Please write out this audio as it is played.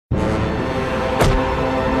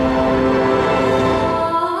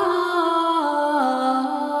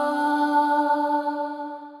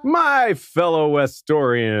My fellow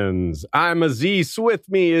Westorians, I'm Aziz, with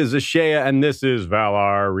me is Ashea, and this is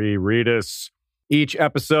Valar Rereadus. Each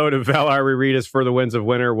episode of Valar Rereadus for the Winds of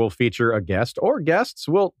Winter will feature a guest or guests.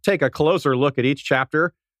 We'll take a closer look at each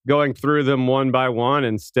chapter, going through them one by one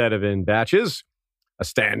instead of in batches. A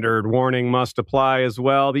standard warning must apply as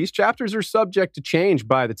well. These chapters are subject to change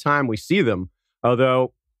by the time we see them,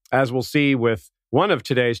 although, as we'll see with one of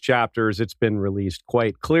today's chapters, it's been released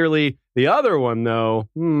quite clearly. The other one, though,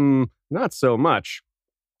 not so much.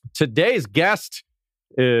 Today's guest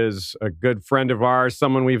is a good friend of ours,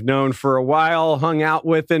 someone we've known for a while, hung out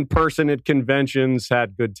with in person at conventions,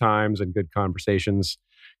 had good times and good conversations.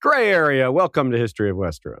 Gray Area, welcome to History of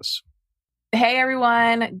Westeros. Hey,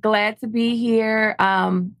 everyone. Glad to be here.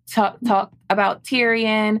 Talk about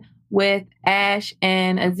Tyrion with Ash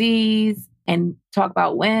and Aziz, and talk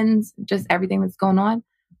about winds, just everything that's going on.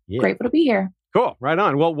 Yeah. Grateful to be here. Cool. Right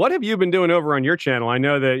on. Well, what have you been doing over on your channel? I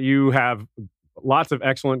know that you have lots of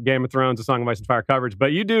excellent Game of Thrones, A Song of Ice and Fire coverage,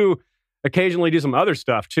 but you do occasionally do some other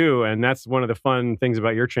stuff too. And that's one of the fun things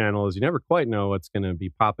about your channel is you never quite know what's going to be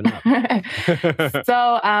popping up.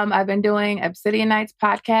 So I've been doing Obsidian Nights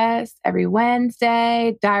podcast every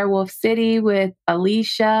Wednesday, Direwolf City with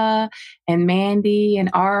Alicia and Mandy and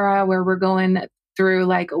Ara, where we're going through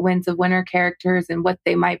like Winds of Winter characters and what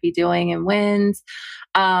they might be doing in Winds.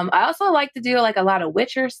 I also like to do like a lot of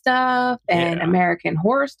Witcher stuff and American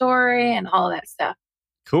Horror Story and all that stuff.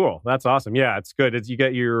 Cool. That's awesome. Yeah, it's good. It's,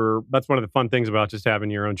 that's one of the fun things about just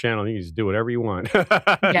having your own channel. You can just do whatever you want.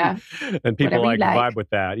 Yeah. And people like vibe with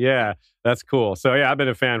that. Yeah, that's cool. So yeah, I've been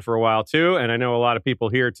a fan for a while too. And I know a lot of people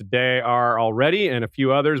here today are already, and a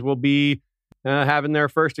few others will be having their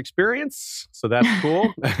first experience. So that's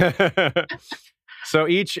cool. So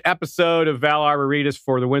each episode of Valar Rereadus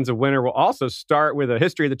for the Winds of Winter will also start with a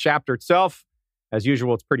history of the chapter itself. As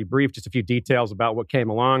usual, it's pretty brief, just a few details about what came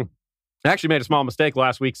along. I actually made a small mistake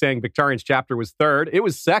last week saying Victarion's chapter was third. It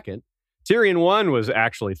was second. Tyrion 1 was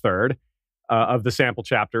actually third of the sample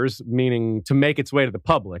chapters, meaning to make its way to the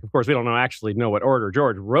public. Of course, we don't actually know what order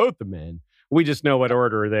George wrote them in. We just know what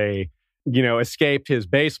order they, escaped his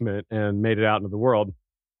basement and made it out into the world.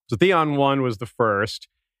 So Theon 1 was the first.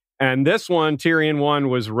 And this one, Tyrion 1,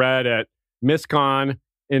 was read at Miscon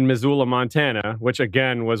in Missoula, Montana, which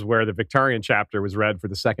again was where the Victarion chapter was read for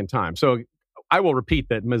the second time. So I will repeat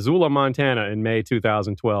that Missoula, Montana in May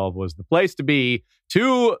 2012 was the place to be.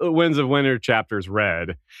 2 Winds of Winter chapters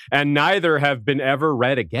read, and neither have been ever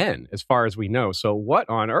read again, as far as we know. So what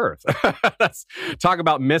on earth? Let's talk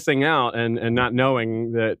about missing out and not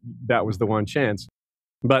knowing that was the one chance.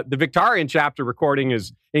 But the Victarion chapter recording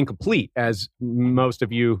is incomplete, as most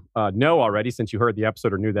of you know already, since you heard the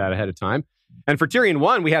episode or knew that ahead of time. And for Tyrion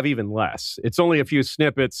 1, we have even less. It's only a few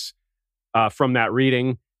snippets from that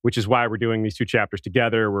reading, which is why we're doing these 2 chapters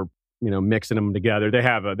together. We're mixing them together.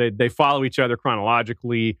 They follow each other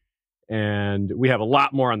chronologically, and we have a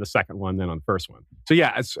lot more on the second one than on the first one. So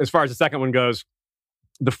yeah, as far as the second one goes,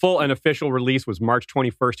 the full and official release was March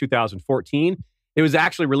 21st, 2014. It was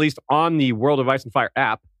actually released on the World of Ice and Fire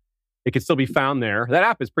app. It can still be found there. That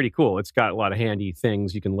app is pretty cool. It's got a lot of handy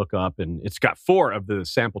things you can look up, and it's got 4 of the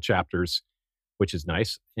sample chapters, which is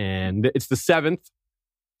nice. And it's the 7th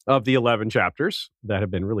of the 11 chapters that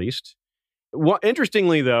have been released.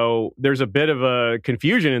 Interestingly, though, there's a bit of a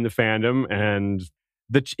confusion in the fandom, and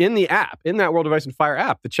in the app, in that World of Ice and Fire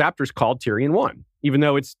app, the chapter is called Tyrion 1, even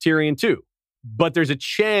though it's Tyrion 2. But there's a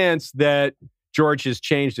chance that George has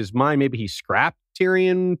changed his mind. Maybe he scrapped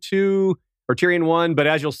Tyrion 2 or Tyrion 1, but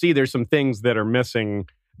as you'll see, there's some things that are missing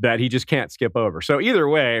that he just can't skip over. So either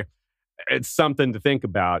way, it's something to think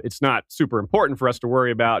about. It's not super important for us to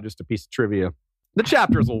worry about, just a piece of trivia. The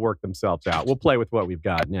chapters will work themselves out. We'll play with what we've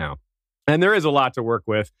got now. And there is a lot to work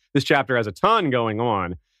with. This chapter has a ton going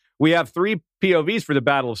on. We have 3 POVs for the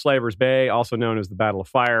Battle of Slaver's Bay, also known as the Battle of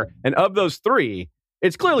Fire. And of those 3,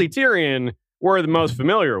 it's clearly Tyrion we're the most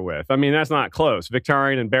familiar with. I mean, that's not close.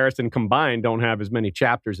 Victarion and Barristan combined don't have as many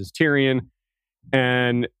chapters as Tyrion.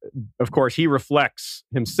 And of course, he reflects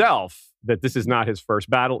himself that this is not his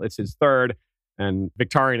first battle, it's his third. And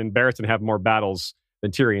Victarion and Barristan have more battles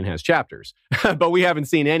than Tyrion has chapters. But we haven't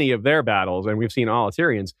seen any of their battles, and we've seen all of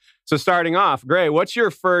Tyrion's. So starting off, Gray, what's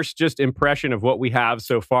your first just impression of what we have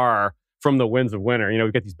so far from the Winds of Winter?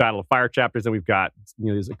 We've got these Battle of Fire chapters, and we've got,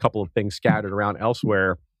 there's a couple of things scattered around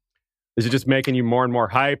elsewhere. Is it just making you more and more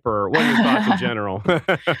hype, or what are your thoughts in general?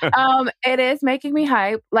 It is making me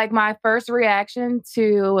hype. Like, my first reaction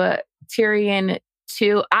to Tyrion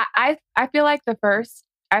 2, I feel like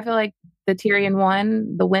the Tyrion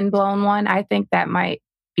 1, the windblown one, I think that might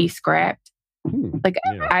be scrapped.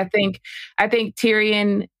 I think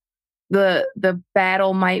Tyrion the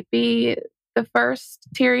battle might be the first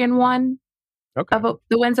Tyrion won. Okay. Of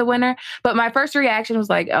the Winds of Winter. But my first reaction was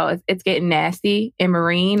like, oh, it's getting nasty in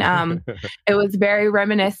Meereen. It was very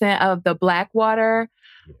reminiscent of the Blackwater.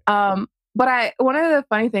 But one of the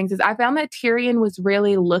funny things is I found that Tyrion was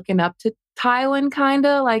really looking up to Tywin, kind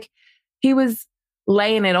of like he was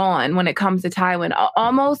laying it on when it comes to Tywin,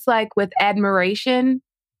 almost like with admiration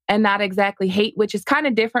and not exactly hate, which is kind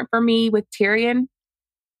of different for me with Tyrion.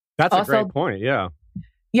 That's also a great point. Yeah.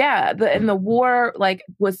 Yeah. The war like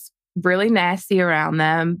was really nasty around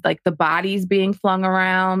them, like the bodies being flung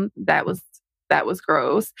around. That was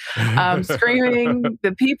gross. Screaming,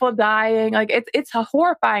 the people dying. Like it's a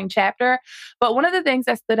horrifying chapter. But one of the things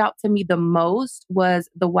that stood out to me the most was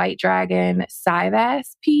the White Dragon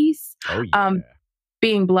Syvass piece. Oh, yeah.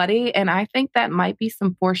 Being bloody. And I think that might be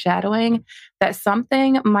some foreshadowing that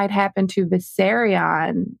something might happen to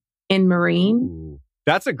Viserion in Meereen. Ooh.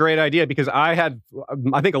 That's a great idea because I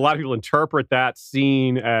think a lot of people interpret that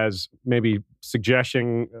scene as maybe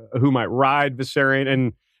suggesting who might ride Viserion,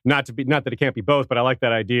 and not that it can't be both, but I like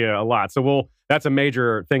that idea a lot. So that's a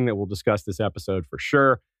major thing that we'll discuss this episode for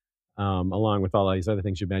sure, along with all these other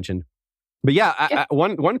things you mentioned. But yeah,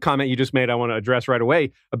 one comment you just made I want to address right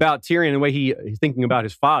away about Tyrion and the way he's thinking about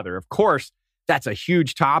his father. Of course, that's a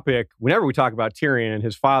huge topic. Whenever we talk about Tyrion and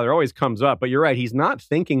his father, it always comes up. But you're right, he's not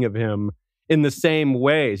thinking of him in the same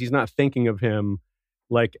ways. He's not thinking of him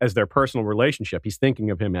like as their personal relationship. He's thinking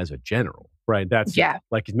of him as a general, right? That's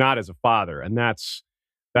like he's not as a father, and that's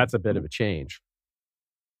a bit of a change.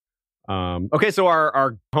 Okay, so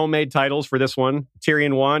our homemade titles for this one,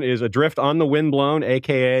 Tyrion 1 is Adrift on the Windblown,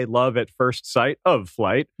 aka Love at First Sight of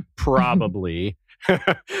Flight. Probably.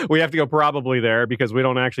 We have to go probably there because we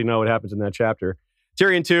don't actually know what happens in that chapter.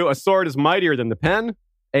 Tyrion 2, A Sword is Mightier Than the Pen,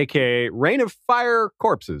 aka Rain of Fire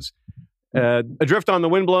Corpses. Adrift on the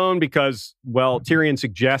Windblown because, well, Tyrion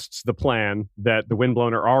suggests the plan that the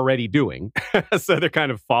Windblown are already doing. So they're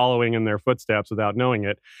kind of following in their footsteps without knowing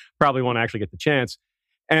it. Probably won't actually get the chance.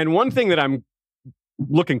 And one thing that I'm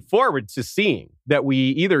looking forward to seeing that we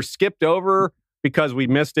either skipped over because we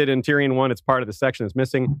missed it in Tyrion 1, it's part of the section that's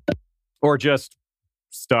missing, or just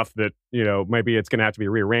stuff that, maybe it's going to have to be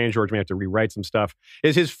rearranged, or we have to rewrite some stuff,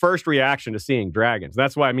 is his first reaction to seeing dragons.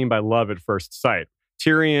 That's what I mean by love at first sight.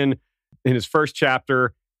 Tyrion, in his first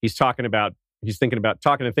chapter, he's thinking about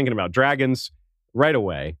dragons right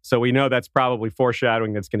away. So we know that's probably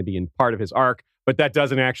foreshadowing that's going to be in part of his arc, but that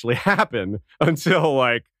doesn't actually happen until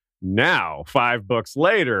like now, 5 books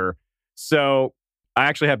later. So I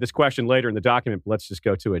actually have this question later in the document, but let's just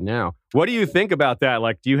go to it now. What do you think about that?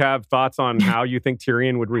 Like, do you have thoughts on how you think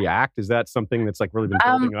Tyrion would react? Is that something that's like really been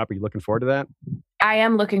building up? Are you looking forward to that? I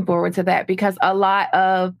am looking forward to that because a lot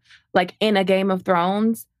of like in a Game of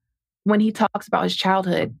Thrones, when he talks about his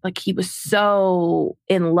childhood, like he was so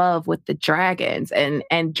in love with the dragons and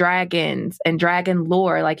dragons and dragon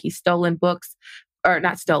lore. Like he's stolen books, or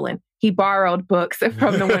not stolen. He borrowed books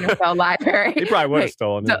from the Winterfell library. He probably would have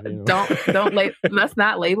stolen it. Let's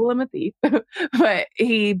not label him a thief. But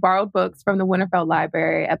he borrowed books from the Winterfell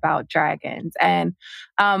library about dragons. And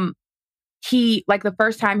he, like the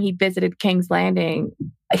first time he visited King's Landing,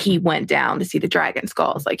 he went down to see the dragon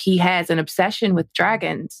skulls. Like he has an obsession with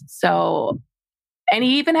dragons. So, and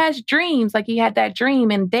he even has dreams. Like he had that dream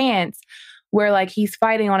in Dance where like he's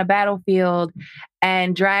fighting on a battlefield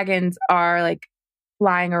and dragons are like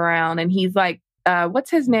flying around, and he's like, what's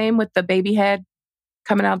his name with the baby head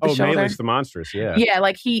coming out the shoulder? Meleys the Monstrous, yeah. Yeah,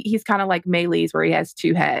 like he's kind of like Meleys where he has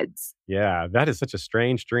 2 heads. Yeah, that is such a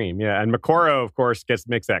strange dream. Yeah, and Moqorro, of course,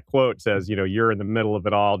 makes that quote, says, you're in the middle of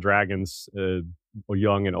it all, dragons,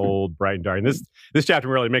 young and old, bright and dark. And this chapter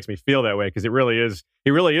really makes me feel that way because he really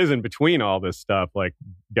is in between all this stuff. Like,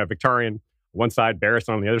 you got Victarion on one side,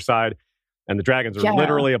 Barristan on the other side, and the dragons are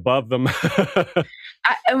literally above them.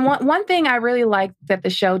 And one thing I really liked that the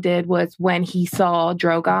show did was when he saw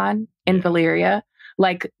Drogon in Valyria,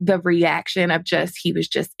 like the reaction of he was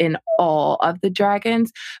just in awe of the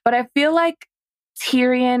dragons. But I feel like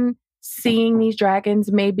Tyrion seeing these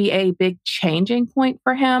dragons may be a big changing point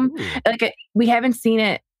for him. Ooh. Like we haven't seen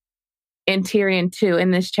it in Tyrion 2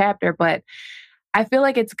 in this chapter, but I feel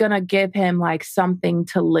like it's going to give him like something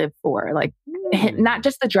to live for. Like not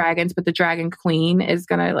just the dragons, but the Dragon Queen is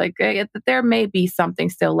going to like, there may be something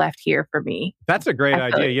still left here for me. That's a great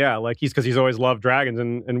idea. Yeah. Like because he's always loved dragons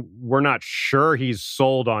and we're not sure he's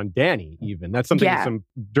sold on Dany even. That's something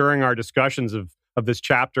during our discussions of this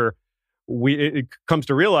chapter, it comes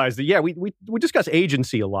to realize that, we discuss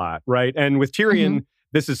agency a lot, right? And with Tyrion,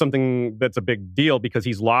 this is something that's a big deal because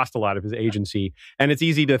he's lost a lot of his agency. And it's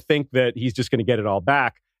easy to think that he's just going to get it all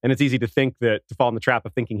back. And it's easy to think to fall in the trap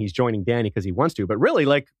of thinking he's joining Dany because he wants to. But really,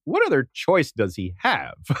 like, what other choice does he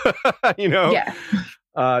have? Yeah.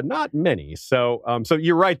 Not many. So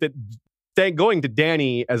you're right that going to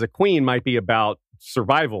Dany as a queen might be about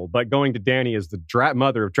survival, but going to Dany as the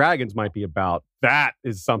mother of dragons might be about that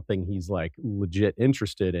is something he's like legit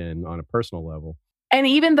interested in on a personal level. And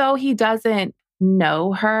even though he doesn't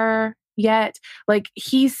know her yet, like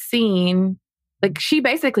he's seen, like she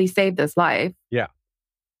basically saved his life. Yeah.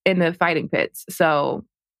 In the fighting pits. So.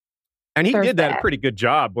 And he did that a pretty good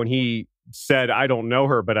job when he said, I don't know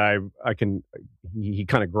her, but I can, he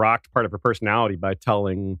kind of grokked part of her personality by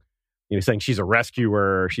telling, saying she's a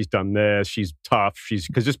rescuer, she's done this, she's tough,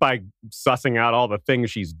 because just by sussing out all the things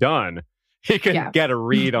she's done, he can get a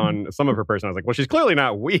read on some of her personality. I was like, well, she's clearly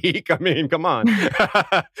not weak. I mean, come on.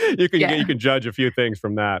 You can judge a few things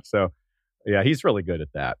from that. So yeah, he's really good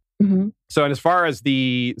at that. Mm-hmm. So, and as far as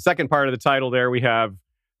the second part of the title there, we have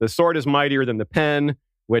the sword is mightier than the pen,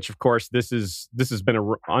 which, of course, this has been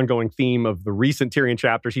an ongoing theme of the recent Tyrion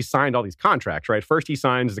chapters. He signed all these contracts, right? First, he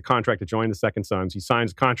signs the contract to join the Second Sons. He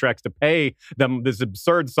signs contracts to pay them this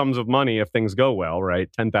absurd sums of money if things go well,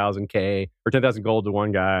 right? 10,000 or 10,000 gold to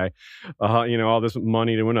one guy, all this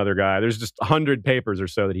money to another guy. There's just 100 papers or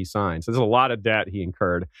so that he signed. So there's a lot of debt he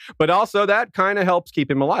incurred. But also that kind of helps keep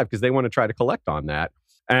him alive because they want to try to collect on that.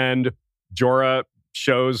 And Jorah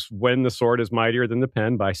shows when the sword is mightier than the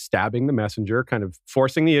pen by stabbing the messenger, kind of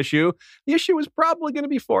forcing the issue. The issue was probably going to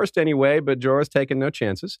be forced anyway, but Jorah's taken no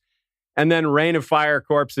chances. And then Rain of Fire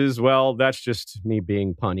corpses, well, that's just me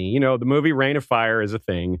being punny. The movie Rain of Fire is a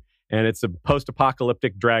thing, and it's a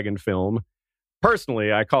post-apocalyptic dragon film.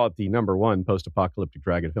 Personally, I call it the number one post-apocalyptic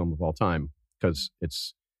dragon film of all time because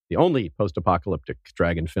it's the only post-apocalyptic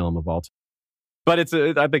dragon film of all time. But I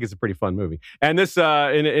think it's a pretty fun movie. And this,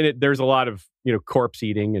 in it, there's a lot of, corpse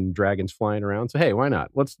eating and dragons flying around. So, hey, why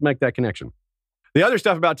not? Let's make that connection. The other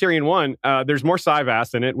stuff about Tyrion 1, there's more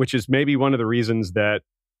Syvas in it, which is maybe one of the reasons that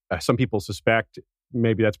some people suspect,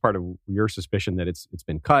 maybe that's part of your suspicion that it's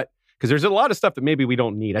been cut. Because there's a lot of stuff that maybe we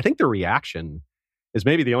don't need. I think the reaction is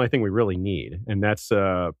maybe the only thing we really need. And that's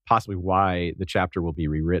possibly why the chapter will be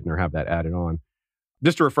rewritten or have that added on.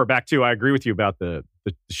 Just to refer back to, I agree with you about the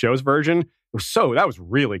show's version. That was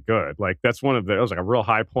really good. Like that was like a real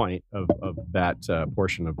high point of that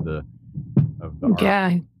portion of the arc.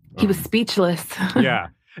 Yeah, he was speechless. Yeah,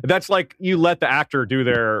 that's like you let the actor do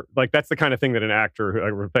that's the kind of thing that an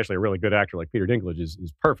actor, especially a really good actor like Peter Dinklage,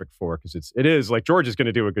 is perfect for because it is like George is going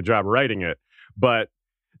to do a good job writing it, but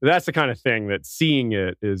that's the kind of thing that seeing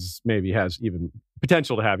it has even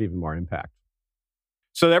potential to have even more impact.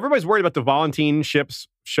 So everybody's worried about the Volantene ships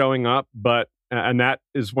showing up, and that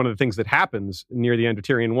is one of the things that happens near the end of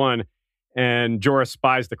Tyrion 1. And Jorah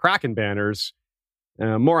spies the Kraken banners.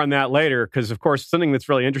 More on that later, because, of course, something that's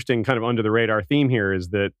really interesting, kind of under the radar theme here, is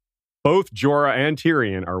that both Jorah and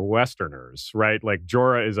Tyrion are Westerners, right? Like,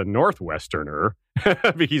 Jorah is a Northwesterner.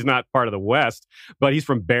 He's not part of the West, but he's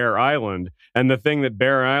from Bear Island. And the thing that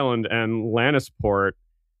Bear Island and Lannisport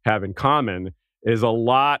have in common is a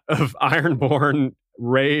lot of Ironborn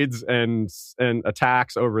raids and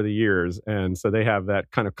attacks over the years. And so they have that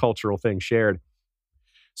kind of cultural thing shared.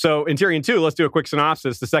 So in Tyrion 2, let's do a quick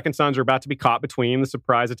synopsis. The Second Sons are about to be caught between the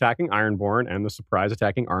surprise attacking Ironborn and the surprise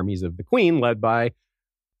attacking armies of the Queen, led by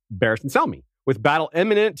Barristan Selmy. With battle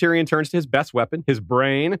imminent, Tyrion turns to his best weapon, his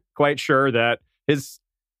brain, quite sure that his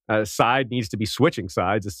side needs to be switching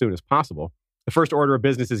sides as soon as possible. The first order of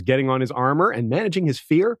business is getting on his armor and managing his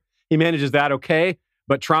fear. He manages that okay,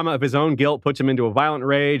 but trauma of his own guilt puts him into a violent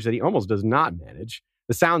rage that he almost does not manage.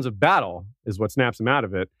 The sounds of battle is what snaps him out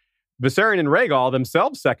of it. Viserion and Rhaegal,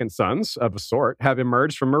 themselves Second Sons of a sort, have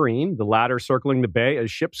emerged from Meereen, the latter circling the bay as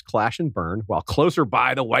ships clash and burn, while closer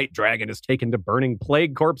by, the White Dragon is taken to burning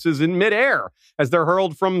plague corpses in midair as they're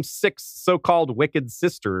hurled from 6 so-called wicked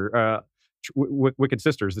sisters,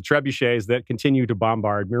 the trebuchets that continue to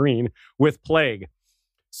bombard Meereen with plague.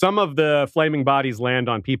 Some of the flaming bodies land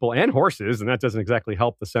on people and horses, and that doesn't exactly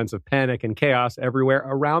help the sense of panic and chaos everywhere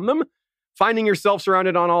around them. Finding yourself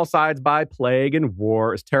surrounded on all sides by plague and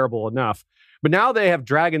war is terrible enough. But now they have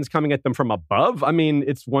dragons coming at them from above. I mean,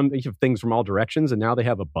 you have things from all directions, and now they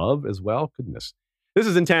have above as well. Goodness. This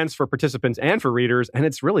is intense for participants and for readers, and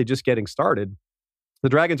it's really just getting started. The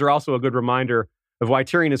dragons are also a good reminder of why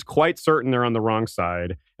Tyrion is quite certain they're on the wrong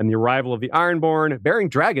side, and the arrival of the Ironborn, bearing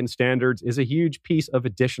dragon standards, is a huge piece of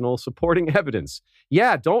additional supporting evidence.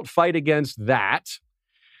 Yeah, don't fight against that.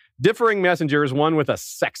 Differing messengers, one with a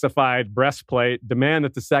sexified breastplate, demand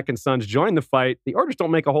that the Second Sons join the fight. The orders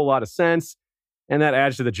don't make a whole lot of sense, and that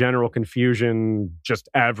adds to the general confusion just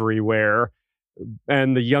everywhere.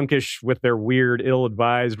 And the Yunkish, with their weird,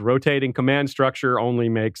 ill-advised rotating command structure, only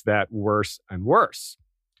makes that worse and worse.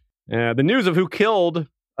 The news of who killed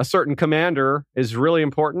a certain commander is really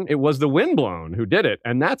important. It was the Windblown who did it.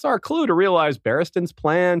 And that's our clue to realize Barristan's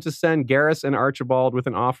plan to send Garrus and Archibald with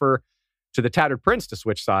an offer to the Tattered Prince to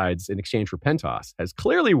switch sides in exchange for Pentos has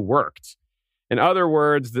clearly worked. In other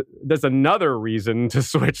words, there's another reason to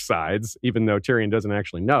switch sides, even though Tyrion doesn't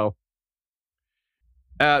actually know.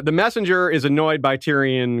 The messenger is annoyed by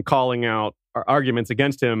Tyrion calling out arguments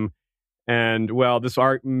against him. And, well, this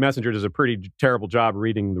messenger does a pretty terrible job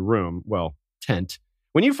reading the room. Well, tent.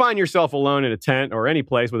 When you find yourself alone in a tent or any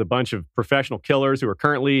place with a bunch of professional killers who are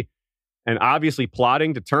currently and obviously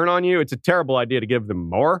plotting to turn on you, it's a terrible idea to give them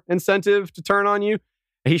more incentive to turn on you.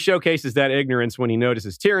 He showcases that ignorance when he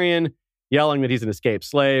notices Tyrion yelling that he's an escaped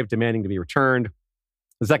slave, demanding to be returned.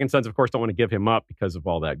 The Second Sons, of course, don't want to give him up because of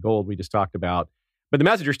all that gold we just talked about. But the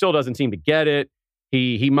messenger still doesn't seem to get it.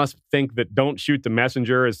 He must think that don't shoot the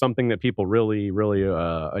messenger is something that people really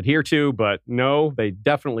adhere to. But no, they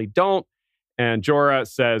definitely don't. And Jorah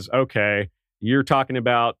says, okay, you're talking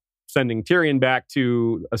about sending Tyrion back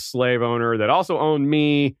to a slave owner that also owned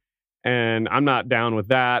me, and I'm not down with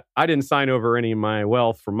that. I didn't sign over any of my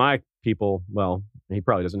wealth for my people. Well, he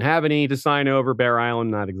probably doesn't have any to sign over. Bear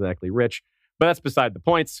Island, not exactly rich. But that's beside the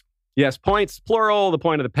points. Yes, points, plural, the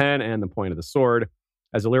point of the pen and the point of the sword.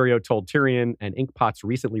 As Illyrio told Tyrion, and Inkpots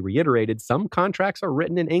recently reiterated, some contracts are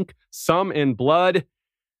written in ink, some in blood.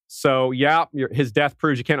 So, yeah, his death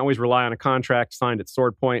proves you can't always rely on a contract signed at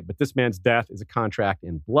sword point, but this man's death is a contract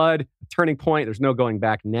in blood. A turning point, there's no going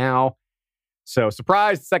back now. So,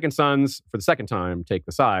 surprise, the Second Sons, for the second time, take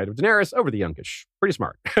the side of Daenerys over the Yunkish. Pretty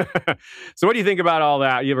smart. So, what do you think about all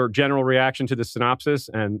that? You have a general reaction to the synopsis?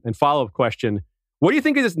 And follow-up question, what do you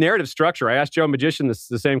think of this narrative structure? I asked Joe Magician the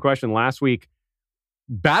same question last week.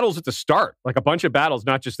 Battles at the start, like a bunch of battles,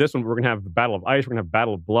 not just this one. We're going to have the Battle of Ice. We're going to have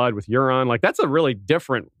Battle of Blood with Euron. Like, that's a really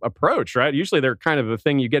different approach, right? Usually they're kind of a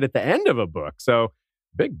thing you get at the end of a book. So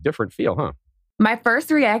big, different feel, huh? My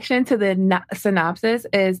first reaction to the synopsis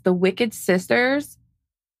is the Wicked Sisters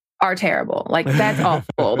are terrible. Like, that's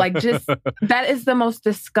awful. Like, just, that is the most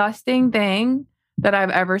disgusting thing that I've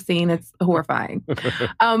ever seen. It's horrifying.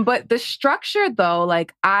 But the structure, though,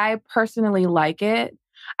 like, I personally like it.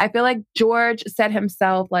 I feel like George said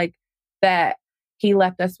himself, like, that he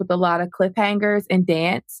left us with a lot of cliffhangers and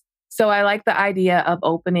Dance. So I like the idea of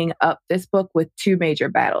opening up this book with two major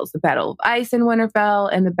battles, the Battle of Ice in Winterfell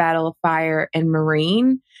and the Battle of Fire in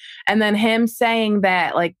Marine. And then him saying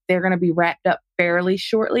that, like, they're going to be wrapped up fairly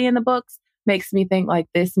shortly in the books makes me think, like,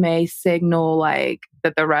 this may signal, like,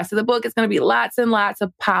 that the rest of the book is going to be lots and lots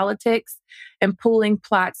of politics and pulling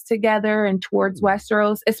plots together and towards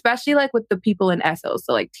Westeros, especially, like, with the people in Essos.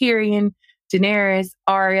 So, like, Tyrion, Daenerys,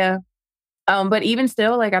 Arya. But even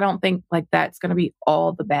still, like, I don't think, like, that's going to be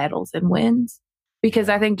all the battles and wins. Because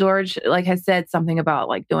I think George, like, has said something about,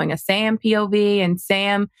 like, doing a Sam POV, and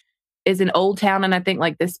Sam is in Old Town, and I think,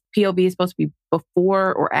 like, this POV is supposed to be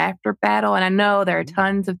before or after battle. And I know there are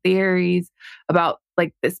tons of theories about,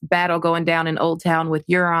 like, this battle going down in Old Town with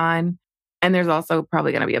Euron. And there's also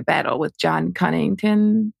probably going to be a battle with Jon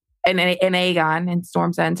Cunnington and Aegon and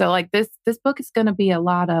Storm's End. So, like, this book is going to be a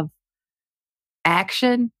lot of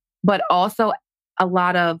action, but also a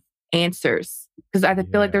lot of answers. Because I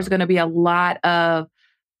feel like there's going to be a lot of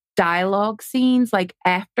dialogue scenes, like,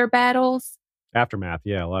 after battles. Aftermath,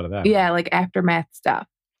 yeah, a lot of that. Yeah, like aftermath stuff.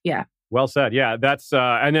 Yeah. Well said. Yeah, that's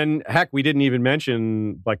and then heck, we didn't even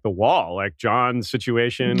mention, like, the Wall, like Jon's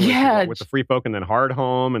situation with the Free Folk, and then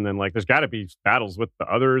Hardhome, and then, like, there's got to be battles with the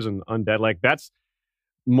others and undead. Like, that's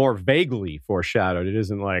more vaguely foreshadowed. It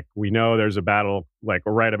isn't like we know there's a battle, like,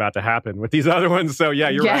 right about to happen with these other ones. So yeah,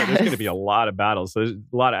 you're right. There's going to be a lot of battles. So there's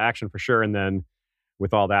a lot of action for sure. And then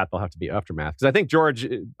with all that, there'll have to be aftermath. Because I think George,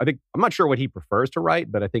 I'm not sure what he prefers to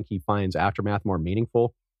write, but I think he finds aftermath more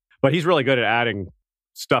meaningful. But he's really good at adding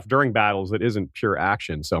stuff during battles that isn't pure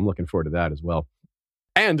action. So I'm looking forward to that as well.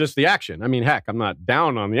 And just the action. I mean, heck, I'm not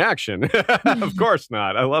down on the action. Of course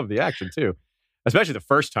not. I love the action too. Especially the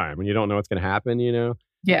first time when you don't know what's going to happen, you know?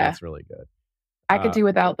 Yeah. That's really good. I could do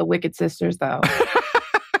without the Wicked Sisters, though.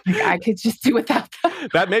 Like, I could just do without them.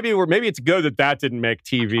 That maybe it's good that didn't make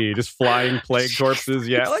TV. Just flying plague corpses.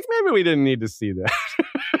 Yeah, like, maybe we didn't need to see that.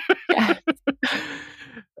 Yeah.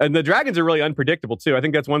 And the dragons are really unpredictable too. I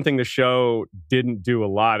think that's one thing the show didn't do a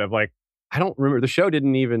lot of. Like, I don't remember, did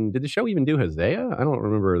the show even do Hosea? I don't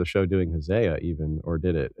remember the show doing Hosea even, or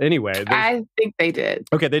did it? Anyway. I think they did.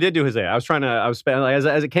 Okay, they did do Hosea.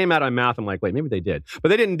 As it came out of my mouth, I'm like, wait, maybe they did. But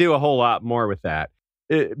they didn't do a whole lot more with that.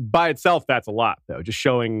 by itself, that's a lot, though, just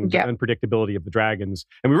showing the unpredictability of the dragons.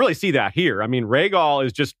 And we really see that here. I mean, Rhaegal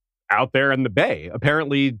is just out there in the bay,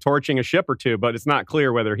 apparently torching a ship or two, but it's not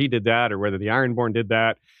clear whether he did that or whether the Ironborn did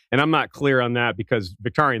that. And I'm not clear on that because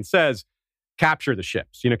Victarion says, capture the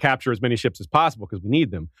ships, capture as many ships as possible because we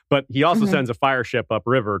need them. But he also sends a fire ship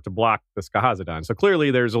upriver to block the Skahazadon. So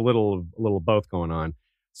clearly there's a little both going on.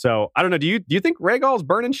 So I don't know. Do you think Rhaegal's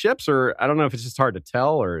burning ships, or I don't know if it's just hard to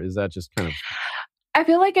tell, or is that just kind of... I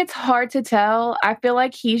feel like it's hard to tell. I feel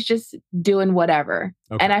like he's just doing whatever.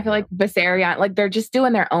 Okay, and I feel like Viserion, like they're just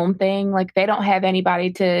doing their own thing. Like they don't have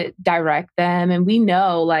anybody to direct them. And we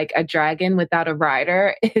know like a dragon without a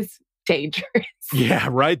rider is dangerous. Yeah,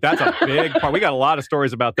 right. That's a big part. We got a lot of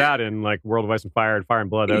stories about that in like World of Ice and Fire and Fire and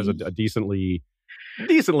Blood. That was a decently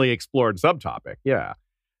explored subtopic. Yeah.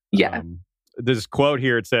 Yeah. This quote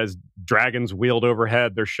here, it says, dragons wheeled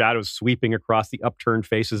overhead, their shadows sweeping across the upturned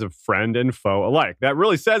faces of friend and foe alike. That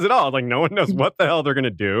really says it all. Like, no one knows what the hell they're going to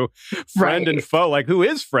do. Friend and foe, like, who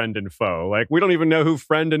is friend and foe? Like, we don't even know who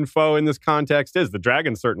friend and foe in this context is. The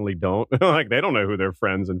dragons certainly don't. Like, they don't know who their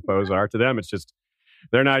friends and foes are. To them, it's just,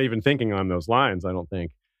 they're not even thinking on those lines, I don't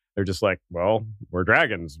think. They're just like, well, we're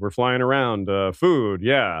dragons. We're flying around. Food,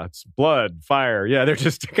 yeah. It's blood, fire. Yeah, they're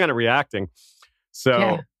just kind of reacting. So...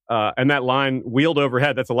 Yeah. And that line, wheeled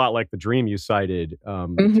overhead, that's a lot like the dream you cited I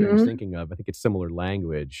was thinking of. I think it's similar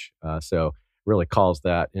language. So really calls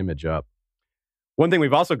that image up. One thing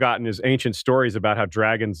we've also gotten is ancient stories about how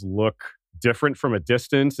dragons look different from a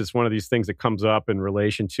distance. It's one of these things that comes up in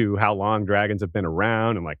relation to how long dragons have been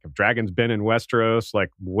around. And like, have dragons been in Westeros like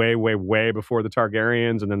way, way, way before the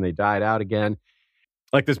Targaryens and then they died out again?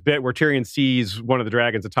 Like this bit where Tyrion sees one of the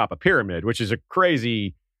dragons atop a pyramid, which is a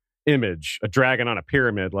crazy image, a dragon on a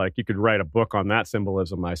pyramid. Like you could write a book on that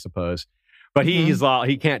symbolism, I suppose. But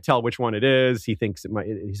he can't tell which one it is. He thinks it might.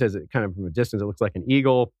 He says it kind of from a distance, it looks like an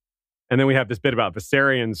eagle. And then we have this bit about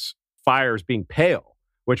Viserion's fires being pale,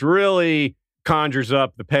 which really conjures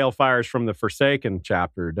up the pale fires from the Forsaken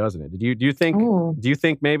chapter, doesn't it? Do you think? Ooh. Do you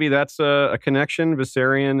think maybe that's a connection,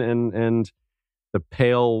 Viserion and the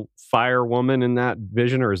pale fire woman in that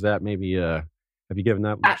vision, or is that maybe? Have you given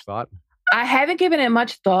that much thought? I haven't given it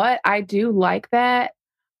much thought. I do like that.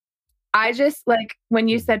 I just like when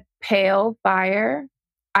you said pale fire,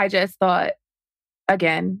 I just thought,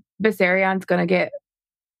 again, Viserion's going to get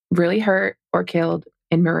really hurt or killed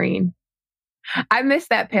in Meereen. I missed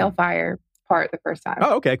that pale fire part the first time.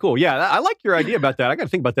 Oh, okay, cool. Yeah, I like your idea about that. I got to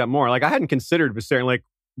think about that more. Like I hadn't considered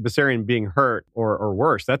Viserion being hurt or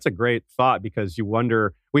worse. That's a great thought because you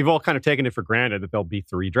wonder, we've all kind of taken it for granted that there'll be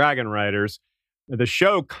 3 dragon riders. The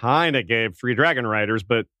show kind of gave 3 dragon riders,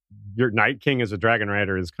 but your Night King as a dragon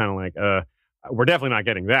rider is kind of like, we're definitely not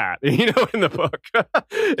getting that, in the book.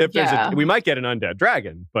 If there's we might get an undead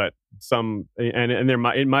dragon, but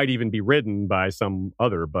it might even be ridden by some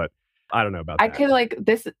other, but I don't know about that. I could like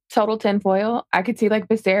this total tinfoil. I could see like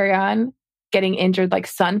Viserion getting injured like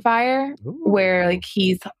Sunfire, where like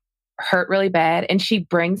he's hurt really bad and she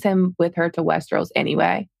brings him with her to Westeros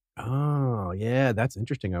anyway. Oh, yeah, that's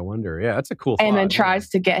interesting. I wonder. Yeah, that's a cool thought. And then tries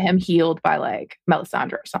to get him healed by like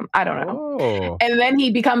Melisandre or something. I don't know. Oh. And then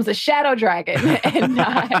he becomes a shadow dragon. And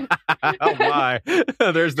oh my.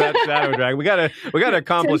 There's that shadow dragon. We gotta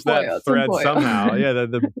accomplish that thread somehow. Yeah,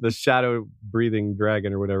 the shadow breathing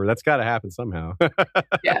dragon or whatever. That's gotta happen somehow.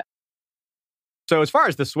 Yeah. So as far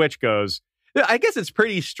as the switch goes, I guess it's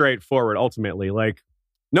pretty straightforward ultimately. Like,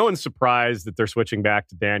 no one's surprised that they're switching back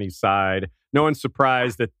to Dany's side. No one's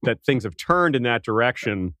surprised that things have turned in that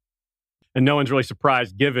direction. And no one's really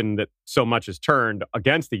surprised, given that so much has turned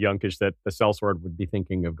against the Yunkish, that the sellsword would be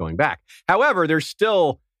thinking of going back. However, there's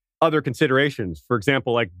still other considerations. For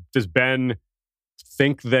example, like, does Ben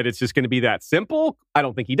think that it's just going to be that simple? I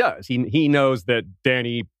don't think he does. He knows that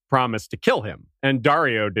Dany promised to kill him, and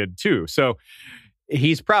Daario did too. So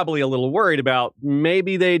he's probably a little worried about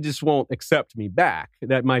maybe they just won't accept me back.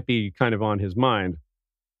 That might be kind of on his mind.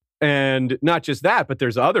 And not just that, but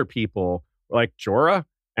there's other people like Jorah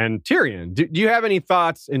and Tyrion. Do you have any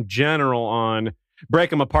thoughts in general on,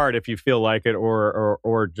 break them apart if you feel like it,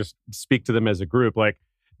 or just speak to them as a group, like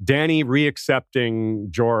Dany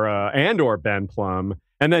reaccepting Jorah and or Ben Plum,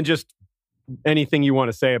 and then just anything you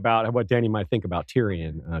want to say about what Dany might think about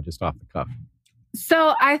Tyrion, just off the cuff?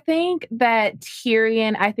 So I think that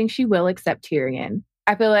Tyrion, I think she will accept Tyrion.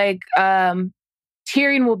 I feel like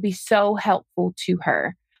Tyrion will be so helpful to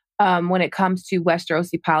her when it comes to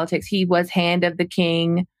Westerosi politics. He was hand of the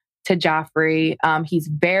king to Joffrey. He's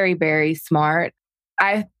very, very smart.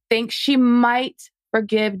 I think she might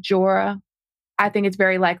forgive Jorah. I think it's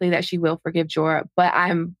very likely that she will forgive Jorah, but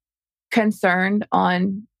I'm concerned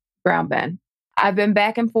on Brown Ben. I've been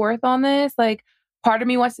back and forth on this. Like, part of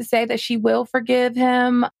me wants to say that she will forgive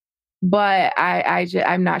him, but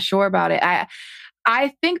I'm not sure about it.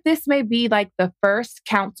 I think this may be like the first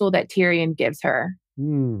counsel that Tyrion gives her.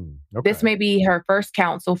 Okay. This may be her first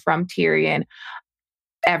counsel from Tyrion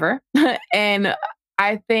ever. And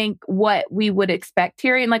I think what we would expect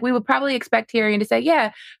Tyrion, like we would probably expect Tyrion to say,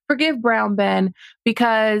 yeah, forgive Brown Ben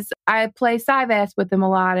because I play Syvass with him a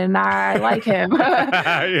lot and I like him.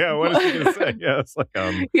 Yeah, what is he going to say? Yeah, it's like,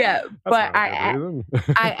 yeah, but I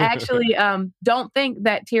actually don't think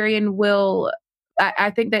that Tyrion will, I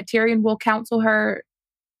think that Tyrion will counsel her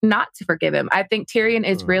not to forgive him. I think Tyrion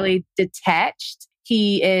is really detached.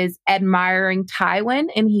 He is admiring Tywin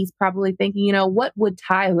and he's probably thinking, you know, what would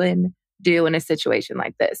Tywin do in a situation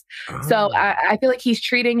like this? So I feel like he's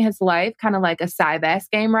treating his life kind of like a Syvass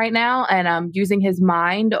game right now and using his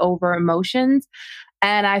mind over emotions.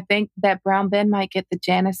 And I think that Brown Ben might get the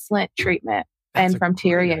Janos Slynt treatment. That's and from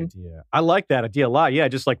Tyrion. Idea. I like that idea a lot. Yeah,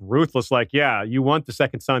 just like ruthless, like, yeah, you want the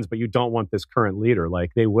Second Sons, but you don't want this current leader.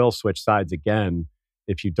 Like they will switch sides again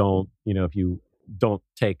if you don't, if you don't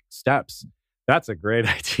take steps. That's a great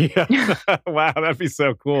idea. Wow, that'd be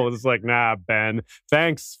so cool. It's like, nah, Ben,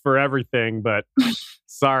 thanks for everything, but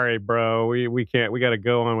sorry, bro. We can't. We got to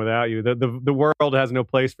go on without you. The world has no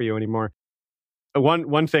place for you anymore.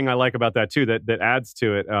 One thing I like about that too, that adds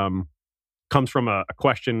to it, comes from a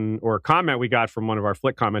question or a comment we got from one of our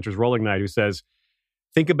Flick commenters, Rolling Knight, who says,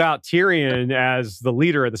 think about Tyrion as the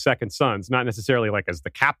leader of the Second Sons, not necessarily like as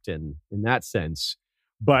the captain in that sense,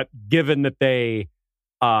 but given that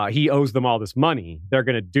he owes them all this money, they're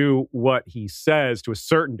going to do what he says to a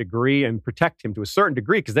certain degree and protect him to a certain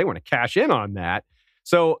degree because they want to cash in on that.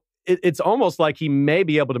 So it's almost like he may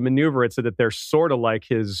be able to maneuver it so that they're sort of like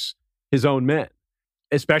his own men,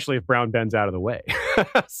 especially if Brown Ben's out of the way.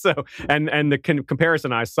 So, and the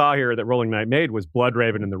comparison I saw here that Rolling Knight made was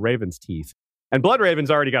Bloodraven and the Raven's Teeth. And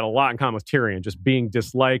Bloodraven's already got a lot in common with Tyrion, just being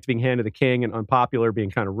disliked, being hand to the king and unpopular,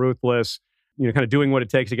 being kind of ruthless, kind of doing what it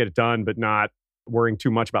takes to get it done, but not worrying too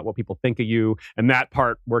much about what people think of you. And that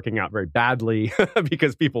part working out very badly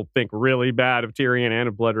because people think really bad of Tyrion and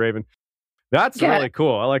of Bloodraven. That's really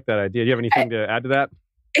cool. I like that idea. Do you have anything to add to that?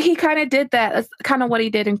 He kind of did that. That's kind of what he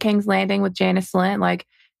did in King's Landing with Janos Slynt, like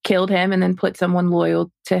killed him and then put someone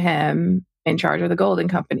loyal to him in charge of the Golden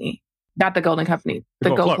Company. Not the Golden Company,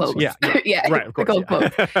 the Gold Cloaks. Yeah. Yeah, right, of course. The Gold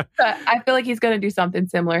Cloaks. I feel like he's going to do something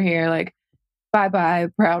similar here, like bye-bye,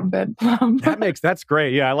 Brown Ben Plum. That's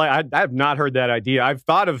great. Yeah, I have not heard that idea. I've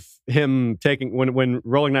thought of him taking, when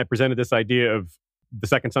Rolling Knight presented this idea of the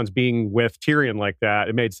Second Sons being with Tyrion like that,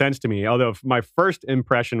 it made sense to me. Although my first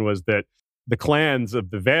impression was that the clans of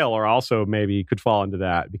the Vale are also maybe could fall into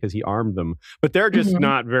that because he armed them. But they're just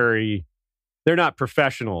not they're not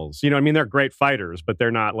professionals. They're great fighters, but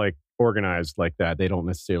they're not like organized like that. They don't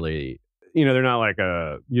necessarily, they're not like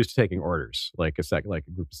used to taking orders like a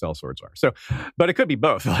group of sellswords are. So, but it could be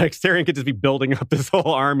both. Like Tyrion could just be building up this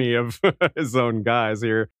whole army of his own guys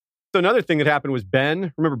here. So another thing that happened was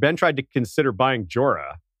Ben tried to consider buying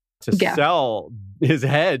Jorah to sell his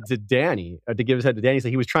head to Dany, to give his head to Dany. So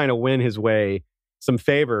he was trying to win his way some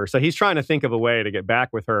favor. So he's trying to think of a way to get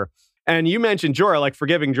back with her. And you mentioned Jorah, like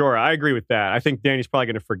forgiving Jorah. I agree with that. I think Dany's probably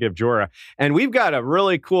going to forgive Jorah. And we've got a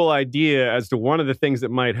really cool idea as to one of the things that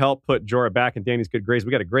might help put Jorah back in Dany's good graces.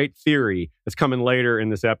 We got a great theory that's coming later in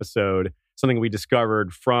this episode, something we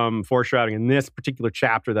discovered from foreshadowing in this particular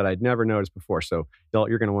chapter that I'd never noticed before. So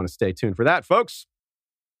you're going to want to stay tuned for that, folks.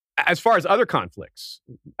 As far as other conflicts,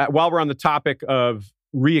 while we're on the topic of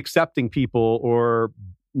reaccepting people or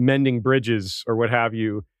mending bridges or what have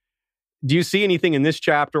you, do you see anything in this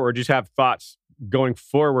chapter or just have thoughts going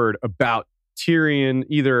forward about Tyrion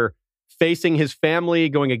either facing his family,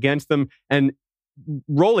 going against them, and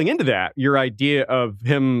rolling into that, your idea of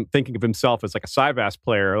him thinking of himself as like a Syvass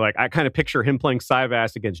player? Like I kind of picture him playing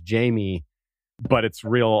Syvass against Jaime, but it's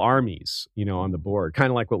real armies, on the board.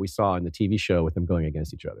 Kind of like what we saw in the TV show with them going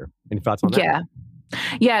against each other. Any thoughts on that?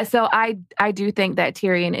 Yeah. So I do think that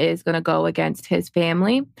Tyrion is going to go against his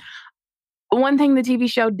family. One thing the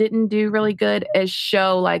TV show didn't do really good is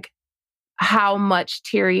show like how much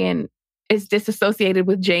Tyrion is disassociated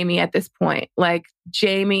with Jaime at this point. Like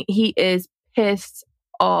Jaime, he is pissed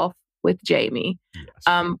off with Jaime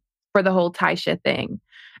for the whole Tysha thing.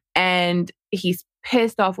 And he's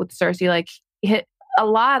pissed off with Cersei. Like a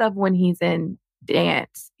lot of when he's in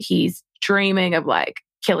Dance, he's dreaming of like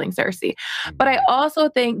killing Cersei. But I also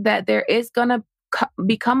think that there is going to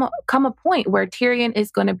come a point where Tyrion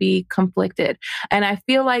is going to be conflicted. And I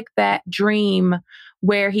feel like that dream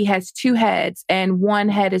where he has two heads and one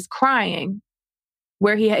head is crying,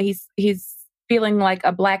 where he's feeling like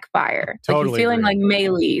a Blackfire. Totally he's feeling agree. like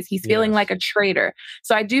Maylis. He's feeling like a traitor.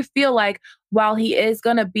 So I do feel like while he is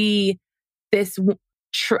going to be this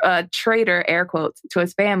traitor, air quotes, to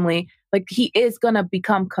his family, like he is going to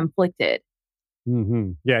become conflicted.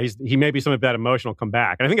 Mm-hmm. Yeah, he may be some of that emotion will come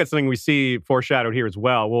back. And I think that's something we see foreshadowed here as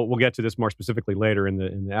well. We'll get to this more specifically later in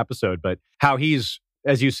the episode, but how he's,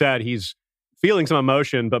 as you said, he's feeling some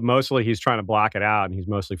emotion, but mostly he's trying to block it out and he's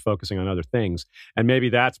mostly focusing on other things. And maybe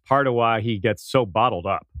that's part of why he gets so bottled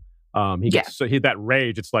up. That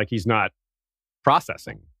rage, it's like he's not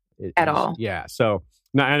processing it at all. Yeah. So,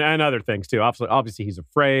 and other things too. Obviously he's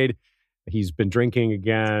afraid. He's been drinking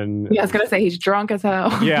again. Yeah, I was going to say he's drunk as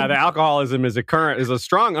hell. Yeah, the alcoholism is a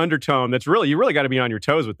strong undertone that's you really got to be on your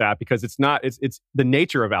toes with that, because it's the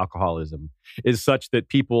nature of alcoholism is such that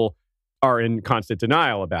people are in constant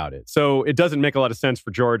denial about it. So it doesn't make a lot of sense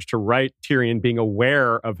for George to write Tyrion being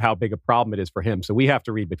aware of how big a problem it is for him. So we have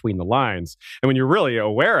to read between the lines. And when you're really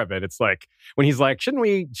aware of it, it's like when he's like, don't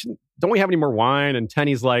we have any more wine? And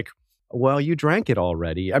Tenny's like, well, you drank it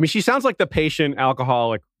already. I mean, she sounds like the patient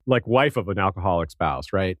alcoholic, like wife of an alcoholic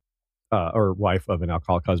spouse, right? Or wife of an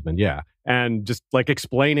alcoholic husband, yeah. And just like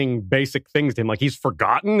explaining basic things to him, like he's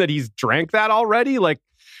forgotten that he's drank that already. Like,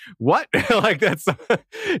 what? Like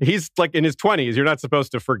he's like in his 20s. You're not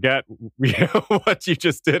supposed to forget what you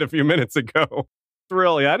just did a few minutes ago.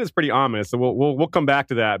 Really, that is pretty ominous. So we'll come back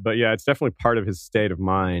to that. But yeah, it's definitely part of his state of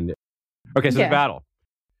mind. Okay, so the battle.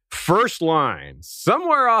 First line,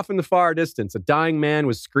 somewhere off in the far distance, a dying man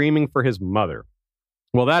was screaming for his mother.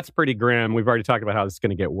 Well, that's pretty grim. We've already talked about how this is going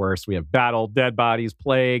to get worse. We have battle, dead bodies,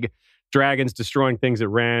 plague, dragons destroying things at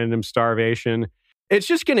random, starvation. It's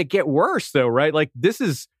just going to get worse, though, right? Like,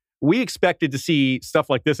 we expected to see stuff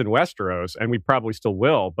like this in Westeros, and we probably still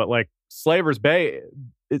will. But like Slaver's Bay,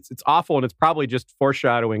 it's awful, and it's probably just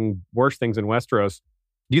foreshadowing worse things in Westeros.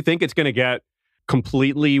 Do you think it's going to get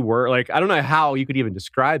completely worse? Like, I don't know how you could even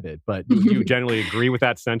describe it, but do you generally agree with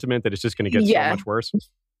that sentiment that it's just going to get so much worse?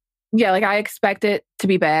 Yeah, like I expect it to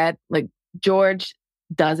be bad. Like George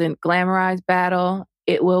doesn't glamorize battle.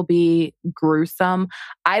 It will be gruesome.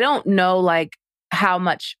 I don't know like how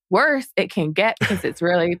much worse it can get because it's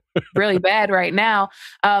really, really bad right now.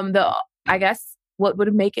 I guess what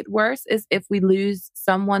would make it worse is if we lose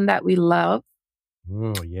someone that we love.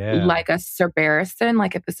 Oh, yeah. Like a Sir Barristan,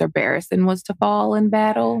 like if a Sir Barristan was to fall in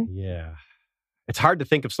battle. Yeah. It's hard to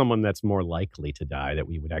think of someone that's more likely to die that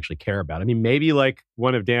we would actually care about. I mean, maybe like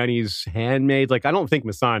one of Dany's handmaids. Like, I don't think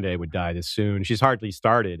Missandei would die this soon. She's hardly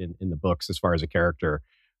started in the books as far as a character.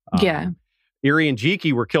 Irri and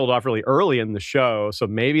Jiki were killed off really early in the show, so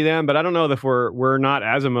maybe them. But I don't know if we're not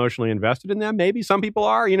as emotionally invested in them. Maybe some people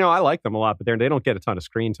are. I like them a lot, but they don't get a ton of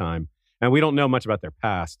screen time, and we don't know much about their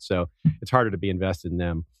past, so it's harder to be invested in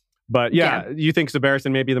them. But you think Sir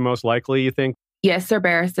Barristan may be the most likely? You think? Yes, Sir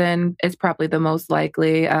Barristan is probably the most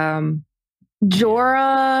likely.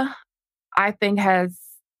 Jorah, I think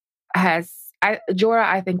Jorah,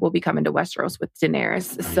 I think will be coming to Westeros with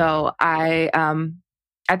Daenerys. So I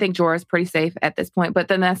think Jorah is pretty safe at this point. But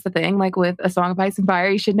then that's the thing, like with A Song of Ice and Fire,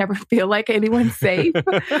 you should never feel like anyone's safe.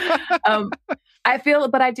 I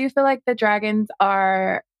do feel like the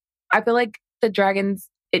dragons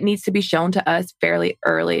it needs to be shown to us fairly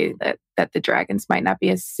early that the dragons might not be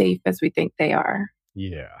as safe as we think they are.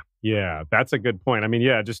 Yeah, that's a good point. I mean,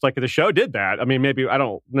 just like the show did that. I mean, maybe I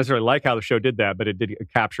don't necessarily like how the show did that, but it did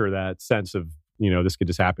capture that sense of, this could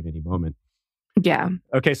just happen any moment. Yeah.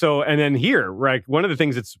 Okay, so, and then here, right, one of the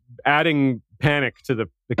things that's adding panic to the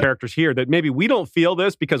characters here, that maybe we don't feel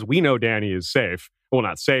this because we know Dany is safe. Well,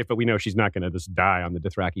 not safe, but we know she's not going to just die on the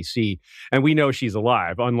Dothraki Sea. And we know she's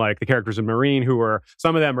alive, unlike the characters in Meereen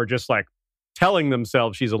some of them are just like telling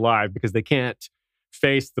themselves she's alive because they can't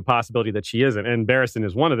face the possibility that she isn't. And Barristan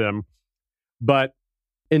is one of them. But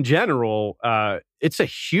in general, it's a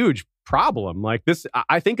huge problem. Like this,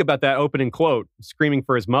 I think about that opening quote, screaming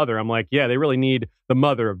for his mother. I'm like, yeah, they really need the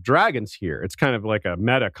mother of dragons here. It's kind of like a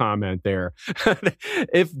meta comment there.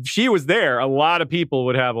 If she was there, a lot of people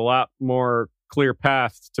would have a lot more clear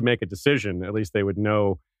paths to make a decision. At least they would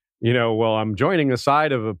know, well, I'm joining the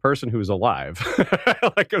side of a person who's alive.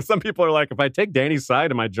 Like some people are like, if I take Dany's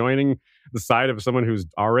side, am I joining the side of someone who's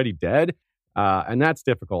already dead? And that's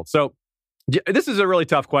difficult. So this is a really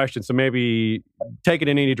tough question. So maybe take it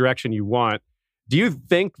in any direction you want. Do you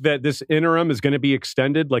think that this interim is going to be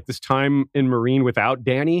extended, like this time in Meereen without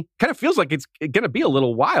Dany? Kind of feels like it's going to be a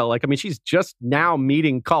little while. Like, I mean, she's just now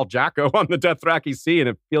meeting Khal Jacko on the Dothraki Sea, and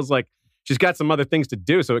it feels like she's got some other things to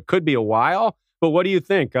do. So it could be a while. But what do you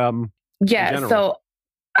think? So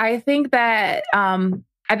I think that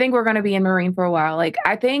I think we're going to be in Meereen for a while. Like,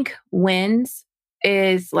 I think Winds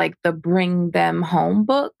is like the Bring Them Home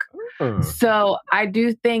book. So I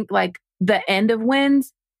do think like the end of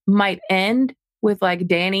Winds might end with like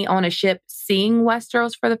Dany on a ship seeing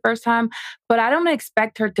Westeros for the first time, but I don't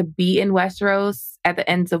expect her to be in Westeros at the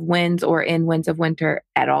ends of Winds or in Winds of Winter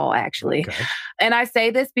at all, actually. Okay. And I say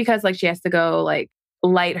this because like she has to go like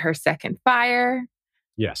light her second fire.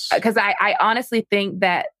 Yes. Because I honestly think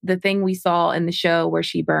that the thing we saw in the show where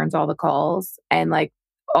she burns all the calls and like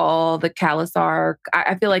all the Khalasar,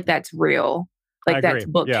 I feel like that's real. Like that's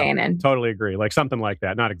book canon. Totally agree. Like something like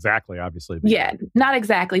that. Not exactly, obviously. Yeah, not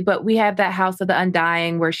exactly. But we have that House of the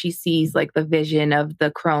Undying where she sees like the vision of the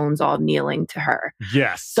crones all kneeling to her.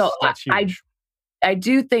 Yes. So I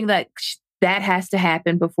do think that that has to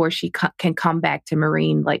happen before she can come back to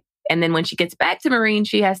Meereen. Like, and then when she gets back to Meereen,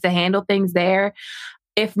 she has to handle things there.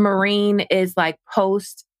 If Meereen is like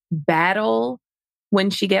post battle when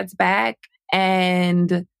she gets back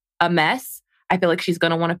and a mess, I feel like she's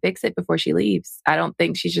going to want to fix it before she leaves. I don't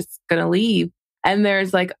think she's just going to leave. And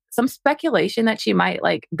there's like some speculation that she might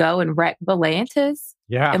like go and wreck Volantis.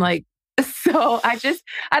 Yeah. And like, so I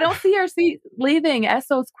don't see her leaving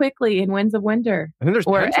Essos quickly in Winds of Winter. And then there's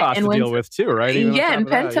Pentos to deal with too, right? And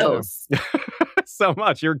Pentos. So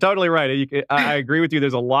much. You're totally right. I agree with you.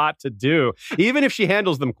 There's a lot to do. Even if she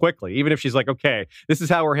handles them quickly, even if she's like, okay, this is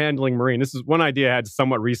how we're handling Meereen. This is one idea I had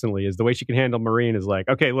somewhat recently is the way she can handle Meereen is like,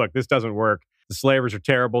 okay, look, this doesn't work. The slavers are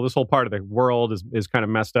terrible. This whole part of the world is kind of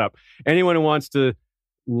messed up. Anyone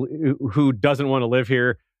who doesn't want to live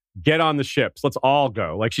here, get on the ships. Let's all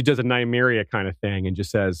go. Like she does a Nymeria kind of thing and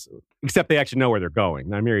just says, except they actually know where they're going.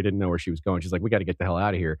 Nymeria didn't know where she was going. She's like, we got to get the hell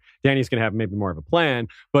out of here. Dany's going to have maybe more of a plan,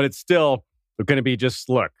 but it's still going to be just,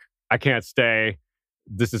 look, I can't stay.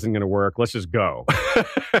 This isn't going to work. Let's just go.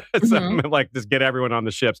 Like, just get everyone on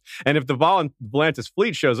the ships. And if the Volantis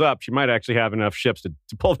fleet shows up, she might actually have enough ships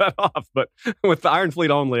to pull that off. But with the Iron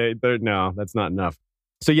Fleet only, no, that's not enough.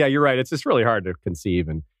 So yeah, you're right. It's just really hard to conceive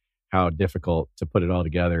and how difficult to put it all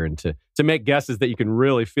together and to make guesses that you can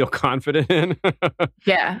really feel confident in.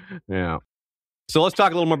 Yeah. Yeah. So let's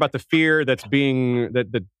talk a little more about the fear that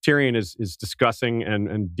Tyrion is discussing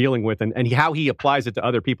and dealing with and how he applies it to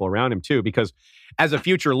other people around him too. Because as a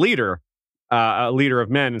future leader, a leader of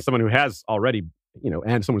men and someone who has already,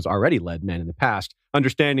 and someone who's already led men in the past,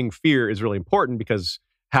 understanding fear is really important because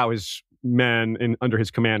how his men under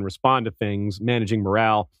his command respond to things, managing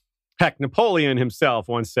morale. Heck, Napoleon himself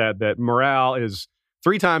once said that morale is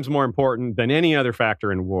 3 times more important than any other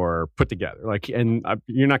factor in war put together.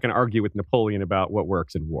 You're not going to argue with Napoleon about what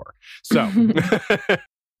works in war. So,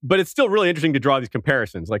 but it's still really interesting to draw these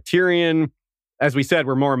comparisons. Like Tyrion, as we said,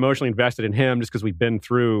 we're more emotionally invested in him just because we've been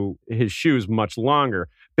through his shoes much longer.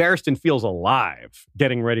 Barristan feels alive,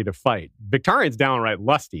 getting ready to fight. Victarion's downright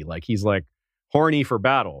lusty, like he's like horny for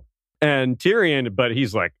battle. And Tyrion, but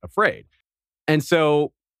he's like afraid. And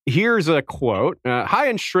so here's a quote. High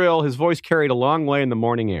and shrill, his voice carried a long way in the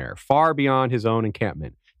morning air, far beyond his own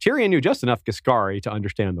encampment. Tyrion knew just enough Giscari to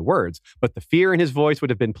understand the words, but the fear in his voice would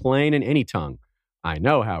have been plain in any tongue. I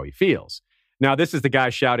know how he feels. Now, this is the guy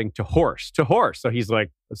shouting to horse. So he's like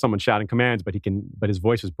someone shouting commands, but his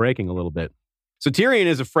voice is breaking a little bit. So Tyrion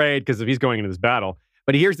is afraid because he's going into this battle,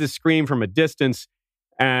 but he hears this scream from a distance.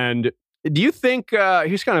 And do you think,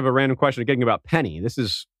 here's kind of a random question getting about Penny.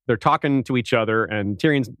 They're talking to each other, and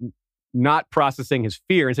Tyrion's not processing his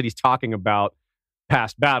fear. Instead, he's talking about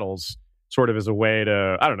past battles, sort of as a way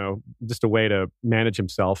to, I don't know, just a way to manage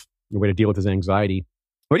himself, a way to deal with his anxiety.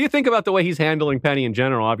 What do you think about the way he's handling Penny in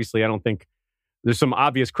general? Obviously, I don't think there's some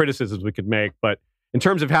obvious criticisms we could make, but in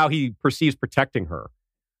terms of how he perceives protecting her,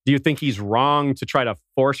 do you think he's wrong to try to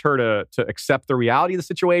force her to accept the reality of the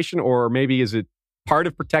situation? Or maybe is it part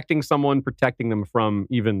of protecting someone, protecting them from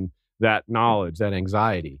even that knowledge, that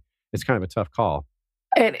anxiety? It's kind of a tough call.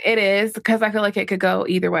 It is, because I feel like it could go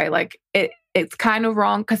either way. Like it's kind of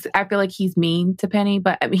wrong because I feel like he's mean to Penny,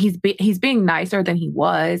 but I mean, he's being nicer than he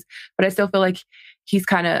was. But I still feel like he's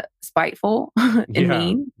kind of spiteful and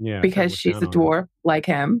mean because she's a dwarf like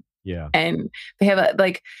him. Yeah, and they have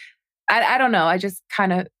I don't know. It's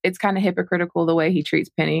kind of hypocritical the way he treats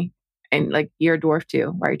Penny. And like, you're a dwarf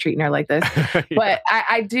too. Why are you treating her like this? Yeah. But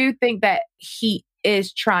I do think that he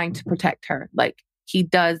is trying to protect her. Like, he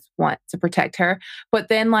does want to protect her. But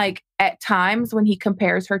then, like, at times when he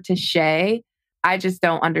compares her to Shae, I just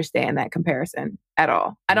don't understand that comparison at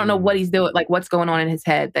all. I don't know what he's doing, like what's going on in his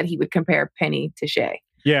head that he would compare Penny to Shae.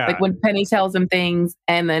 Yeah. Like when Penny tells him things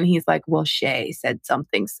and then he's like, well, Shae said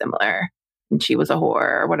something similar and she was a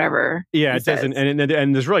whore or whatever. Yeah, it doesn't.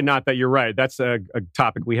 And there's really not that. You're right. That's a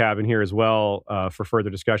topic we have in here as well for further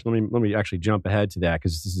discussion. Let me actually jump ahead to that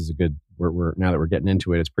because this is a good, we're now that we're getting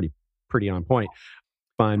into it, it's pretty pretty on point.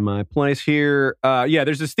 Find my place here.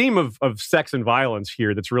 There's this theme of sex and violence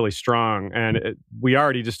here that's really strong. And we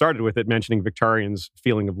already just started with it, mentioning Victarion's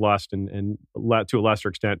feeling of lust and to a lesser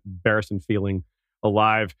extent, Barristan feeling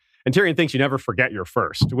alive. And Tyrion thinks you never forget your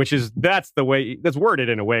first, that's the way, that's worded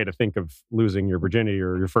in a way to think of losing your virginity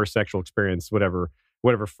or your first sexual experience, whatever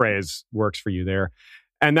phrase works for you there.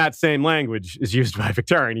 And that same language is used by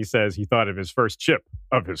Victarion. He says he thought of his first chip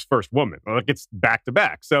of his first woman. Like, it's back to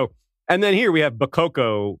back. So, and then here we have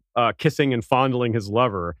Bakoko kissing and fondling his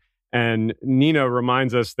lover. And Nina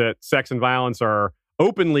reminds us that sex and violence are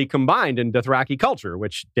openly combined in Dothraki culture,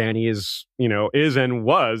 which Dany is and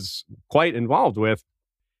was quite involved with.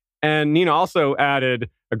 And Nina also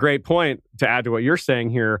added a great point to add to what you're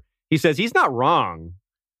saying here. He says he's not wrong.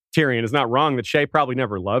 Tyrion is not wrong that Shae probably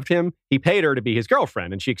never loved him. He paid her to be his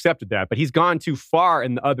girlfriend, and she accepted that. But he's gone too far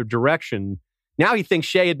in the other direction. Now he thinks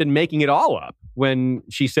Shae had been making it all up when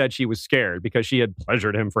she said she was scared because she had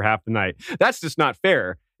pleasured him for half the night. That's just not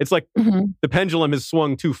fair. It's like the pendulum has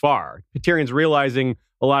swung too far. Tyrion's realizing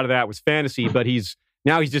a lot of that was fantasy, but he's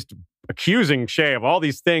just accusing Shae of all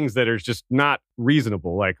these things that are just not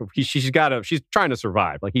reasonable. Like, she's trying to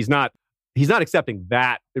survive. Like, he's not accepting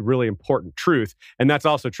that really important truth. And that's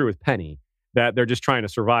also true with Penny, that they're just trying to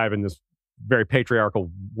survive in this very patriarchal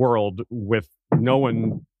world with no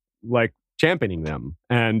one like championing them.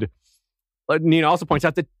 And Nina also points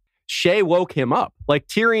out that Shae woke him up. Like,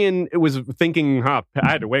 Tyrion was thinking, I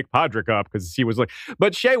had to wake Podrick up because he was like,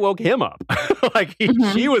 but Shae woke him up. Like,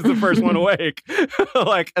 she was the first one awake.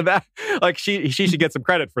 Like that. Like, she should get some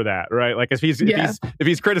credit for that, right? Like, if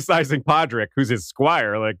he's criticizing Podrick, who's his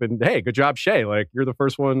squire, like, then hey, good job, Shae. Like, you're the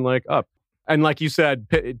first one like up. And like you said,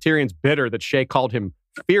 Tyrion's bitter that Shae called him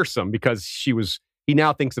fearsome because he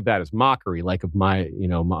now thinks of that as mockery, like of my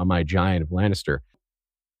giant of Lannister.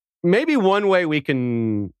 Maybe one way we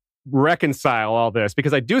can reconcile all this,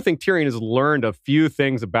 because I do think Tyrion has learned a few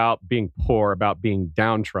things about being poor, about being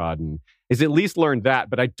downtrodden, is at least learned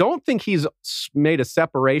that. But I don't think he's made a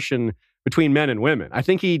separation between men and women. I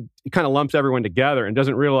think he kind of lumps everyone together and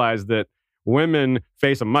doesn't realize that women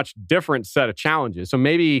face a much different set of challenges. So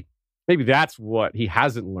maybe that's what he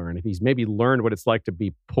hasn't learned. If he's maybe learned what it's like to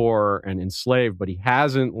be poor and enslaved, but he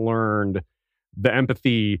hasn't learned the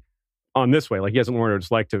empathy on this way. Like, he hasn't learned what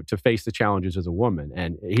it's like to face the challenges as a woman.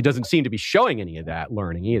 And he doesn't seem to be showing any of that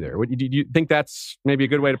learning either. Do you think that's maybe a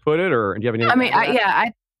good way to put it? Or do you have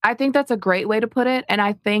any? I think that's a great way to put it. And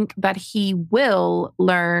I think that he will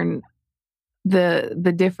learn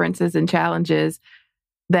the differences and challenges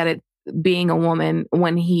that it being a woman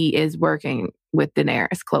when he is working with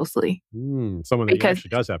Daenerys closely. Someone that he actually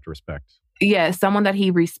does have to respect. Yeah, someone that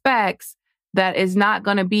he respects, that is not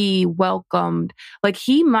going to be welcomed. Like,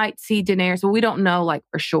 he might see Daenerys, but we don't know, like,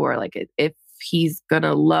 for sure, like, if he's going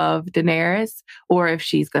to love Daenerys or if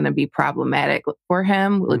she's going to be problematic for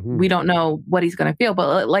him. Like, we don't know what he's going to feel.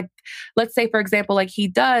 But, like, let's say, for example, like, he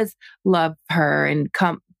does love her and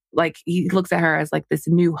he looks at her as, like, this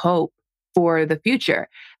new hope for the future.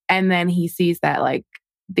 And then he sees that, like,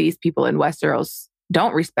 these people in Westeros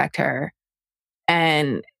don't respect her.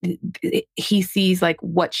 And he sees, like,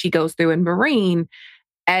 what she goes through in Meereen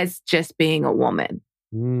as just being a woman.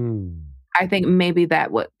 I think maybe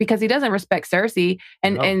because he doesn't respect Cersei,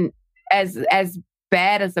 and as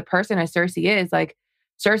bad as the person as Cersei is, like,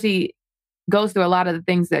 Cersei goes through a lot of the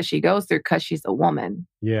things that she goes through because she's a woman.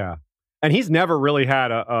 Yeah, and he's never really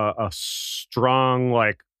had a strong,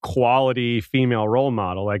 like, quality female role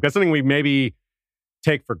model. Like, that's something we maybe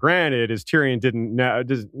take for granted, is Tyrion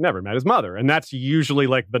never met his mother. And that's usually,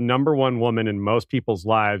 like, the number one woman in most people's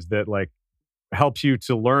lives that, like, helps you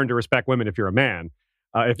to learn to respect women if you're a man.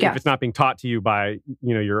 If it's not being taught to you by,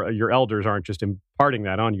 your elders aren't just imparting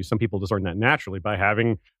that on you. Some people just learn that naturally by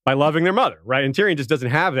loving their mother, right? And Tyrion just doesn't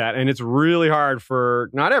have that. And it's really hard for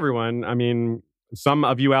not everyone. I mean, some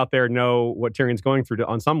of you out there know what Tyrion's going through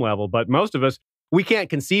on some level, but most of us, we can't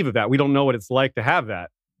conceive of that. We don't know what it's like to have that.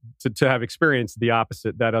 To have experienced the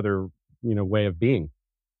opposite, that other, way of being.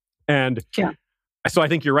 And so I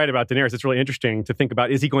think you're right about Daenerys. It's really interesting to think about,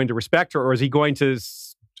 is he going to respect her, or is he going to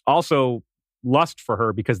also lust for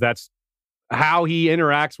her? Because that's how he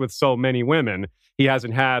interacts with so many women. He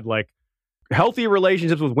hasn't had, like, healthy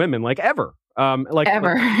relationships with women, like, ever.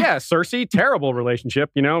 Ever. Cersei, terrible relationship,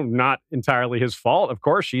 not entirely his fault. Of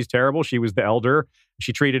course, she's terrible. She was the elder.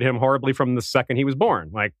 She treated him horribly from the second he was born.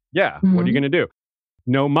 Like, what are you going to do?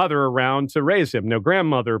 No mother around to raise him. No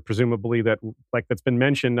grandmother, presumably, that's been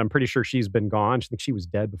mentioned. I'm pretty sure she's been gone. I think she was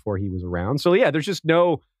dead before he was around. So there's just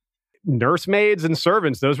nursemaids and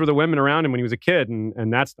servants, those were the women around him when he was a kid.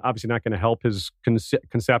 And that's obviously not going to help his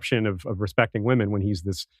conception of respecting women when he's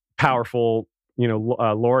this powerful,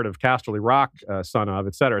 Lord of Casterly Rock, son of,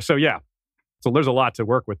 et cetera. So yeah, so there's a lot to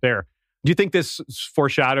work with there. Do you think this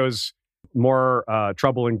foreshadows more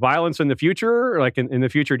troubling violence in the future? Like in the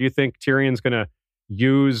future, do you think Tyrion's going to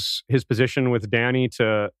use his position with Dany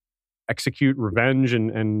to execute revenge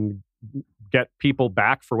and get people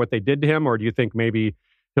back for what they did to him? Or do you think maybe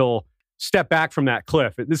he'll step back from that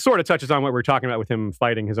cliff? This sort of touches on what we're talking about with him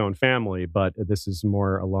fighting his own family, but this is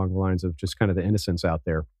more along the lines of just kind of the innocence out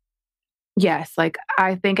there. Yes, like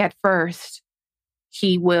I think at first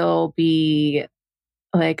he will be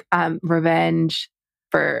like revenge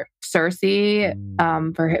for Cersei,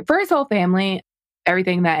 for his whole family,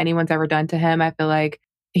 everything that anyone's ever done to him. I feel like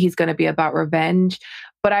he's going to be about revenge,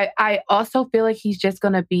 but I also feel like he's just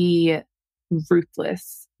going to be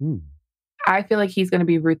ruthless. I feel like he's going to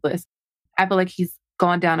be ruthless. I feel like he's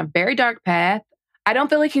gone down a very dark path. I don't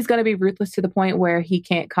feel like he's going to be ruthless to the point where he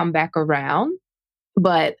can't come back around,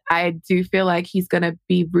 but I do feel like he's going to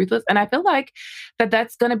be ruthless. And I feel like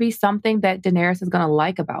that's going to be something that Daenerys is going to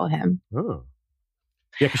like about him. Oh.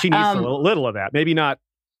 Yeah, because she needs a little of that. Maybe not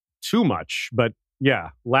too much, but yeah,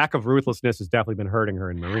 lack of ruthlessness has definitely been hurting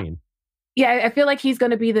her in Meereen. Yeah, I feel like he's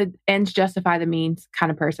going to be the ends justify the means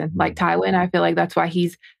kind of person. Like Tywin, I feel like that's why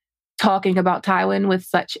he's talking about Tywin with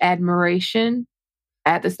such admiration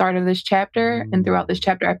at the start of this chapter and throughout this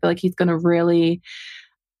chapter. I feel like he's going to really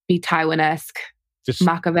be Tywin-esque, just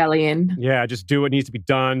Machiavellian. Yeah, just do what needs to be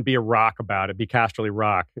done. Be a rock about it. Be Casterly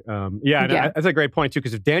Rock. That's a great point too,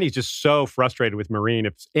 because if Dany's just so frustrated with Meereen,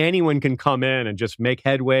 if anyone can come in and just make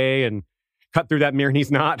headway and cut through that mirror and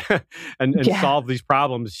he's not and solve these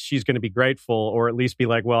problems, she's going to be grateful, or at least be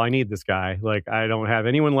like, well, I need this guy. Like, I don't have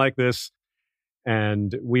anyone like this.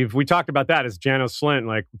 And we talked about that as Janos Slynt.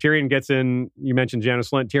 Like, Tyrion gets in, you mentioned Janos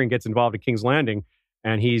Slynt, Tyrion gets involved in King's Landing,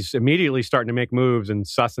 and he's immediately starting to make moves and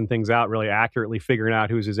sussing things out really accurately, figuring out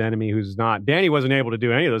who's his enemy, who's not. Dany wasn't able to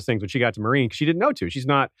do any of those things when she got to Meereen because she didn't know to. She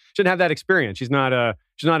didn't have that experience. She's not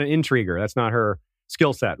an intriguer. That's not her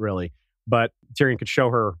skill set, really. But Tyrion could show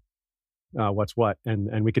her what's what,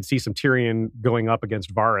 and we could see some Tyrion going up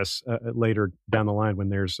against Varys later down the line when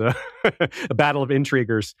there's a battle of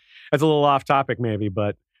intriguers. That's a little off topic maybe,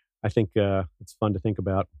 but I think it's fun to think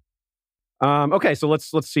about. Okay, so let's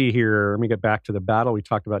see here. Let me get back to the battle. We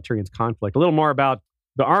talked about Tyrion's conflict. A little more about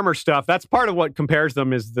the armor stuff. That's part of what compares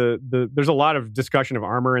them. Is there's a lot of discussion of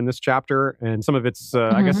armor in this chapter, and some of it's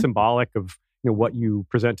I guess symbolic of what you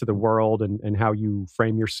present to the world and how you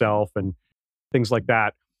frame yourself and things like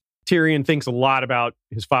that. Tyrion thinks a lot about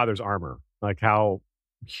his father's armor, like how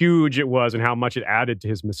huge it was and how much it added to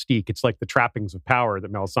his mystique. It's like the trappings of power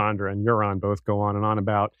that Melisandre and Euron both go on and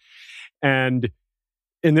about. And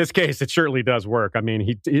in this case, it surely does work. I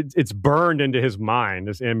mean, it's burned into his mind,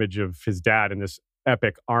 this image of his dad in this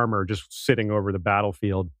epic armor just sitting over the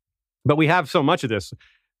battlefield. But we have so much of this.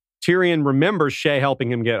 Tyrion remembers Shae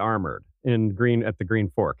helping him get armored at the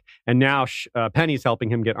Green Fork. And now Penny's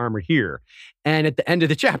helping him get armored here. And at the end of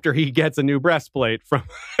the chapter, he gets a new breastplate from,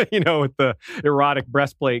 with the erotic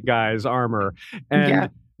breastplate guy's armor.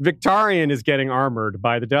 And Victarion is getting armored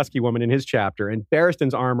by the Dusky Woman in his chapter. And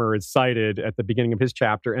Barristan's armor is cited at the beginning of his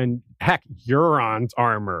chapter. And heck, Euron's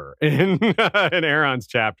armor in Aeron's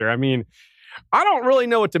chapter. I mean, I don't really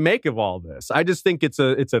know what to make of all this. I just think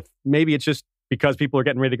maybe it's just because people are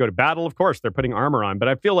getting ready to go to battle. Of course, they're putting armor on, but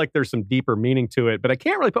I feel like there's some deeper meaning to it, but I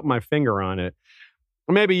can't really put my finger on it.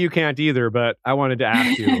 Maybe you can't either, but I wanted to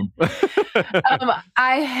ask you.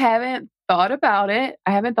 I haven't thought about it.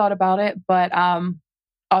 But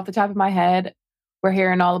off the top of my head, we're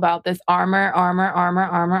hearing all about this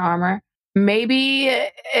armor. Maybe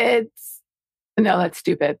it's... No, that's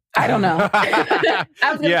stupid. I don't know. I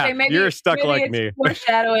was going to say maybe you're stuck maybe like it's me.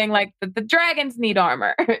 Foreshadowing, like the dragons need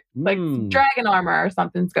armor, like dragon armor or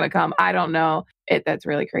something's going to come. I don't know. That's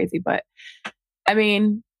really crazy, but I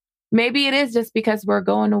mean, maybe it is just because we're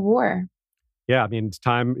going to war. Yeah, I mean, it's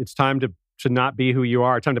time to not be who you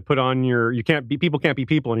are. It's time to put on people can't be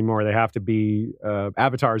people anymore. They have to be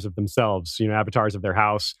avatars of themselves. Avatars of their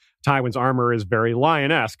house. Tywin's armor is very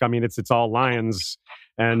lion-esque. I mean, it's all lions.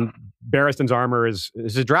 And Barristan's armor is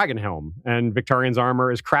a dragon helm, and Victarion's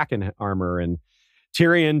armor is Kraken armor, and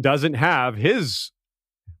Tyrion doesn't have his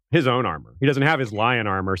own armor. He doesn't have his lion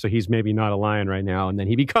armor, so he's maybe not a lion right now. And then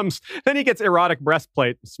he gets erotic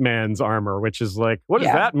breastplate man's armor, which is like, what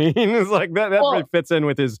does that mean? It's like that really fits in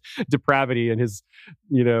with his depravity and his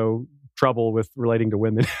trouble with relating to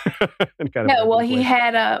women.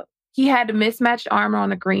 He had mismatched armor on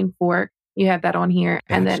the Green Fork. You have that on here.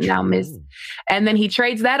 And then now and then he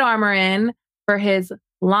trades that armor in for his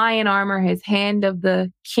lion armor, his Hand of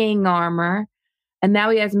the King armor. And now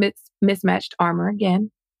he has mismatched armor again.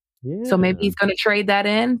 Yeah. So maybe he's going to trade that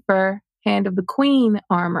in for Hand of the Queen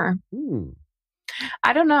armor.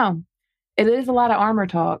 I don't know. It is a lot of armor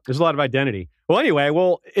talk. There's a lot of identity. Well, anyway,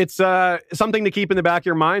 it's something to keep in the back of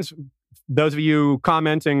your minds. Those of you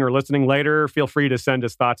commenting or listening later, feel free to send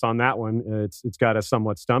us thoughts on that one. It's got us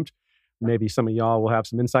somewhat stumped. Maybe some of y'all will have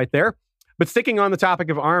some insight there. But sticking on the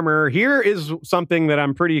topic of armor, here is something that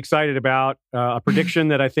I'm pretty excited about. A prediction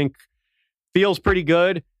that I think feels pretty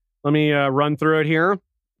good. Let me run through it here.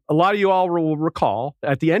 A lot of you all will recall,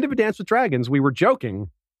 at the end of A Dance with Dragons, we were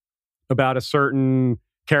joking about a certain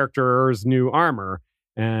character's new armor.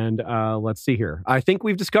 And let's see here. I think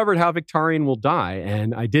we've discovered how Victarion will die.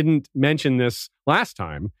 And I didn't mention this last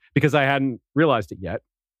time because I hadn't realized it yet.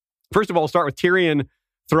 First of all, we'll start with Tyrion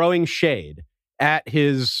throwing shade at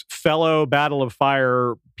his fellow Battle of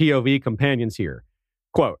Fire POV companions here.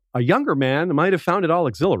 Quote, a younger man might have found it all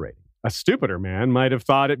exhilarating. A stupider man might have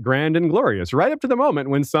thought it grand and glorious, right up to the moment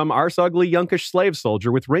when some arse-ugly, yunkish slave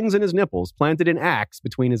soldier with rings in his nipples planted an axe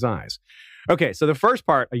between his eyes. Okay, so the first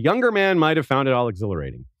part, a younger man might have found it all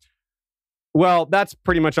exhilarating. Well, that's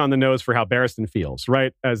pretty much on the nose for how Barristan feels,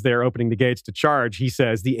 right? As they're opening the gates to charge, he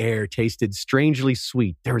says, the air tasted strangely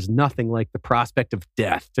sweet. There is nothing like the prospect of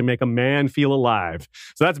death to make a man feel alive.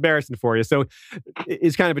 So that's Barristan for you. So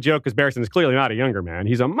it's kind of a joke because Barristan is clearly not a younger man.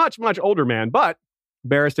 He's a much, much older man, but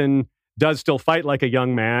Barristan does still fight like a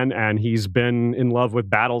young man, and he's been in love with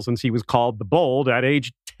battle since he was called the Bold at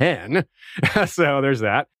age 10. So there's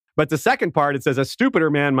that. But the second part, it says, a stupider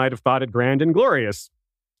man might have thought it grand and glorious.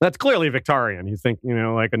 That's clearly Victarion. You think,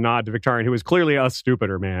 like a nod to Victarion, who is clearly a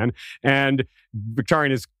stupider man. And Victarion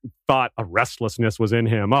has thought a restlessness was in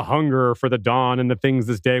him, a hunger for the dawn and the things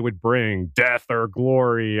this day would bring, death or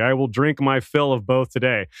glory. I will drink my fill of both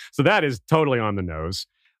today. So that is totally on the nose.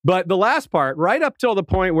 But the last part, right up till the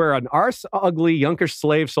point where an arse-ugly, yunkish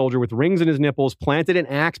slave soldier with rings in his nipples planted an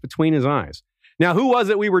axe between his eyes. Now, who was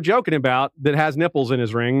it we were joking about that has nipples in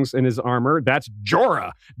his rings, in his armor? That's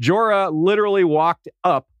Jorah. Jorah literally walked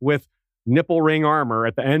up with nipple ring armor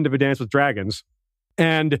at the end of A Dance with Dragons.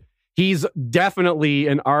 And he's definitely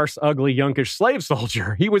an arse-ugly, yunkish slave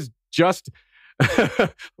soldier. He was just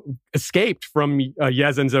escaped from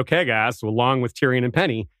Yezzan Zokegas along with Tyrion and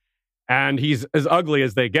Penny. And he's as ugly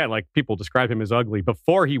as they get. Like, people describe him as ugly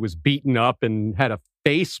before he was beaten up and had a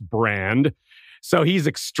face brand. So he's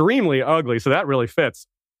extremely ugly. So that really fits.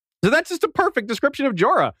 So that's just a perfect description of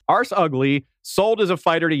Jorah. Arse ugly, sold as a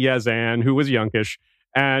fighter to Yezzan, who was yunkish,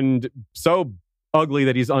 and so ugly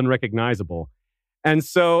that he's unrecognizable. And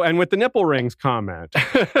with the nipple rings comment,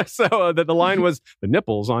 so that the line was, the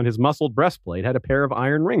nipples on his muscled breastplate had a pair of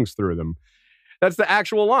iron rings through them. That's the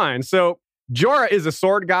actual line. So Jorah is a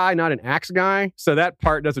sword guy, not an axe guy. So that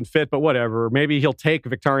part doesn't fit, but whatever. Maybe he'll take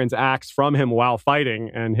Victarion's axe from him while fighting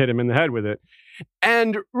and hit him in the head with it.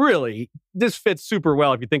 And really, this fits super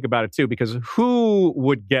well if you think about it too, because who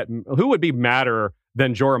would be madder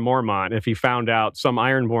than Jorah Mormont if he found out some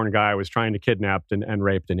Ironborn guy was trying to kidnap and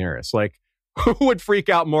rape Daenerys? Like, who would freak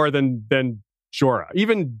out more than Jorah?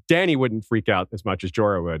 Even Dany wouldn't freak out as much as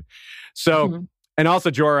Jorah would. So, And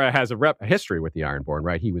also Jorah has a history with the Ironborn,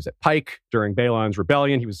 right? He was at Pike during Balon's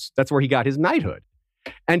rebellion. That's where he got his knighthood.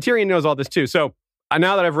 And Tyrion knows all this too. So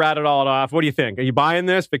now that I've rattled all it off, what do you think? Are you buying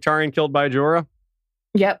this? Victarion killed by Jorah?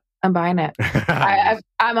 Yep, I'm buying it.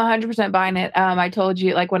 I'm 100% buying it. I told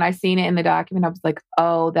you, like, when I seen it in the document, I was like,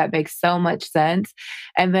 oh, that makes so much sense.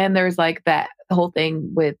 And then there's like that whole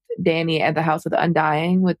thing with Dany at the House of the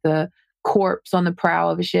Undying with the corpse on the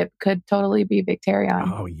prow of a ship could totally be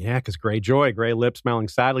Victarion. Oh yeah, because Greyjoy, Grey Lips smelling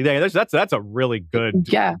sadly. Yeah, that's a really good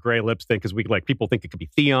Grey Lips thing, because people think it could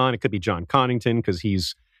be Theon, it could be John Connington because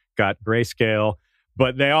he's got grayscale.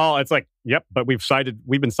 But it's like, yep, but we've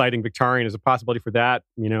been citing Victarion as a possibility for that,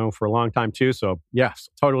 for a long time too. So yes,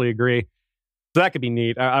 totally agree. So that could be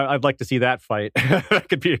neat. I'd like to see that fight. That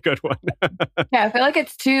could be a good one. Yeah, I feel like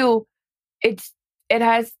it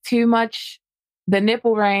has too much, the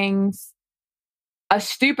nipple rings, a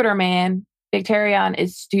stupider man. Victarion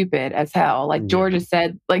is stupid as hell. Like George has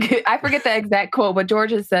said, like, I forget the exact quote, but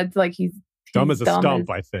George has said, like, he's dumb as a stump,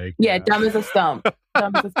 I think. Yeah, dumb as a stump.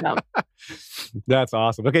 Dumb as a stump. That's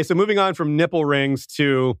awesome. Okay, so moving on from nipple rings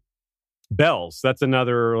to bells. That's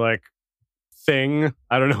another, like, thing.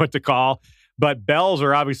 I don't know what to call. But bells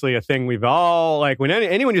are obviously a thing we've all, like, when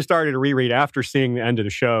anyone who started to reread after seeing the end of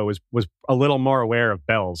the show was a little more aware of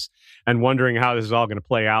bells and wondering how this is all going to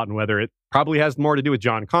play out and whether it probably has more to do with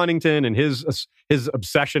John Connington and his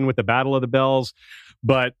obsession with the Battle of the Bells.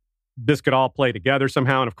 But this could all play together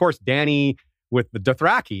somehow. And of course, Dany with the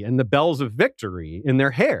Dothraki and the bells of victory in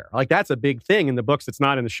their hair. Like, that's a big thing in the books that's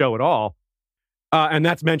not in the show at all. And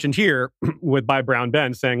that's mentioned here by Brown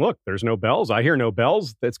Ben saying, look, there's no bells. I hear no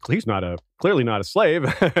bells. He's clearly not a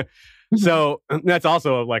slave. So that's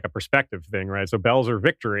also like a perspective thing, right? So bells are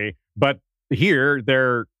victory, but here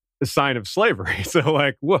they're a sign of slavery. So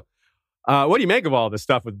like, what do you make of all this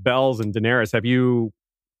stuff with bells and Daenerys? Have you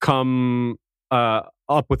come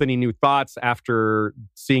up with any new thoughts after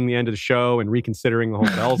seeing the end of the show and reconsidering the whole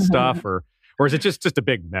bells stuff, or is it just a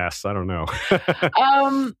big mess? I don't know.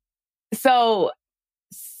 So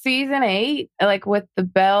season 8, like with the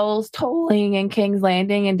bells tolling and King's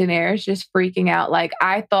Landing and Daenerys just freaking out, like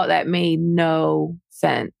I thought that made no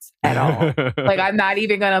sense at all. Like, I'm not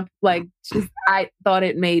even gonna I thought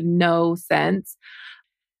it made no sense.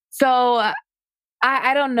 So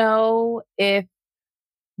I don't know if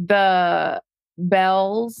the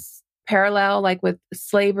bells parallel like with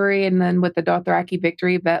slavery, and then with the Dothraki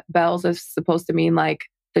victory, bells is supposed to mean like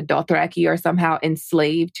the Dothraki are somehow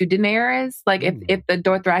enslaved to Daenerys. Like if the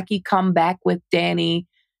Dothraki come back with Dany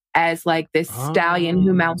as like this stallion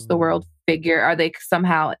who mounts the world figure, are they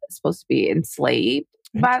somehow supposed to be enslaved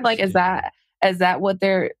by, like, is that what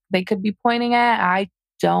they could be pointing at? I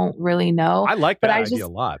don't really know. I like that idea a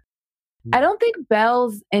lot. I don't think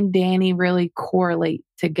bells and Dany really correlate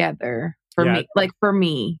together for me. Like, for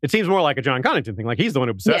me, it seems more like a John Connington thing. Like, he's the one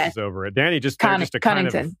who obsesses over it. Dany just kind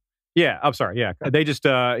of. Yeah, I'm sorry. Yeah, they just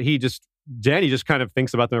Dany just kind of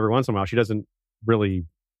thinks about them every once in a while. She doesn't really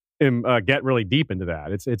get really deep into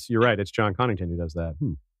that. It's you're right. It's John Connington who does that.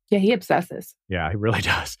 Yeah, he obsesses. Yeah, he really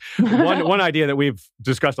does. One idea that we've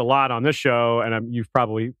discussed a lot on this show, and you've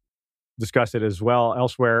probably discussed it as well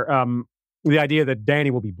elsewhere. The idea that Dany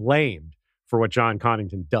will be blamed for what John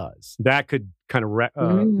Connington does. That could kind of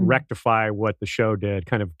rectify what the show did,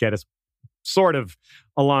 kind of get us sort of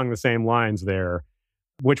along the same lines there,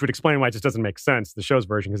 which would explain why it just doesn't make sense, the show's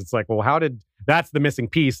version, because it's like, well, that's the missing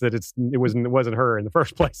piece, that it wasn't her in the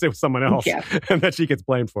first place, it was someone else, and that she gets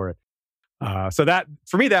blamed for it. So that,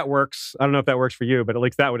 for me, that works. I don't know if that works for you, but at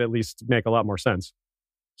least that would at least make a lot more sense.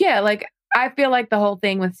 Yeah, like, I feel like the whole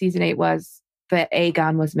thing with season 8 was that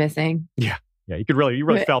Aegon was missing. Yeah, you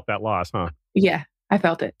really felt that loss, huh? Yeah, I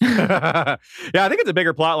felt it. Yeah, I think it's a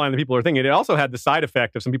bigger plot line than people are thinking. It also had the side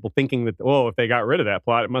effect of some people thinking that, if they got rid of that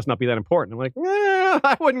plot, it must not be that important. I'm like,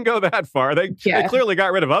 I wouldn't go that far. They clearly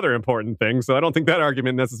got rid of other important things, so I don't think that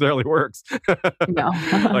argument necessarily works. No.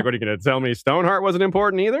 Like, what are you going to tell me? Stoneheart wasn't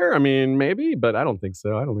important either? I mean, maybe, but I don't think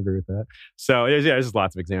so. I don't agree with that. So yeah, there's just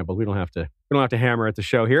lots of examples. We don't have to hammer at the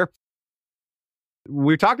show here.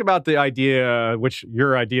 We talked about the idea,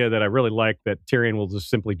 your idea that I really like, that Tyrion will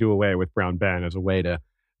just simply do away with Brown Ben as a way to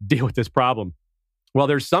deal with this problem. Well,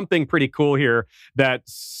 there's something pretty cool here that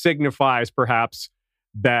signifies perhaps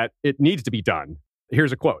that it needs to be done.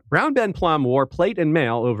 Here's a quote. Brown Ben Plum wore plate and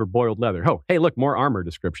mail over boiled leather. Oh, hey, look, more armor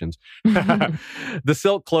descriptions. The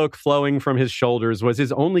silk cloak flowing from his shoulders was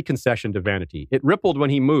his only concession to vanity. It rippled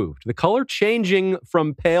when he moved, the color changing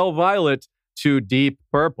from pale violet to deep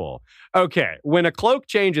purple. Okay, when a cloak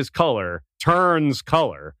turns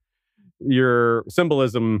color, your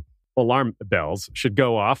symbolism alarm bells should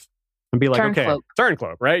go off and be like, turn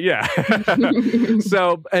cloak, right? Yeah.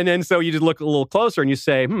 So you just look a little closer and you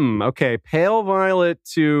say, okay, pale violet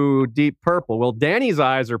to deep purple. Well, Dany's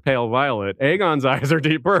eyes are pale violet. Aegon's eyes are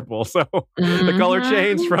deep purple. So the color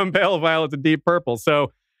changed from pale violet to deep purple.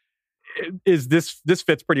 So this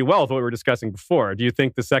fits pretty well with what we were discussing before. Do you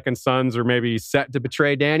think the Second Sons are maybe set to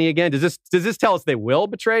betray Dany again? Does this tell us they will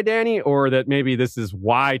betray Dany, or that maybe this is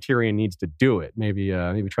why Tyrion needs to do it? Maybe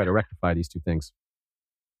try to rectify these two things.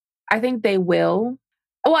 I think they will.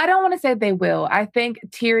 Well, I don't want to say they will. I think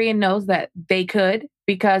Tyrion knows that they could,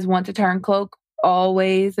 because once a turncloak,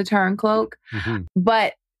 always a turncloak. Mm-hmm.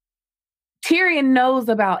 But Tyrion knows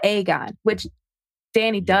about Aegon, which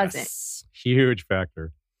Dany doesn't. Huge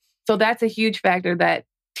factor. So that's a huge factor, that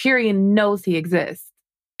Tyrion knows he exists.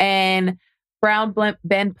 And Brown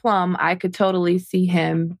Ben Plum, I could totally see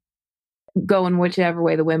him going whichever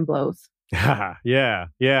way the wind blows. Yeah,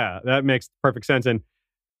 that makes perfect sense. And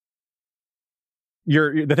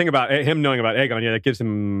the thing about him knowing about Aegon, that gives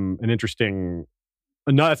him an interesting.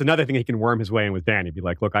 That's another thing he can worm his way in with Dany. Be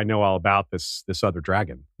like, look, I know all about this other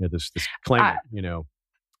dragon, this claimant.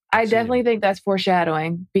 I definitely think that's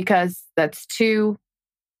foreshadowing, because that's too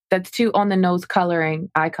on the nose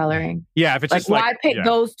eye coloring. Yeah, if it's like, just like, why pick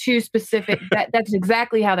those two specific? That's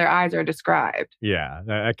exactly how their eyes are described. Yeah,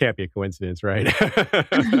 that can't be a coincidence, right?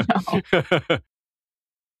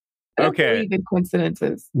 don't believe in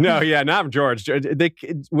coincidences. No, yeah, not George.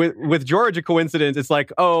 With George, a coincidence, it's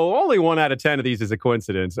like, oh, only 1 out of 10 of these is a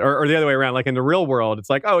coincidence. Or the other way around. Like in the real world, it's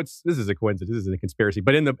like, oh, this is a coincidence. This is a conspiracy.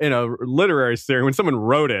 But in a literary series, when someone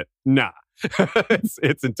wrote it, nah.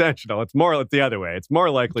 it's intentional. It's the other way. It's more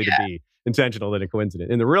likely to be intentional than a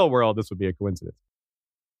coincidence. In the real world, this would be a coincidence.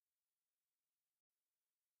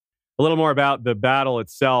 A little more about the battle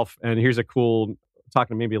itself, and here's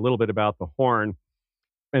talking maybe a little bit about the Horn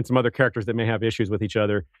and some other characters that may have issues with each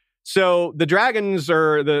other. So the dragons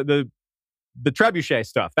are the trebuchet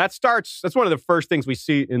stuff. That's one of the first things we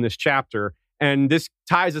see in this chapter, and this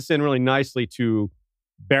ties us in really nicely to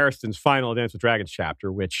Barristan's final Dance with Dragons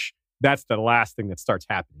chapter, which that's the last thing that starts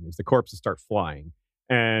happening, is the corpses start flying.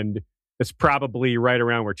 And it's probably right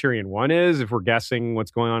around where Tyrion 1 is, if we're guessing what's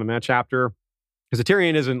going on in that chapter. Because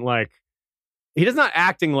Tyrion isn't he's not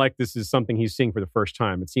acting like this is something he's seeing for the first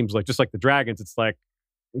time. It seems like, just like the dragons, it's like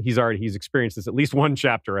he's experienced this at least 1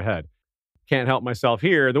 chapter ahead. Can't help myself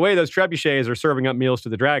here. The way those trebuchets are serving up meals to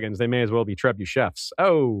the dragons, they may as well be trebuchefs.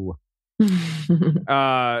 Oh.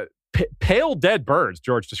 Pale dead birds,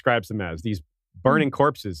 George describes them as, these burning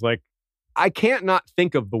corpses. Like, I can't not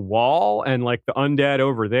think of the wall and like the undead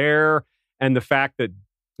over there, and the fact that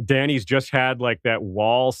Dany's just had like that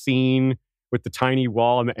wall scene with the tiny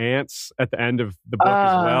wall and the ants at the end of the book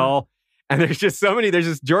as well. And there's just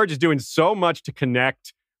George is doing so much to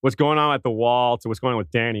connect what's going on at the wall to what's going on with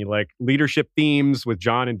Dany, like leadership themes with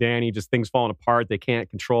Jon and Dany, just things falling apart. They can't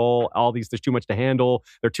control all these. There's too much to handle.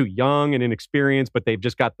 They're too young and inexperienced, but they've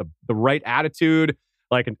just got the right attitude,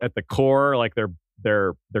 like at the core, like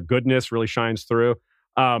their goodness really shines through.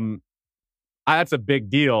 That's a big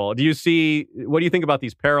deal. What do you think about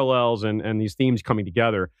these parallels and these themes coming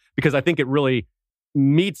together? Because I think it really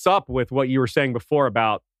meets up with what you were saying before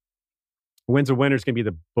about Winds of Winter is going to be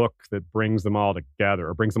the book that brings them all together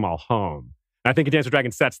or brings them all home. And I think A Dance with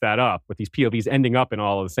Dragons sets that up with these POVs ending up in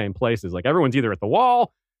all of the same places. Like everyone's either at the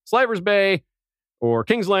Wall, Slavers Bay, or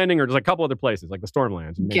King's Landing, or just a couple other places like the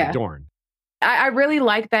Stormlands and maybe Dorne. I really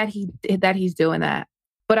like that he's doing that.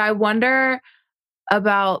 But I wonder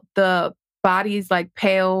about the bodies like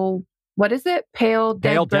pale, what is it? Pale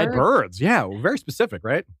dead birds. Yeah, very specific,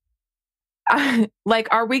 right? Like,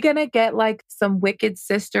 are we going to get like some Wicked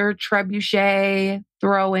Sister trebuchet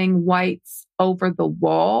throwing whites over the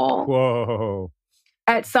wall? Whoa.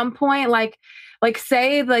 At some point, like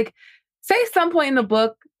say some point in the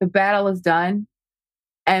book, the battle is done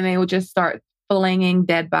and they will just start flinging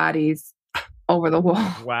dead bodies over the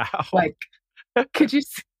wall. Wow. Like, could you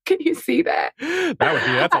see that?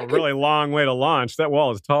 That's a really long way to launch. That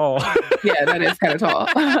wall is tall. Yeah, that is kind of tall.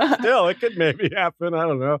 Still, it could maybe happen. I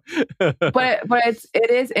don't know. but it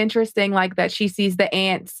is interesting, like that she sees the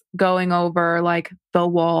ants going over like the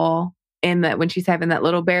wall in that when she's having that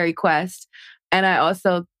little berry quest. And I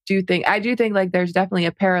also do think like there's definitely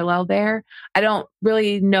a parallel there. I don't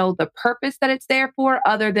really know the purpose that it's there for,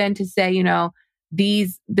 other than to say, you know,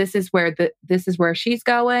 this is where she's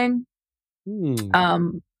going.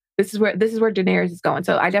 This is where Daenerys is going.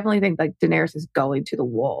 So I definitely think like Daenerys is going to the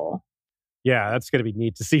wall. Yeah, that's going to be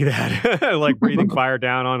neat to see that. Like breathing fire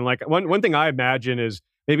down on, like, one thing I imagine is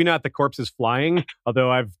maybe not the corpses flying,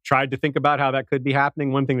 although I've tried to think about how that could be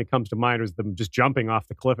happening. One thing that comes to mind was them just jumping off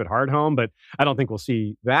the cliff at Hardhome, but I don't think we'll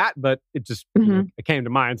see that. But it just it came to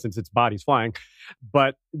mind since its body's flying.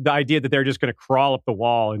 But the idea that they're just going to crawl up the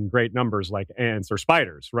wall in great numbers like ants or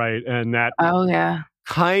spiders, right? And that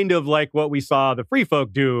kind of like what we saw the free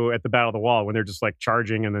folk do at the Battle of the Wall, when they're just like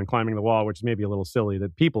charging and then climbing the wall, which is maybe a little silly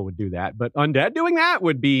that people would do that. But undead doing that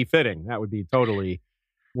would be fitting. That would be totally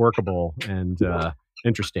workable and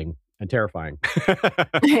interesting and terrifying.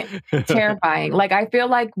 Terrifying. Like, I feel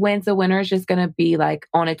like Winds of Winter is just going to be like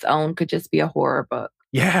on its own, could just be a horror book.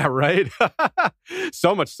 Yeah, right.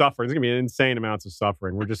 So much suffering. There's going to be insane amounts of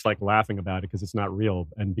suffering. We're just like laughing about it because it's not real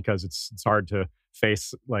and because it's hard to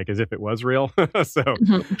face like as if it was real. So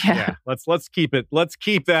yeah, let's keep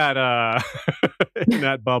that in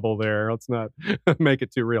that bubble there. Let's not make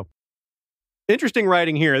it too real. Interesting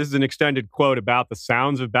writing here. This is an extended quote about the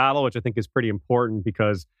sounds of battle, which I think is pretty important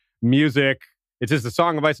because music, it's just the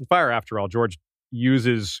Song of Ice and Fire after all. George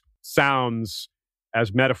uses sounds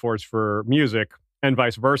as metaphors for music and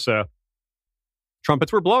vice versa.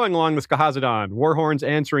 Trumpets were blowing along the Skahazadon, war horns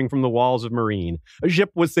answering from the walls of Meereen. A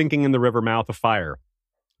ship was sinking in the river mouth of fire.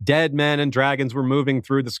 Dead men and dragons were moving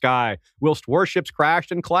through the sky, whilst warships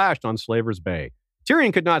crashed and clashed on Slavers Bay.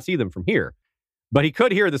 Tyrion could not see them from here, but he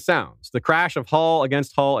could hear the sounds, the crash of hull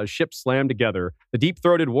against hull as ships slammed together, the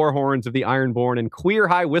deep-throated war horns of the Ironborn and queer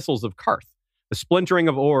high whistles of Karth, the splintering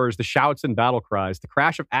of oars, the shouts and battle cries, the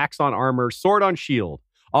crash of axe on armor, sword on shield.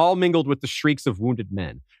 all mingled with the shrieks of wounded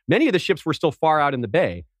men. Many of the ships were still far out in the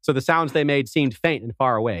bay, so the sounds they made seemed faint and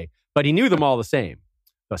far away, but he knew them all the same.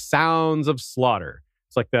 The sounds of slaughter.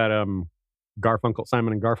 It's like that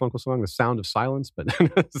Simon and Garfunkel song, The Sound of Silence, but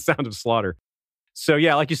the sound of slaughter. So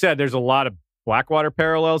yeah, like you said, there's a lot of Blackwater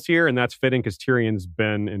parallels here, and that's fitting because Tyrion's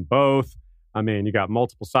been in both. I mean, you got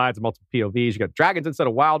multiple sides, multiple POVs. You got dragons instead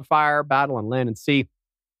of wildfire, battle on land and sea.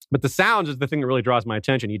 But the sounds is the thing that really draws my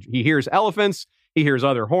attention. He hears elephants. He hears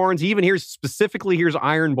other horns. He even specifically hears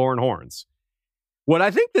ironborn horns. What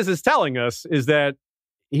I think this is telling us is that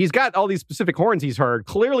he's got all these specific horns he's heard.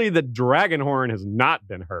 Clearly, the dragon horn has not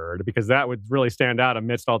been heard because that would really stand out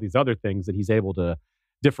amidst all these other things that he's able to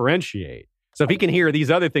differentiate. So if he can hear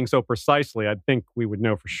these other things so precisely, I think we would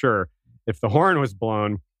know for sure if the horn was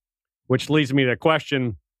blown, which leads me to a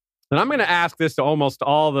question. And I'm going to ask this to almost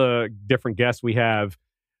all the different guests we have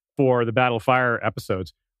for the Battle of Fire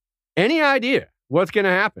episodes. Any idea what's going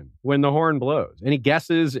to happen when the horn blows? Any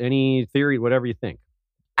guesses, any theory, whatever you think?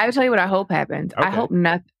 I will tell you what I hope happens. Okay. I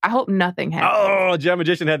hope nothing happens. Oh, Gem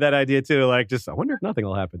Magician had that idea too. Like, just, I wonder if nothing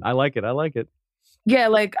will happen. I like it. Yeah,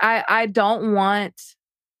 like, I don't want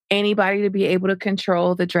anybody to be able to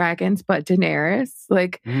control the dragons but Daenerys.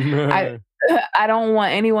 Like, I don't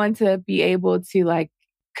want anyone to be able to, like,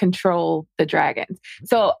 control the dragons.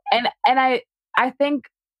 So, and I think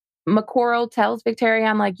McCorrell tells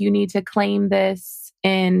Victarion, like, you need to claim this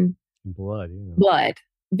in blood.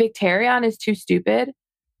 Victarion is too stupid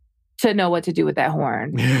to know what to do with that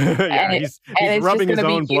horn. Yeah, he's rubbing his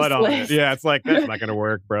own blood on it. Yeah, it's like, that's not going to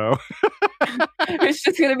work, bro. It's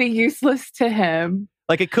just going to be useless to him.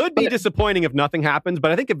 Like, it could be disappointing if nothing happens,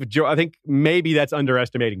 but I think maybe that's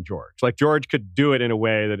underestimating George. Like, George could do it in a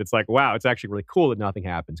way that it's like, wow, it's actually really cool that nothing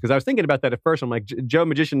happens. Because I was thinking about that at first. I'm like, Joe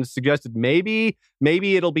Magician suggested maybe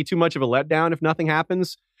it'll be too much of a letdown if nothing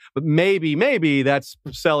happens. But maybe that's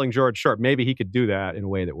selling George short. Maybe he could do that in a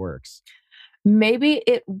way that works. Maybe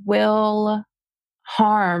it will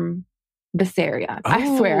harm Viserion.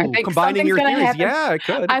 I swear. I think combining your theories. Happen. Yeah, it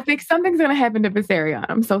could. I think something's going to happen to Viserion.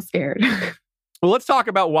 I'm so scared. Well, let's talk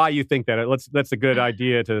about why you think that. That's a good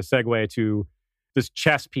idea to segue to this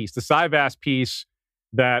chess piece, the Syvas piece,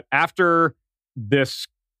 that after this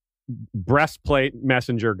breastplate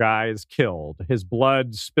messenger guy is killed, his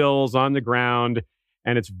blood spills on the ground,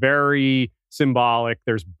 and it's very symbolic.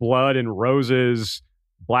 There's blood and roses,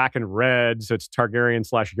 black and red, so it's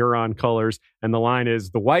Targaryen/Euron colors. And the line is,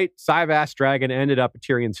 the white Syvas dragon ended up at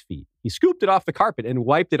Tyrion's feet. He scooped it off the carpet and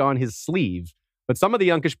wiped it on his sleeve. But some of the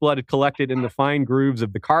Yunkish blood had collected in the fine grooves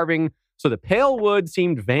of the carving, so the pale wood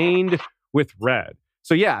seemed veined with red.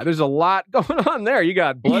 So yeah, there's a lot going on there. You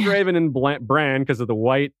got Bloodraven and Bran because of the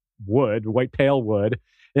white pale wood.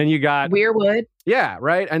 Then you got Weirwood. Yeah,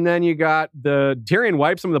 right. And then you got Tyrion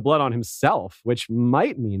wiped some of the blood on himself, which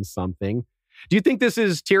might mean something. Do you think this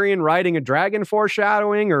is Tyrion riding a dragon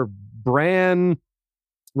foreshadowing, or Bran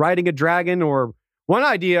riding a dragon? Or one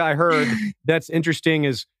idea I heard that's interesting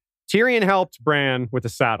is Tyrion helped Bran with a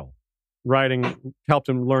saddle, helped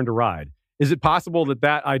him learn to ride. Is it possible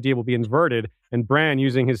that idea will be inverted and Bran,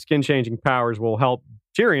 using his skin-changing powers, will help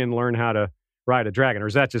Tyrion learn how to ride a dragon? Or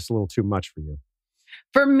is that just a little too much for you?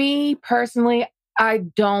 For me personally, I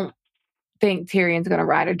don't think Tyrion's going to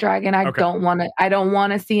ride a dragon. I don't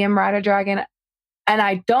want to see him ride a dragon. And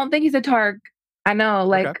I don't think he's a Targ. I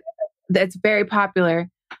know, that's very popular.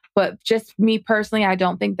 But just me personally, I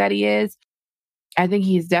don't think that he is. I think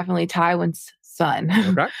he's definitely Tywin's son.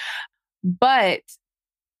 Okay. But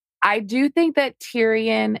I do think that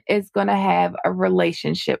Tyrion is going to have a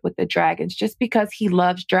relationship with the dragons just because he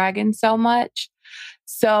loves dragons so much.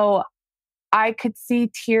 So I could see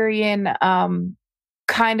Tyrion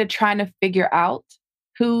kind of trying to figure out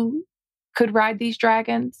who could ride these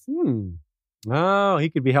dragons. Oh, he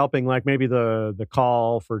could be helping, like maybe the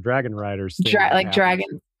call for dragon riders.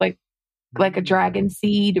 Dragon, like a dragon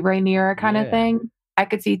seed, Rhaenyra kind of thing. I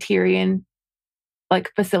could see Tyrion like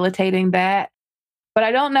facilitating that. But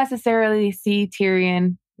I don't necessarily see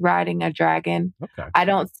Tyrion riding a dragon. Okay. I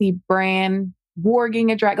don't see Bran warging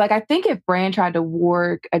a dragon. Like, I think if Bran tried to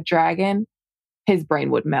warg a dragon, his brain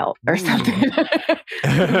would melt or something.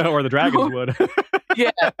 Or the dragons would.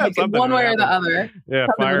 Yeah, like one way or the other. Yeah,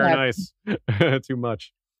 fire and ice. Too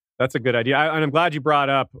much. That's a good idea. And I'm glad you brought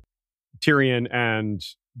up Tyrion and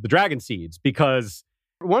the dragon seeds, because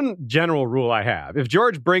one general rule I have, if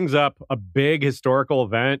George brings up a big historical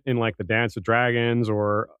event in like the Dance of Dragons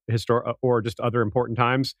or just other important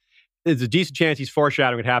times, there's a decent chance he's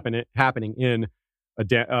foreshadowing it happening in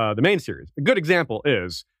the main series. A good example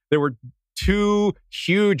is there were two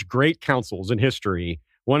huge great councils in history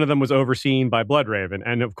One of them was overseen by Bloodraven.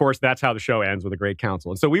 And of course, that's how the show ends, with a great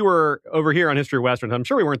council. And so we were over here on History of Westerns. I'm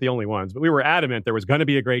sure we weren't the only ones, but we were adamant there was going to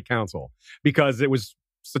be a great council because it was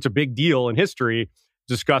such a big deal in history,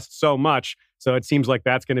 discussed so much. So it seems like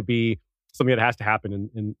that's going to be something that has to happen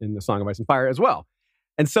in the Song of Ice and Fire as well.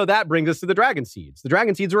 And so that brings us to the Dragon Seeds. The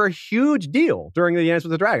Dragon Seeds were a huge deal during the Dance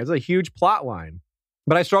with the Dragons. It's a huge plot line.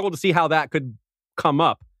 But I struggled to see how that could come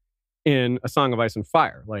up in A Song of Ice and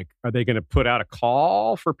Fire. Like, are they going to put out a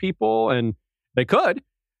call for people? And they could.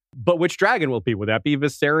 But which dragon will it be? Would that be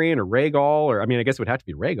Viserion or Rhaegal? Or, I mean, I guess it would have to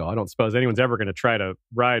be Rhaegal. I don't suppose anyone's ever going to try to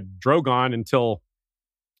ride Drogon until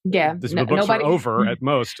the books are over at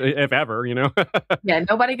most, if ever, you know? Yeah,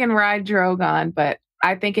 nobody can ride Drogon, but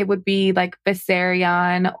I think it would be like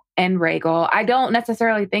Viserion and Rhaegal. I don't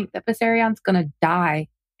necessarily think that Viserion's going to die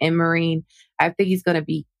in Meereen. I think he's going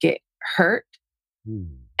to get hurt.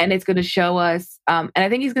 And it's going to show us, and I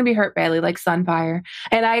think he's going to be hurt badly, like Sunfire.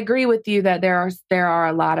 And I agree with you that there are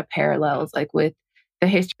a lot of parallels, like with the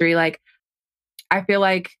history. Like, I feel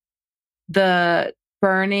like the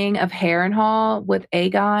burning of Harrenhal with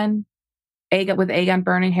Aegon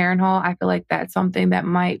burning Harrenhal, I feel like that's something that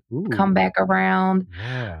might come back around.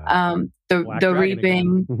 Yeah. The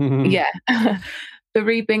reaping, yeah. The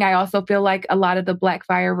reaping, I also feel like a lot of the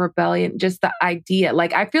Blackfire Rebellion, just the idea,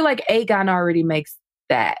 like, I feel like Aegon already makes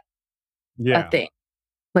that a thing.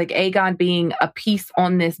 Like, Aegon being a piece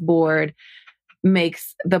on this board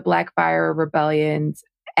makes the Blackfire Rebellions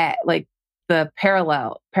at like the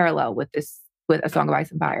parallel with A Song of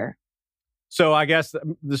Ice and Fire. So I guess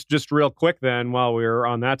this just real quick then, while we're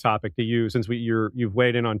on that topic, since you've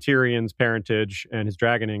weighed in on Tyrion's parentage and his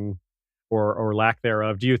dragoning or lack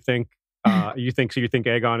thereof, do you think you think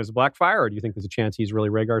Aegon is a Blackfire, or do you think there's a chance he's really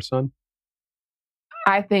Rhaegar's son?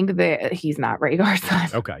 I think that he's not Rhaegar's son.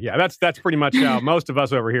 Okay, yeah, that's pretty much how most of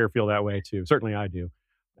us over here feel that way too. Certainly I do.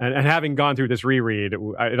 And having gone through this reread,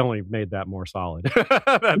 it only made that more solid.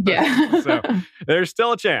 Yeah. So there's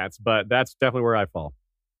still a chance, but that's definitely where I fall.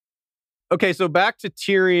 Okay, so back to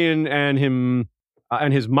Tyrion and him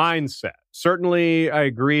and his mindset. Certainly, I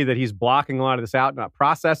agree that he's blocking a lot of this out, not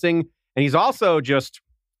processing, and he's also just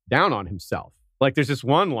down on himself. Like, there's this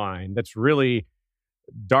one line that's really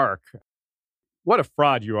dark. What a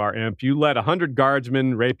fraud you are, imp. You let 100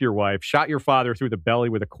 guardsmen rape your wife, shot your father through the belly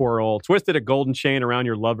with a quarrel, twisted a golden chain around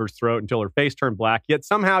your lover's throat until her face turned black, yet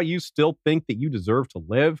somehow you still think that you deserve to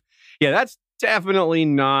live. Yeah, that's definitely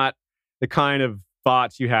not the kind of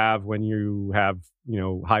thoughts you have when you have,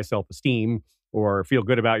 high self-esteem or feel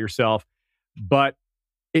good about yourself. But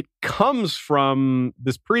it comes from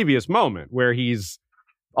this previous moment where he's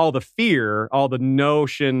all the fear, all the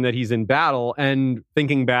notion that he's in battle, and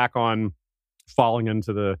thinking back on falling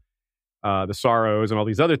into the sorrows and all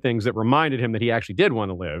these other things that reminded him that he actually did want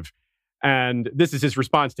to live. And this is his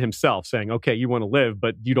response to himself, saying, okay, you want to live,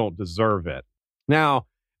 but you don't deserve it. Now,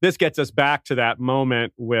 this gets us back to that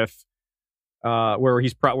moment with where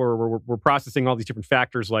we're processing all these different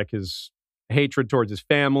factors, like his hatred towards his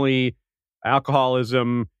family,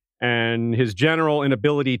 alcoholism, and his general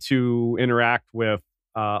inability to interact with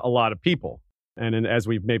a lot of people. And as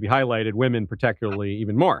we've maybe highlighted, women particularly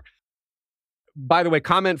even more. By the way,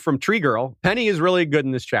 comment from Tree Girl. Penny is really good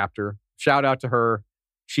in this chapter. Shout out to her.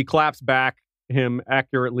 She claps back him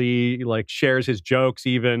accurately, like shares his jokes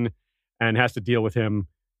even, and has to deal with him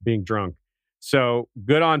being drunk. So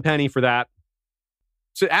good on Penny for that.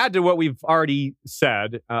 To add to what we've already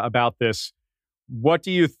said about this, what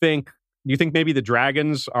do you think? Do you think maybe the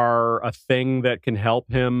dragons are a thing that can help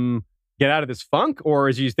him get out of this funk?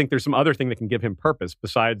 Or do you think there's some other thing that can give him purpose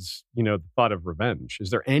besides, the thought of revenge?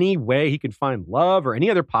 Is there any way he can find love or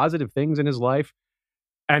any other positive things in his life?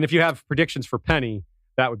 And if you have predictions for Penny,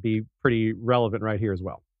 that would be pretty relevant right here as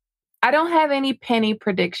well. I don't have any Penny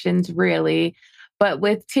predictions really, but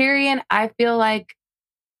with Tyrion, I feel like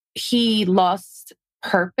he lost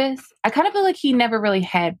purpose. I kind of feel like he never really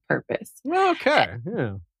had purpose. Okay.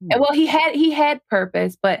 Yeah. Well, he had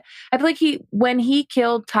purpose, but I feel like when he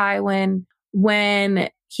killed Tywin, when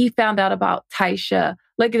he found out about Tysha,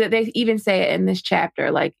 like they even say it in this chapter,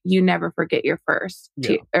 like, you never forget your first.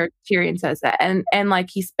 Yeah. Or Tyrion says that. And like,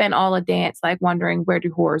 he spent all a dance, like, wondering, where do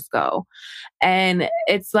whores go? And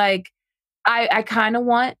it's like, I kind of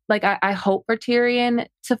want, like, I hope for Tyrion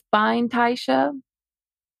to find Tysha.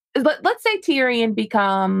 Let's say Tyrion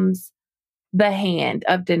becomes the hand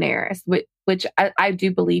of Daenerys, which I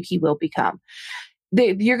do believe he will become.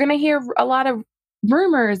 You're going to hear a lot of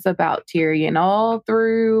rumors about Tyrion all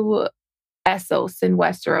through Essos and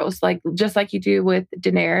Westeros, just like you do with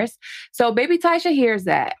Daenerys. So maybe Tysha hears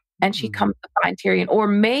that and she comes to find Tyrion, or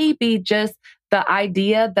maybe just the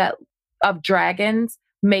idea of dragons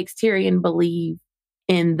makes Tyrion believe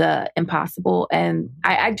in the impossible. And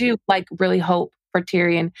I do like really hope for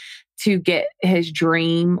Tyrion to get his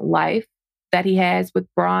dream life that he has with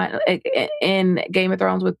Bronn in Game of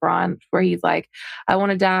Thrones with Bronn, where he's like, I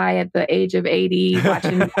want to die at the age of 80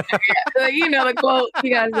 watching, the quote,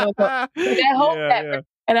 you guys know the quote. I hope that,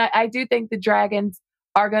 and I do think the dragons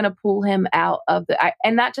are going to pull him out of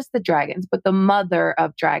and not just the dragons, but the mother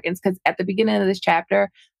of dragons. Because at the beginning of this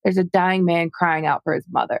chapter, there's a dying man crying out for his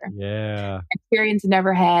mother. Yeah. And Tyrion's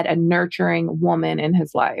never had a nurturing woman in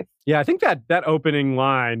his life. Yeah, I think that opening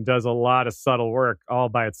line does a lot of subtle work all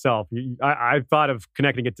by itself. I thought of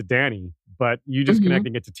connecting it to Dany, but you just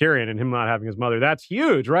connecting it to Tyrion and him not having his mother. That's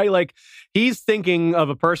huge, right? Like, he's thinking of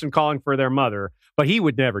a person calling for their mother, but he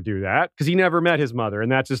would never do that because he never met his mother.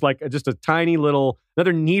 And that's just like just a tiny little,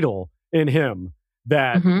 another needle in him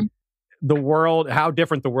that the world, how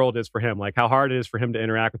different the world is for him, like how hard it is for him to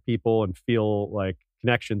interact with people and feel like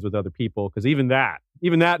connections with other people. Because even that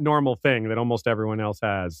normal thing that almost everyone else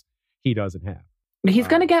has, he doesn't have. He's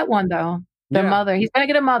going to get one, though. Mother. He's going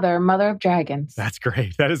to get a mother of dragons. That's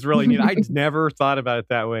great. That is really neat. I never thought about it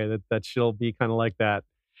that way, that she'll be kind of like that.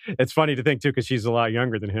 It's funny to think, too, because she's a lot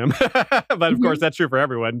younger than him. But, of course, that's true for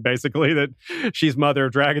everyone, basically, that she's mother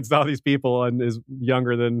of dragons to all these people and is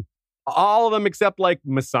younger than all of them except, like,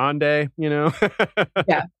 Missandei,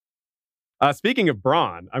 Yeah. Speaking of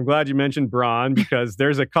Bronn, I'm glad you mentioned Bronn because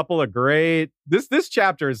there's a couple of great... This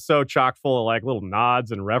chapter is so chock full of like little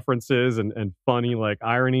nods and references and funny like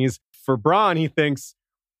ironies. For Bronn, he thinks,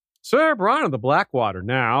 Sir Bronn of the Blackwater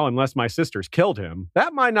now, unless my sisters killed him.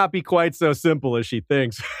 That might not be quite so simple as she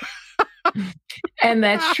thinks. And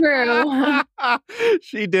that's true.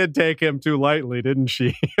 She did take him too lightly, didn't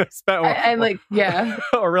she?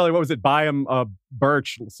 Or really, what was it?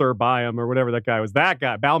 Birch, Sir Byam, or whatever that guy was. That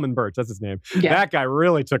guy, Balman Birch, that's his name. Yeah. That guy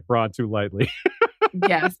really took Bronn too lightly.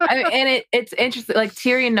 Yes. It's interesting. Like,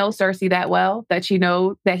 Tyrion knows Cersei that well, that he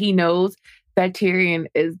knows that Tyrion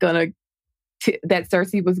is that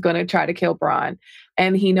Cersei was going to try to kill Bronn.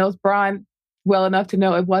 And he knows Bronn well enough to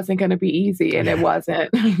know it wasn't going to be easy, and it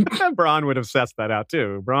wasn't. Bronn would have sussed that out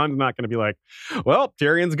too. Bronn's not going to be like, well,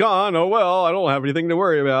 Tyrion's gone. Oh, well, I don't have anything to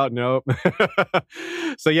worry about. Nope.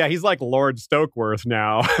 So yeah, he's like Lord Stokeworth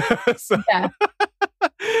now.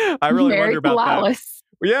 I really wonder about that.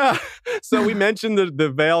 Yeah. So we mentioned the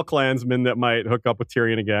Vale clansmen that might hook up with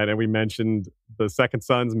Tyrion again, and we mentioned the Second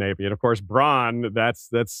Sons maybe. And of course, Bronn,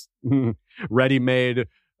 that's ready-made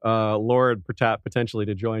Lord potentially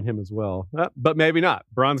to join him as well. But maybe not.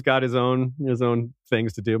 Bronn's got his own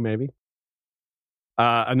things to do, maybe.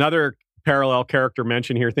 Another parallel character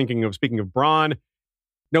mention here, speaking of Bronn.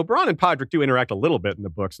 No, Bronn and Podrick do interact a little bit in the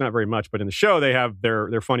books, not very much, but in the show they have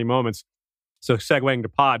their funny moments. So segueing to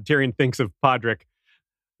Pod, Tyrion thinks of Podrick.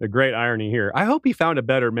 The great irony here. I hope he found a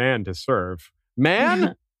better man to serve.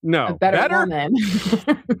 Man? No. A better woman.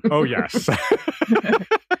 Oh, yes. That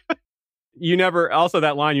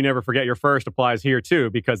line, you never forget your first, applies here too,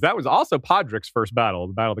 because that was also Podrick's first battle,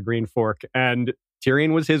 the Battle of the Green Fork, and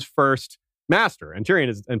Tyrion was his first master. And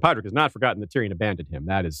Podrick has not forgotten that Tyrion abandoned him.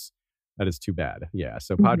 That is too bad. Yeah.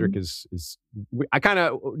 So Podrick is I kind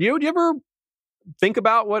of, do you ever think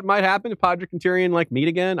about what might happen if Podrick and Tyrion like meet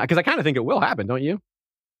again? Because I kind of think it will happen, don't you?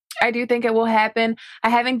 I do think it will happen. I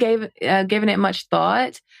haven't given it much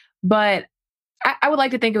thought, but I would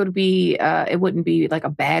like to think it wouldn't be like a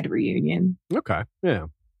bad reunion. Okay, yeah.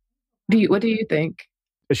 What do you think?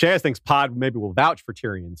 Shayas thinks Pod maybe will vouch for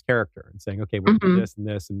Tyrion's character and saying, okay, we'll do this and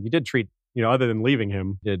this. And you did treat, other than leaving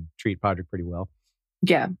him, did treat Podrick pretty well.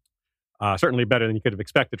 Yeah. Certainly better than you could have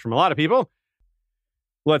expected from a lot of people.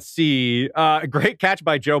 Let's see. A great catch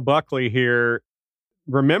by Joe Buckley here.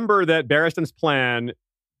 Remember that Barristan's plan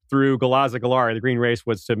through Galaza Galari, the Green Race,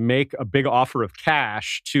 was to make a big offer of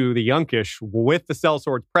cash to the Yunkish with the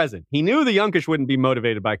sellswords present. He knew the Yunkish wouldn't be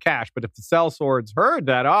motivated by cash, but if the sellswords heard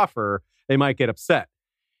that offer, they might get upset.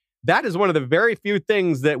 That is one of the very few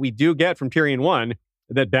things that we do get from Tyrion 1,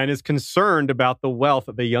 that Ben is concerned about the wealth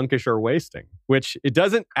that the Yunkish are wasting, which it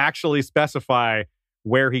doesn't actually specify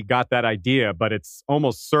where he got that idea, but it's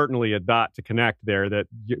almost certainly a dot to connect there, that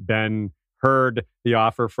Ben heard the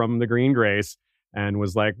offer from the Green Grace and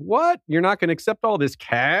was like, what? You're not going to accept all this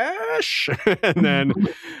cash? And then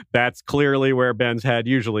that's clearly where Ben's head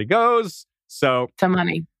usually goes. So to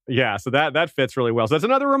money. Yeah, so that fits really well. So that's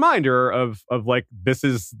another reminder of like, this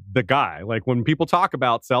is the guy. Like, when people talk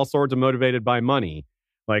about sellswords are motivated by money,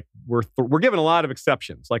 like we're given a lot of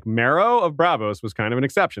exceptions. Like Marrow of Braavos was kind of an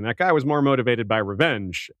exception. That guy was more motivated by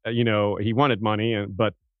revenge. He wanted money,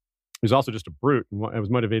 but he was also just a brute and was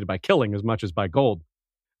motivated by killing as much as by gold.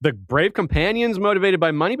 The brave companions motivated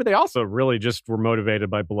by money, but they also really just were motivated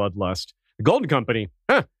by bloodlust. The Golden Company,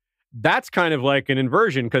 that's kind of like an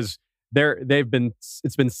inversion because it's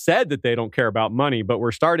been said that they don't care about money, but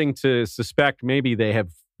we're starting to suspect maybe they have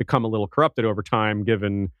become a little corrupted over time,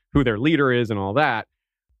 given who their leader is and all that.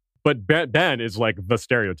 But Ben is like the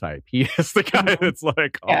stereotype. He is the guy that's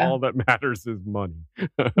like, all that matters is money.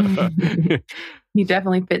 He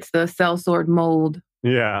definitely fits the sellsword mold.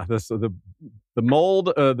 Yeah, the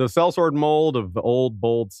mold, the sellsword mold of the old,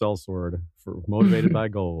 bold sellsword, motivated by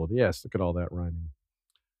gold. Yes, look at all that rhyming.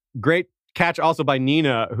 Great catch also by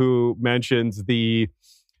Nina, who mentions the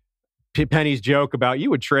Penny's joke about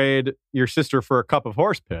you would trade your sister for a cup of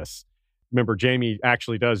horse piss. Remember, Jamie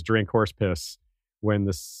actually does drink horse piss when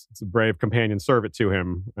the brave companions serve it to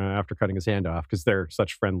him after cutting his hand off, because they're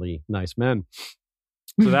such friendly, nice men.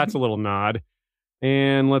 So that's a little nod.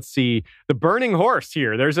 And let's see, the burning horse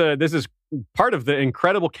here. This is part of the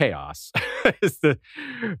incredible chaos. Is at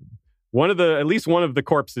least one of the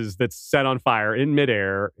corpses that's set on fire in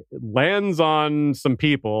midair lands on some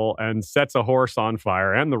people and sets a horse on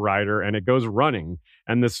fire and the rider, and it goes running.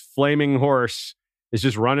 And this flaming horse is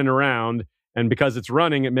just running around. And because it's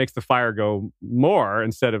running, it makes the fire go more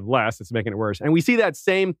instead of less. It's making it worse. And we see that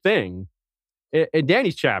same thing in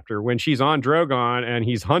Dany's chapter when she's on Drogon and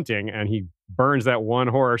he's hunting and he burns that one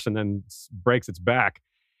horse and then breaks its back.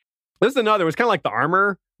 This is another. It's kind of like the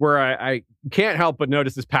armor where I can't help but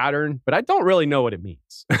notice this pattern, but I don't really know what it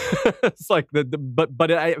means. It's like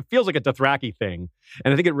but it feels like a Dothraki thing,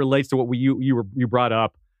 and I think it relates to what you brought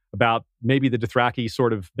up about maybe the Dothraki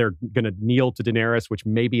sort of, they're going to kneel to Daenerys, which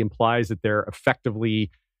maybe implies that they're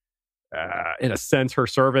effectively, in a sense, her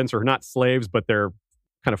servants, or not slaves, but they're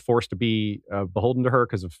kind of forced to be beholden to her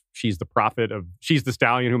because of she's the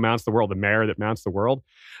stallion who mounts the world, the mare that mounts the world.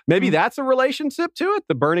 Maybe that's a relationship to it.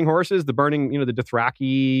 The burning horses, the burning, the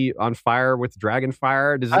Dothraki on fire with dragon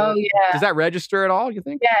fire. Does that register at all, you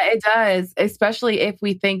think? Yeah, it does. Especially if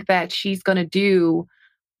we think that she's going to do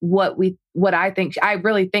I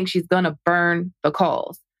really think she's going to burn the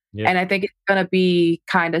coals. Yeah. And I think it's going to be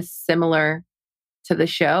kind of similar to the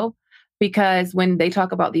show, because when they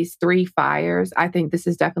talk about these 3 fires, I think this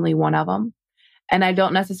is definitely one of them. And I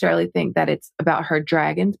don't necessarily think that it's about her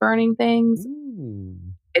dragons burning things.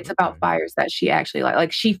 It's about fires that she actually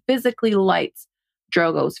like she physically lights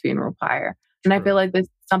Drogo's funeral pyre. And I feel like this is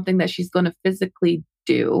something that she's going to physically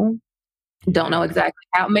do. Don't know exactly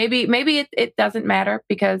how. Maybe it doesn't matter,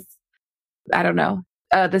 because I don't know.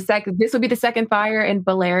 This would be the second fire, and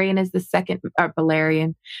Balerion is the second.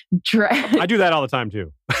 Balerion. I do that all the time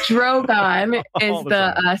too. Drogon is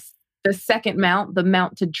the second mount, the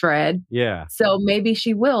mount to dread. Yeah. So maybe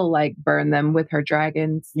she will burn them with her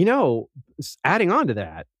dragons. Adding on to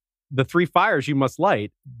that, the 3 fires you must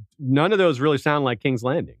light. None of those really sound like King's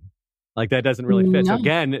Landing. Like, that doesn't really fit. No. So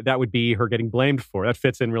again, that would be her getting blamed for. That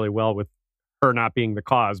fits in really well with her not being the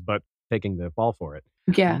cause, but taking the fall for it.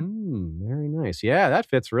 Yeah. Very nice. Yeah, that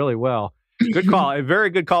fits really well. Good call. A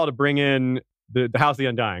very good call to bring in the House of the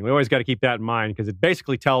Undying. We always got to keep that in mind, because it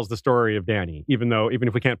basically tells the story of Dany. Even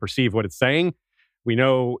if we can't perceive what it's saying, we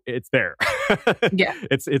know it's there. Yeah.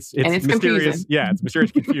 It's mysterious. Confusing. Yeah, it's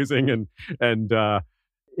mysterious, confusing, and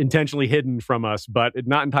intentionally hidden from us, but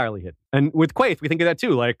not entirely hidden. And with Quaithe, we think of that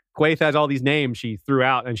too. Like, Quaithe has all these names she threw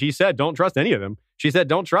out, and she said, don't trust any of them. She said,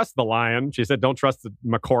 don't trust the lion. She said, don't trust the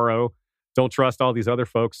Moqorro. Don't trust all these other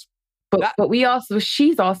folks. But we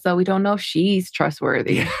don't know if she's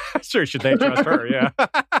trustworthy. Yeah, sure, should they trust her? Yeah.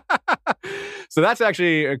 So that's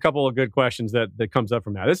actually a couple of good questions that comes up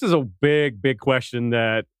from that. This is a big, big question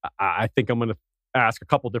that I think I'm going to ask a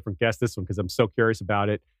couple different guests this one, because I'm so curious about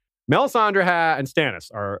it. Melisandre and Stannis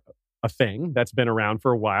are a thing that's been around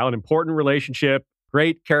for a while, an important relationship,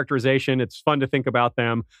 great characterization. It's fun to think about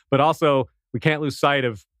them, but also we can't lose sight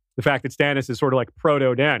of the fact that Stannis is sort of like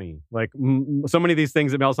proto-Dany. Like, so many of these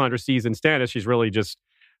things that Melisandre sees in Stannis, she's really just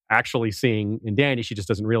actually seeing in Dany. She just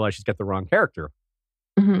doesn't realize she's got the wrong character.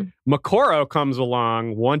 Mm-hmm. Moqorro comes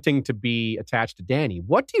along wanting to be attached to Dany.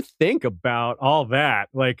 What do you think about all that?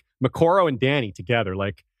 Like, Moqorro and Dany together,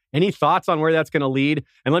 like, any thoughts on where that's going to lead?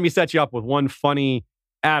 And let me set you up with one funny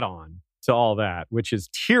add-on to all that, which is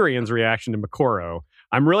Tyrion's reaction to Moqorro.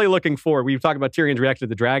 I'm really looking forward. We've talked about Tyrion's reaction to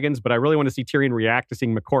the dragons, but I really want to see Tyrion react to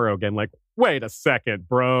seeing Moqorro again. Like, wait a second,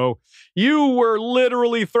 bro. You were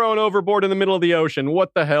literally thrown overboard in the middle of the ocean.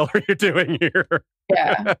 What the hell are you doing here?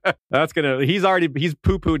 Yeah. He's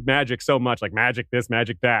poo-pooed magic so much, like magic this,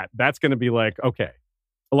 magic that. That's going to be like, okay.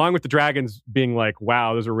 Along with the dragons being like,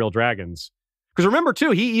 wow, those are real dragons. Because remember,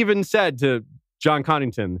 too, he even said to Jon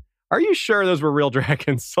Connington, are you sure those were real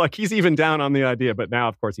dragons? Like, he's even down on the idea, but now,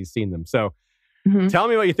 of course, he's seen them. So Mhm. Tell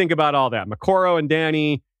me what you think about all that. Moqorro and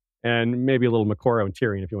Dany, and maybe a little Moqorro and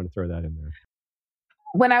Tyrion if you want to throw that in there.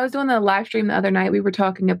 When I was doing the live stream the other night, we were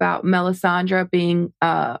talking about Melisandre being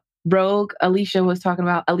rogue.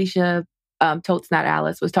 Alicia Totes Not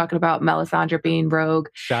Alice was talking about Melisandre being rogue.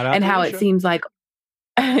 Shout out and to how Alicia. It seems like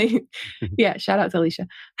yeah, shout out to Alicia.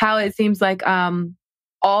 How it seems like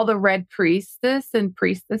all the red priestess and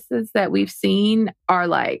priestesses that we've seen are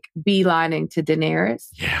like beelining to Daenerys.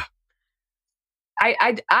 Yeah.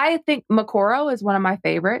 I think Moqorro is one of my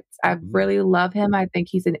favorites. I really love him. I think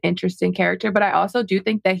he's an interesting character, but I also do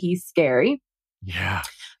think that he's scary. Yeah.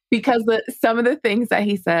 Because some of the things that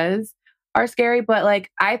he says are scary, but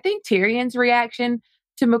like I think Tyrion's reaction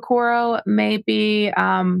to Moqorro may be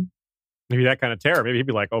maybe that kind of terror. Maybe he'd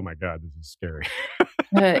be like, "Oh my God, this is scary."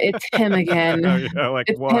 It's him again. Yeah, like,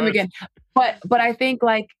 it's what? him again. But I think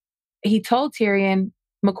like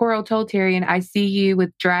Moqorro told Tyrion, "I see you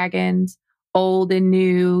with dragons, old and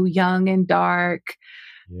new, young and dark,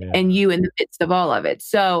 and you in the midst of all of it."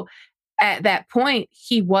 So at that point,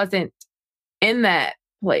 he wasn't in that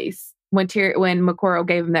place when Moqorro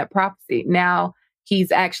gave him that prophecy. Now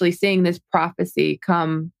he's actually seeing this prophecy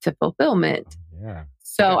come to fulfillment. Yeah.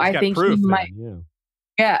 So I think he might. Then,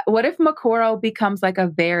 yeah. What if Moqorro becomes like a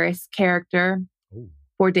Varys character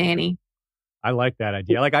for Dany? I like that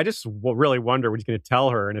idea. Like, I just really wonder what he's going to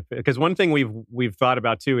tell her, and because one thing we've thought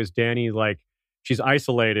about too is Dany, like, she's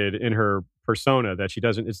isolated in her persona, that she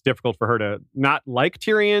doesn't. It's difficult for her to not like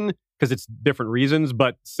Tyrion because it's different reasons,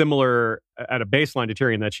 but similar at a baseline to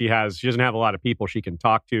Tyrion, that she doesn't have a lot of people she can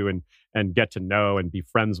talk to and get to know and be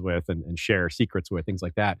friends with and share secrets with, things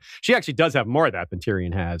like that. She actually does have more of that than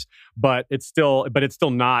Tyrion has, but it's still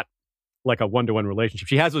not like a one-to-one relationship.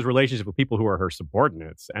 She has those relationships with people who are her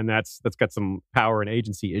subordinates, and that's got some power and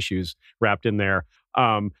agency issues wrapped in there.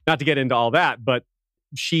 Not to get into all that, but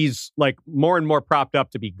she's like more and more propped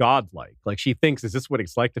up to be godlike. Like, she thinks, is this what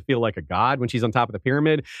it's like to feel like a god when she's on top of the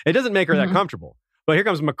pyramid? It doesn't make her that comfortable. But here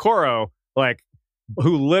comes Moqorro, like,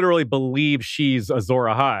 who literally believes she's Azor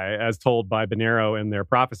Ahai, as told by Benerro in their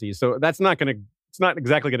prophecies. So it's not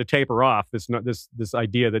exactly going to taper off this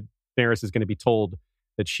idea that Daenerys is going to be told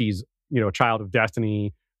that she's, a child of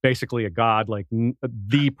destiny, basically a god, like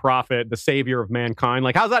the prophet, the savior of mankind.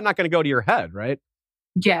 Like, how's that not going to go to your head, right?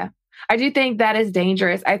 Yeah. I do think that is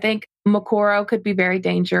dangerous. I think Moqorro could be very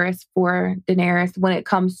dangerous for Daenerys when it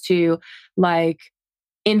comes to like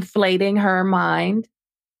inflating her mind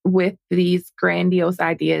with these grandiose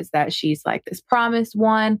ideas that she's like this promised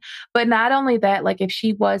one. But not only that, like if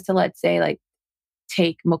she was to, let's say, like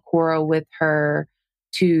take Moqorro with her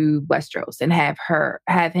to Westeros and have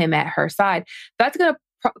him at her side, that's going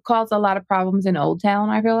to cause a lot of problems in Old Town,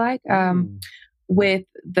 I feel like, with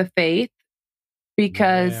the faith.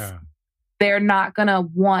 Because they're not going to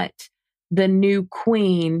want the new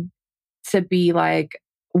queen to be like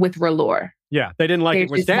with R'hllor. Yeah, they didn't like it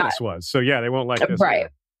when Stannis was. So yeah, they won't like this. Right.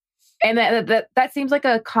 And that seems like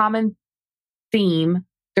a common theme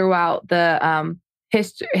throughout the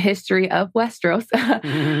history of Westeros,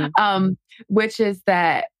 which is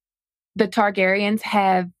that the Targaryens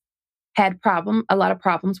have had a lot of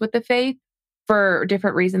problems with the faith for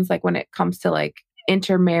different reasons, like when it comes to like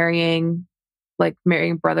intermarrying, like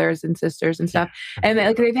marrying brothers and sisters and stuff. And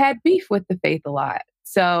like they've had beef with the faith a lot.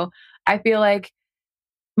 So I feel like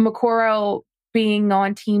Moqorro being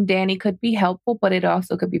on Team Dany could be helpful, but it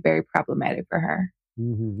also could be very problematic for her.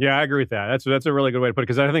 Mm-hmm. Yeah, I agree with that. That's a really good way to put it,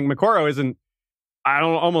 because I think Moqorro isn't,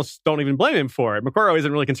 almost don't even blame him for it. Moqorro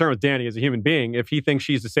isn't really concerned with Dany as a human being. If he thinks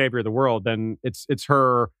she's the savior of the world, then it's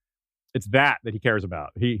that he cares about.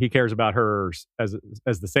 He cares about her as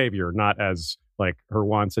the savior, not as like her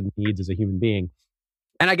wants and needs as a human being.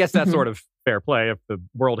 And I guess that's sort of fair play if the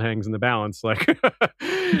world hangs in the balance. Like,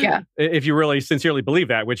 if you really sincerely believe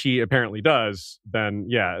that, which he apparently does, then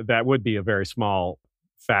yeah, that would be a very small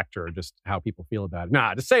factor, just how people feel about it.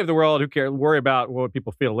 Nah, to save the world, who cares? Worry about what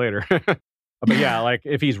people feel later. But yeah, like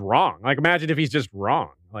if he's wrong, like imagine if he's just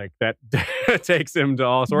wrong, like that takes him to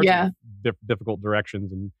all sorts of difficult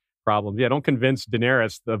directions and problems. Yeah, don't convince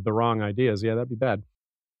Daenerys of the wrong ideas. Yeah, that'd be bad.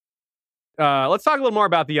 Let's talk a little more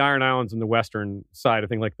about the Iron Islands and the Western side of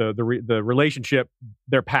things, like the relationship,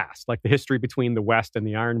 their past, like the history between the West and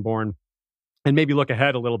the Ironborn, and maybe look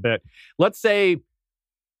ahead a little bit. Let's say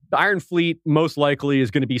the Iron Fleet most likely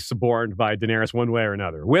is going to be suborned by Daenerys one way or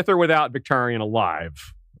another, with or without Victarion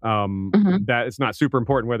alive. That it's not super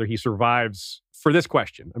important whether he survives for this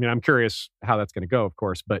question. I mean, I'm curious how that's going to go, of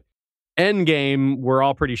course, but endgame, we're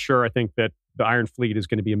all pretty sure, I think, that the Iron Fleet is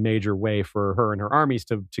going to be a major way for her and her armies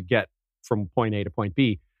to get from point A to point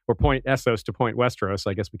B, or point Essos to point Westeros,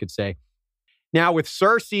 I guess we could say. Now, with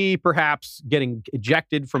Cersei perhaps getting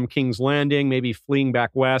ejected from King's Landing, maybe fleeing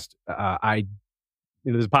back west,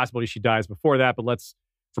 there's a possibility she dies before that, but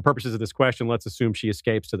for purposes of this question, let's assume she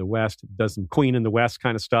escapes to the west, does some Queen in the West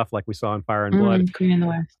kind of stuff like we saw in Fire and Blood. Queen in the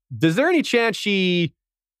West. Is there any chance she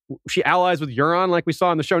allies with Euron like we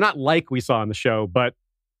saw in the show? Not like we saw in the show, but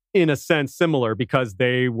in a sense similar, because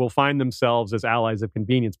they will find themselves as allies of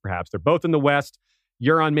convenience, perhaps. They're both in the West.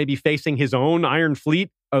 Euron may be facing his own Iron Fleet,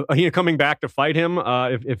 coming back to fight him.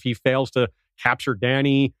 If he fails to capture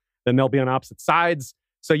Dany, then they'll be on opposite sides.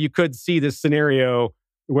 So you could see this scenario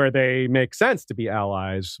where they make sense to be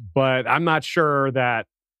allies, but I'm not sure that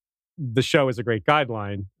the show is a great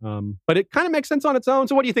guideline. But it kind of makes sense on its own.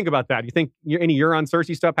 So what do you think about that? Do you think any Euron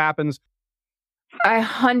Cersei stuff happens? I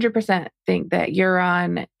 100% think that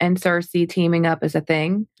Euron and Cersei teaming up is a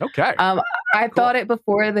thing. Okay. I thought it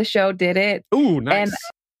before the show did it. Ooh, nice. And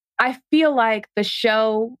I feel like the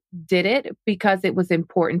show did it because it was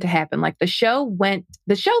important to happen. Like the show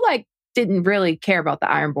didn't really care about the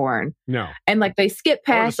Ironborn. No. And like they skipped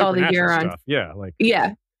past all the Euron stuff.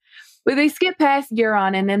 Yeah. But they skipped past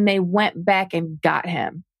Euron and then they went back and got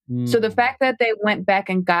him. So the fact that they went back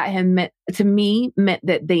and got him meant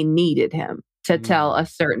that they needed him to tell a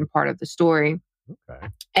certain part of the story. Okay.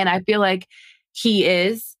 And I feel like he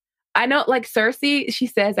is. I know, like Cersei, she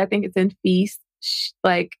says, I think it's in Feast,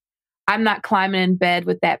 like, I'm not climbing in bed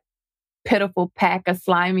with that pitiful pack of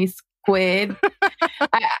slimy squid.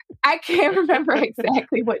 I can't remember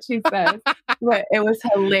exactly what she says, but it was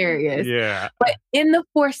hilarious. Yeah. But in the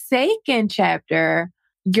Forsaken chapter,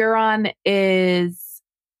 Euron is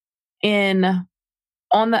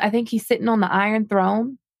I think he's sitting on the Iron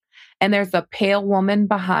Throne. And there's a pale woman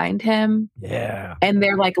behind him. Yeah. And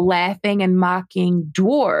they're like laughing and mocking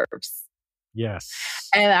dwarves. Yes.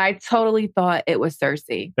 And I totally thought it was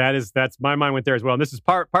Cersei. That's my mind went there as well. And this is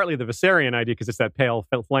partly the Viserion idea, because it's that pale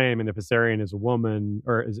flame, and if Viserion is a woman,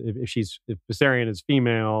 or if Viserion is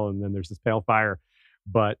female, and then there's this pale fire.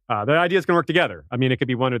 But the ideas can work together. I mean, it could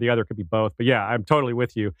be one or the other, it could be both. But yeah, I'm totally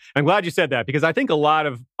with you. I'm glad you said that, because I think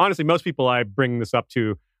honestly, most people I bring this up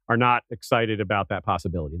to are not excited about that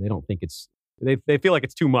possibility. They don't think they feel like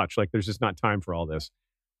it's too much. Like there's just not time for all this.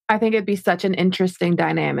 I think it'd be such an interesting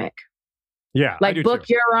dynamic. Yeah. Like book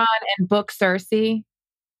Euron and book Cersei.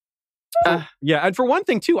 Yeah. And for one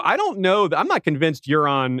thing too, I don't know I'm not convinced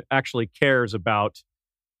Euron actually cares about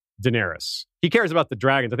Daenerys. He cares about the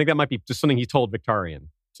dragons. I think that might be just something he told Victarion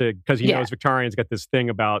because he knows Victarion's got this thing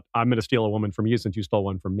about, I'm going to steal a woman from you since you stole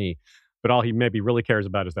one from me. But all he maybe really cares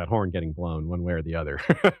about is that horn getting blown one way or the other.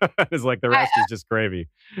 It's like the rest is just gravy.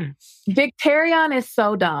 Victarion is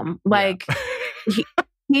so dumb. Like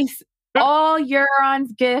he's all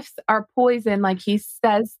Euron's gifts are poison. Like he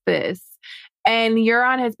says this. And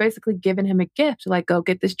Euron has basically given him a gift. Like, go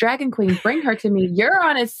get this dragon queen, bring her to me.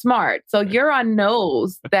 Euron is smart. So Euron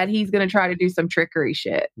knows that he's going to try to do some trickery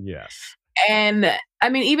shit. Yes. And I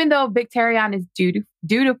mean, even though Victarion is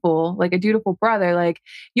dutiful, like a dutiful brother, like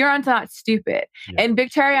Euron's not stupid. Yeah. And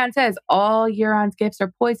Victarion says all Euron's gifts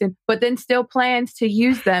are poison, but then still plans to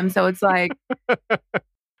use them. So it's like,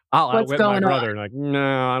 I'll outwit my brother. Like,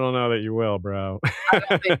 no, I don't know that you will, bro. I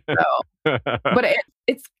don't think so. But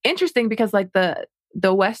it's interesting because like the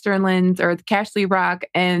Westerlands or the Castle Rock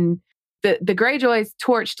and the Greyjoys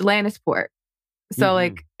torched Lannisport. So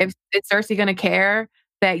like, is Cersei going to care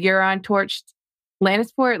that Euron torched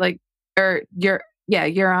Lannisport? Like, or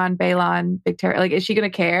Euron, Balon, Victarion. Like, is she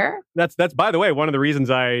going to care? That's by the way, one of the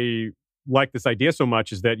reasons I like this idea so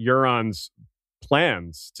much is that Euron's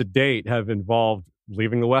plans to date have involved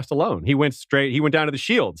leaving the West alone. He went down to the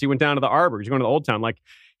Shields. He went down to the Arbor. He's going to the Old Town. Like,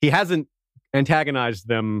 he hasn't antagonized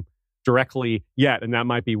them directly yet. And that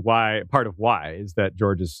might be part of why is that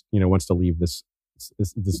George is, wants to leave this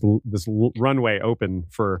runway open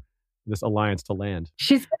for this alliance to land.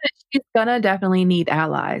 She's gonna definitely need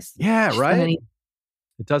allies. Yeah, right.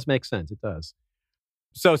 It does make sense. It does.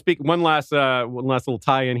 So, one last little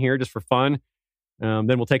tie in here, just for fun. Then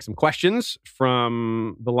we'll take some questions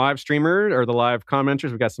from the live streamer or the live commenters.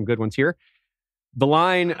 We've got some good ones here. The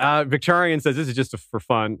line Victarion says, this is just for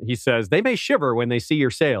fun. He says, "They may shiver when they see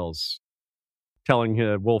your sails,"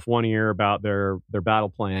 telling Wolf One Ear about their battle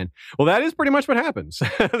plan. Well, that is pretty much what happens.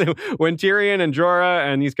 When Tyrion and Jorah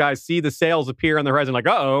and these guys see the sails appear on the horizon, like,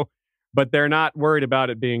 uh-oh, but they're not worried about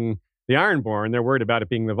it being the Ironborn. They're worried about it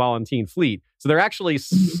being the Volantene fleet. So they're actually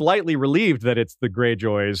slightly relieved that it's the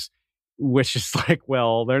Greyjoys, which is like,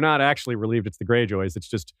 well, they're not actually relieved it's the Greyjoys. It's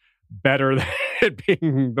just better than it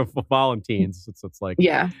being the Valentenes. It's like,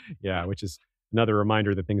 yeah, which is another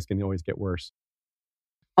reminder that things can always get worse.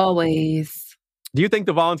 Always. Do you think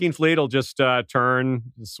the Volantene fleet will just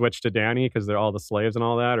switch to Dany because they're all the slaves and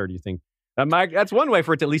all that? Or do you think that's one way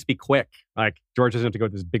for it to at least be quick? Like George doesn't have to go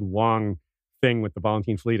this big long thing with the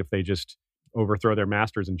Volantene fleet if they just overthrow their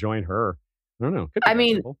masters and join her. I don't know. I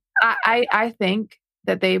mean, I think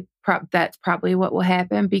that that's probably what will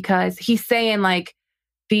happen, because he's saying like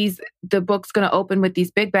the book's going to open with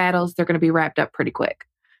these big battles. They're going to be wrapped up pretty quick.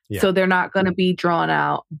 Yeah. So they're not going to be drawn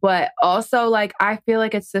out. But also, like, I feel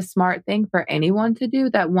like it's the smart thing for anyone to do,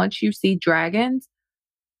 that once you see dragons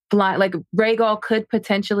fly, like Rhaegal could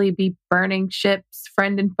potentially be burning ships,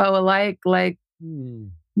 friend and foe alike. Like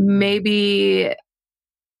maybe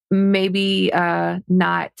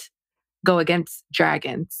not go against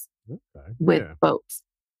dragons with boats.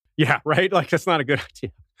 Yeah, right? Like, that's not a good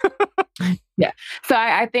idea. Yeah. So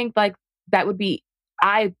I think like that would be,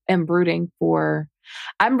 I'm rooting for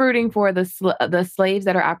the slaves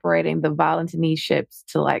that are operating the Volantene ships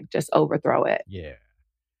to like just overthrow it. Yeah.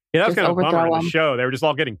 Yeah, that was kind of a bummer in the show. They were just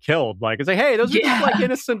all getting killed. Like, it's like, hey, those are just like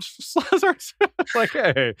innocent sluzzards. Like,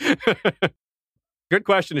 hey. Good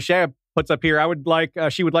question. Ashaya puts up here,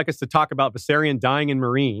 she would like us to talk about Viserion dying in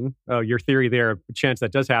Meereen. Your theory there, a chance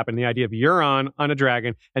that does happen. The idea of Euron on a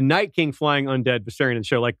dragon and Night King flying undead Viserion in the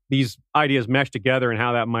show. Like, these ideas mesh together and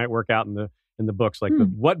how that might work out in the books. Like,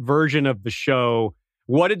 what version of the show,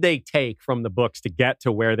 what did they take from the books to get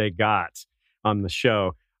to where they got on the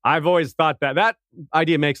show? I've always thought that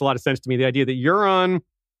idea makes a lot of sense to me. The idea that Euron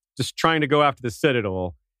just trying to go after the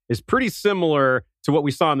Citadel is pretty similar to what we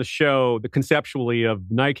saw in the show, the conceptually of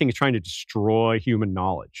Night King is trying to destroy human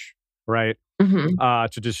knowledge, right? Mm-hmm.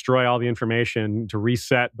 To destroy all the information, to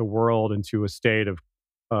reset the world into a state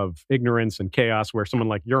of ignorance and chaos where someone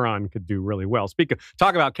like Euron could do really well.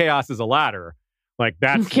 Talk about chaos as a ladder. Like,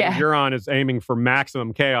 that's Euron is aiming for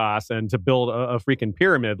maximum chaos and to build a freaking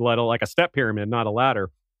pyramid, like a step pyramid, not a ladder,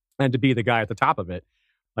 and to be the guy at the top of it.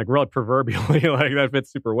 Like, really proverbially, like that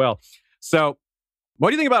fits super well. So what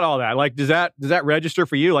do you think about all that? Like, does that register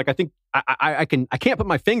for you? Like, I think I can't put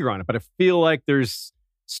my finger on it, but I feel like there's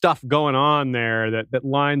stuff going on there that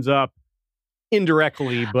lines up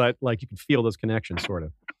indirectly, but like you can feel those connections sort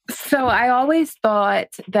of. So I always thought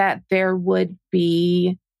that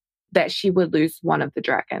that she would lose one of the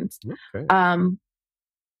dragons. Okay.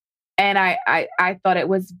 And I thought it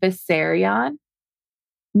was Viserion,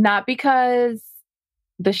 not because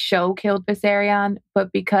the show killed Viserion,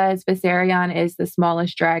 but because Viserion is the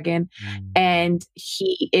smallest dragon and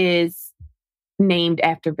he is named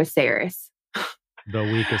after Viserys. The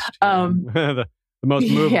weakest. The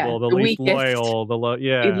most movable, the least weakest, loyal,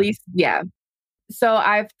 at least, yeah. So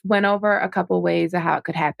I've went over a couple ways of how it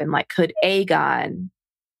could happen. Like, could Aegon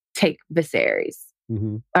take Viserys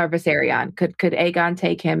or Viserion? Could Aegon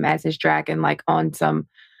take him as his dragon, like on some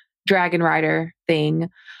dragon rider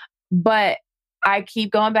thing? But I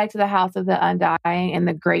keep going back to the House of the Undying and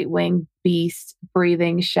the Great Winged Beast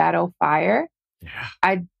breathing shadow fire. Yeah.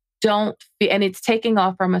 I don't feel, and it's taking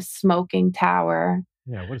off from a smoking tower.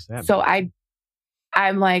 Yeah, what is that? So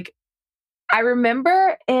I'm like, I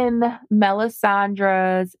remember in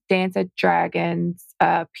Melisandre's Dance of Dragons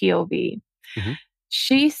POV,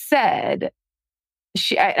 she said,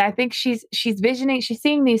 I think she's visioning, she's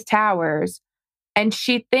seeing these towers and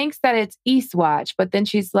she thinks that it's Eastwatch, but then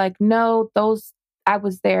she's like, no, I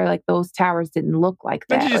was there, like those towers didn't look like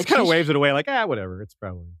that. Then she just like, kind of waves it away like, whatever, it's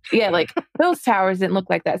probably. Yeah, like those towers didn't look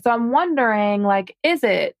like that. So I'm wondering, like, is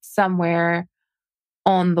it somewhere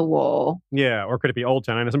on the wall? Yeah, or could it be Old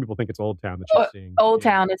Town? I know some people think it's Old Town that she's seeing. Old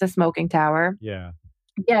Town is a smoking tower. Yeah.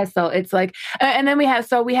 Yeah, so it's like, and then we have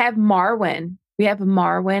Marwyn. We have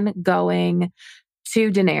Marwyn going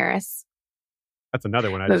to Daenerys. That's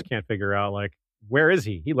another one I just can't figure out, like, where is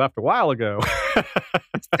he? He left a while ago.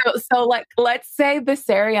 so like, let's say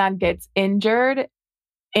Viserion gets injured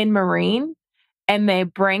in Meereen and they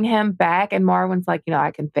bring him back and Marwyn's like, I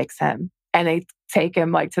can fix him. And they take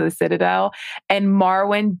him like to the Citadel and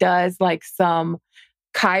Marwyn does like some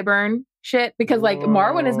Qyburn shit because like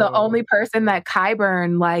Marwyn is the only person that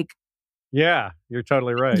Qyburn like. Yeah, you're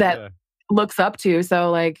totally right. That looks up to. So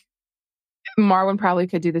like Marwyn probably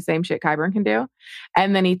could do the same shit Qyburn can do.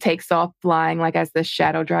 And then he takes off flying like as the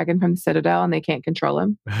shadow dragon from the Citadel and they can't control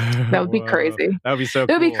him. That would be crazy. That would be so cool.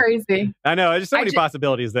 That would be crazy. I know. There's so many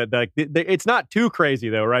possibilities that like, it's not too crazy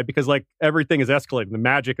though, right? Because like everything is escalating. The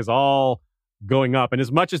magic is all going up. And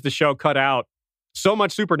as much as the show cut out so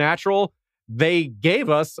much supernatural, they gave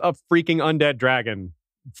us a freaking undead dragon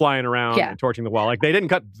flying around and torching the wall. Like they didn't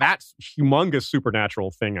cut that humongous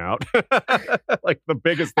supernatural thing out. Like the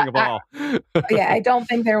biggest thing of all. I don't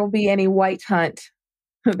think there will be any White Hunt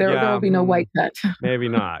There will be no white cut. Maybe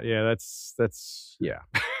not. Yeah, that's yeah.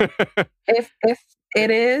 If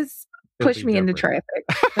it is, push me into traffic.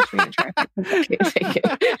 Push me into traffic. I can't take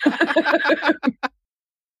it.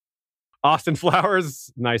 Austin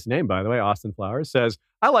Flowers, nice name, by the way. Austin Flowers says,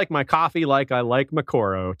 I like my coffee like I like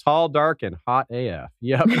Makoro. Tall, dark, and hot AF.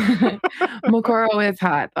 Yep. Makoro is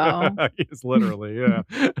hot, though. He's literally, yeah.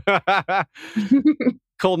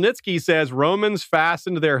 Kolnitsky says, Romans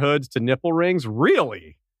fastened their hoods to nipple rings?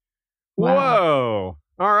 Really? Wow. Whoa.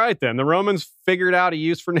 All right, then. The Romans figured out a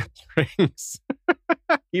use for nipple rings.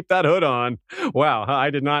 Keep that hood on. Wow.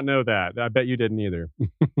 I did not know that. I bet you didn't either.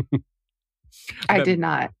 I did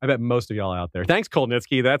not. I bet most of y'all out there. Thanks,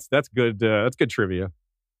 Kolnitsky. That's good. That's good trivia.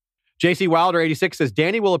 JC Wilder 86 says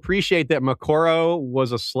Danny will appreciate that Makoro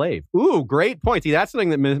was a slave. Ooh, great point. See, that's something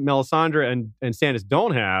that Melisandre and Stannis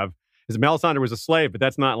don't have. Is Melisandre was a slave, but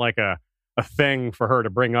that's not like a thing for her to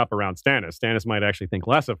bring up around Stannis. Stannis might actually think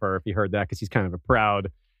less of her if he heard that because he's kind of a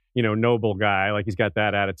proud, noble guy. Like he's got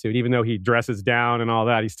that attitude. Even though he dresses down and all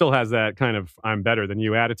that, he still has that kind of I'm better than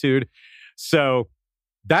you attitude. So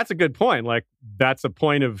that's a good point. Like that's a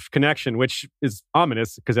point of connection, which is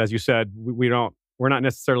ominous because, as you said, we're not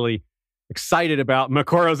necessarily excited about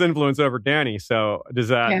Makoro's influence over Dany. So does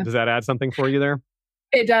that add something for you there?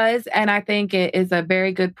 It does, and I think it is a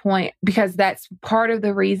very good point because that's part of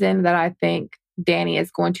the reason that I think Dany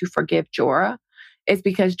is going to forgive Jorah is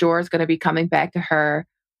because Jorah is going to be coming back to her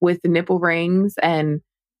with the nipple rings and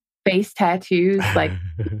face tattoos. Like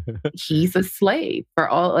he's a slave for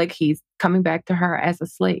all. Like he's coming back to her as a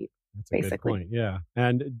slave. That's basically. A good point. Yeah,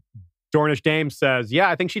 and Dornish Dame says, "Yeah,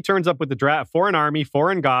 I think she turns up with the draft for an army,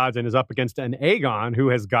 foreign gods, and is up against an Aegon who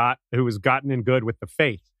has gotten in good with the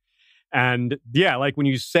faith." And yeah, like when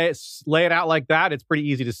you lay it out like that, it's pretty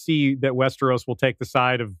easy to see that Westeros will take the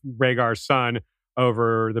side of Rhaegar's son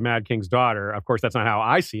over the Mad King's daughter. Of course, that's not how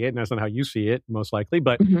I see it, and that's not how you see it, most likely.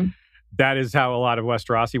 But that is how a lot of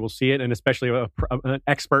Westerosi will see it, and especially an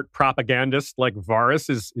expert propagandist like Varys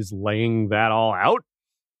is laying that all out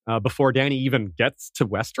before Dany even gets to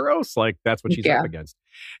Westeros. Like that's what she's up against.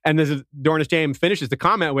 And this Dornish Dame finishes the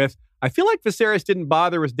comment with, "I feel like Viserys didn't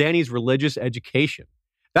bother with Dany's religious education."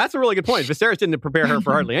 That's a really good point. Viserys didn't prepare her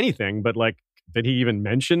for hardly anything, but like, did he even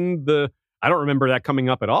mention I don't remember that coming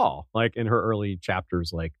up at all. Like in her early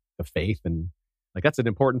chapters, like the faith and like that's an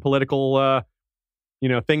important political,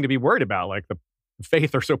 thing to be worried about. Like the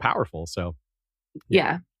faith are so powerful. So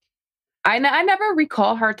yeah. I never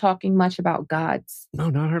recall her talking much about gods. No,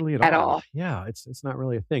 not hardly at all. Yeah, it's not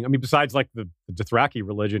really a thing. I mean, besides like the Dothraki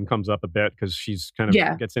religion comes up a bit because she's kind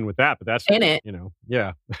of gets in with that, but that's in it.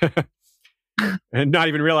 Yeah. And not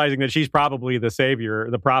even realizing that she's probably the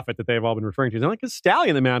savior, the prophet that they've all been referring to. It's not like a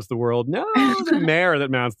stallion that mounts the world. No, the mare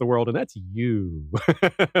that mounts the world, and that's you.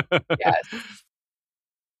 Yes.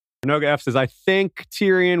 Noga F says, I think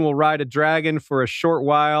Tyrion will ride a dragon for a short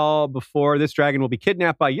while before this dragon will be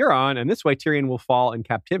kidnapped by Euron, and this way Tyrion will fall in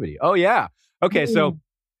captivity. Oh, yeah. Okay, so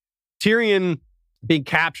Tyrion being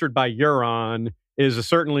captured by Euron is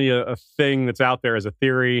certainly a thing that's out there as a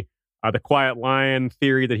theory. The Quiet Lion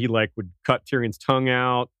theory that he would cut Tyrion's tongue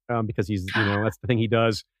out because he's, that's the thing he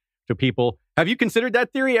does to people. Have you considered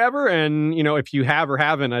that theory ever? And, if you have or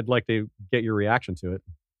haven't, I'd like to get your reaction to it.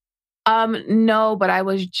 No, but I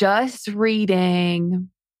was just reading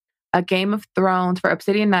a Game of Thrones for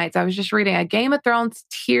Obsidian Nights. I was just reading a Game of Thrones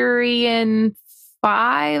Tyrion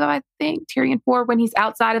 5, I think, Tyrion 4, when he's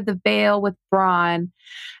outside of the Vale with Bronn.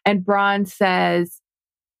 And Bronn says,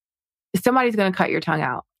 somebody's going to cut your tongue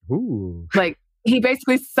out. Ooh. Like he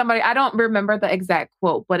basically I don't remember the exact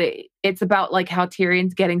quote, but it's about like how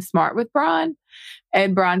Tyrion's getting smart with Bronn,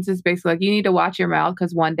 and Bronn's just basically like, you need to watch your mouth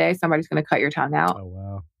because one day somebody's going to cut your tongue out. Oh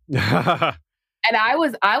wow. And I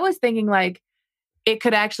was thinking like it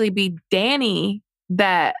could actually be Dany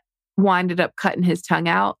that winded up cutting his tongue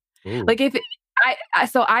out. Ooh. Like if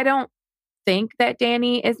so I don't think that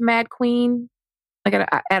Dany is Mad Queen like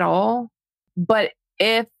at all, but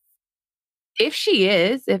if she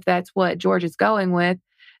is, if that's what George is going with,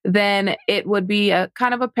 then it would be a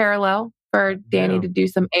kind of a parallel for Dany to do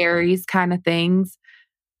some Ares kind of things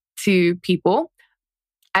to people.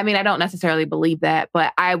 I mean, I don't necessarily believe that,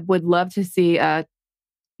 but I would love to see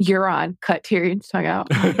Euron cut Tyrion's tongue out.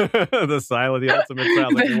 The silent, the ultimate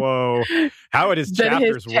sound. Like, whoa. How would his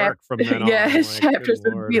chapters work from then on? Yeah, his chapters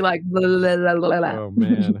would be like, blah, blah, blah, blah, blah. Oh,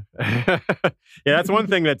 man. Yeah, that's one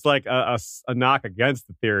thing that's like a knock against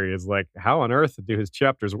the theory is like, how on earth do his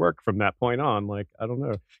chapters work from that point on? Like, I don't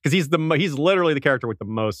know. Because he's literally the character with the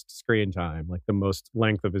most screen time, like the most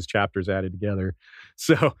length of his chapters added together.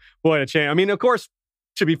 So, boy, a change. I mean, of course,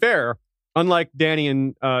 to be fair, unlike Dany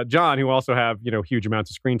and Jon, who also have, huge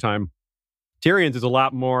amounts of screen time, Tyrion's is a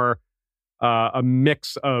lot more a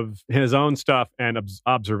mix of his own stuff and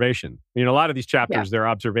observation. A lot of these chapters, they're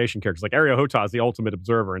observation characters. Like Areo Hotah is the ultimate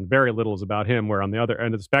observer, and very little is about him, where on the other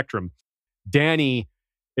end of the spectrum, Dany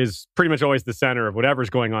is pretty much always the center of whatever's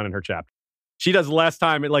going on in her chapter. She does less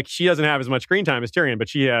time, she doesn't have as much screen time as Tyrion, but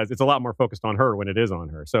it's a lot more focused on her when it is on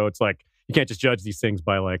her. So it's like, you can't just judge these things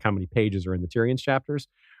by like how many pages are in the Tyrion's chapters.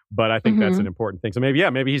 But I think that's an important thing. So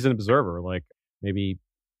maybe he's an observer. Like maybe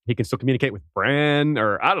he can still communicate with Bran,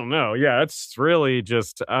 or I don't know. Yeah, it's really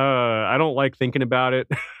just, I don't like thinking about it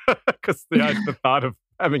because the thought of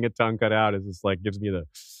having a tongue cut out is just like, gives me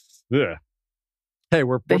the, ugh. Hey,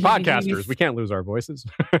 we're podcasters. We can't lose our voices.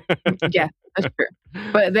 Yeah, that's true.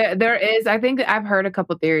 But there is, I think I've heard a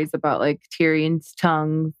couple theories about like Tyrion's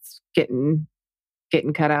tongues getting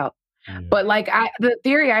cut out. Yeah. But like the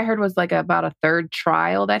theory I heard was like about a third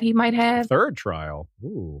trial that he might have. Third trial?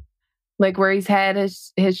 Ooh. Like where he's had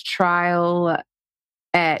his trial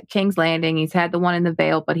at King's Landing. He's had the one in the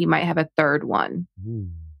Vale, but he might have a third one. Ooh.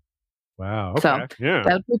 Wow. Okay. So yeah,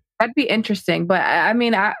 that'd be interesting. But I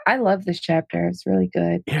mean, I love this chapter. It's really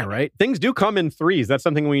good. Yeah, right. Things do come in threes. That's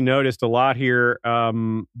something we noticed a lot here.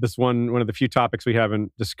 This one of the few topics we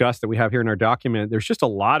haven't discussed that we have here in our document. There's just a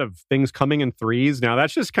lot of things coming in threes. Now,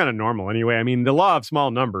 that's just kind of normal anyway. I mean, the law of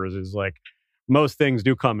small numbers is like most things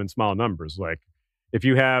do come in small numbers. Like if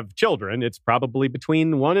you have children, it's probably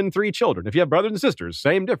between 1 and 3 children. If you have brothers and sisters,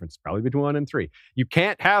 same difference, probably between 1 and 3. You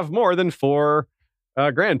can't have more than 4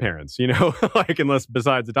 grandparents, like unless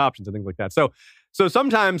besides adoptions and things like that. So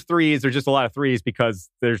sometimes threes, there's just a lot of threes because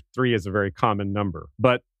there's 3 is a very common number.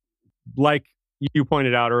 But like you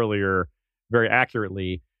pointed out earlier, very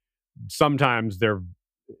accurately, sometimes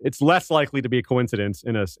it's less likely to be a coincidence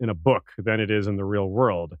in a book than it is in the real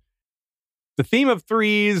world. The theme of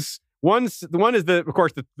threes, one is of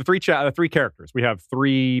course the three characters. We have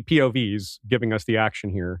 3 POVs giving us the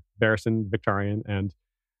action here: Barristan, Victarion, and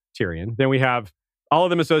Tyrion. Then we have all of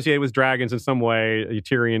them associated with dragons in some way.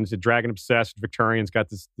 Tyrion's a dragon obsessed. Victarion's got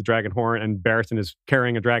the dragon horn, and Barristan is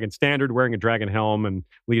carrying a dragon standard, wearing a dragon helm, and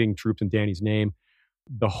leading troops in Dany's name.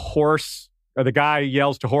 The guy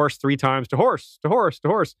yells to horse 3 times, to horse, to horse, to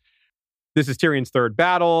horse. This is Tyrion's 3rd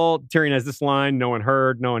battle. Tyrion has this line: no one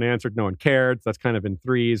heard, no one answered, no one cared. So that's kind of in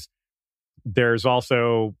threes. There's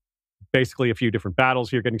also basically a few different battles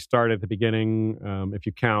here getting started at the beginning. If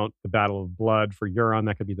you count the Battle of Blood for Euron,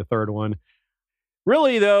 that could be the 3rd one.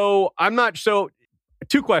 Really, though, I'm not so...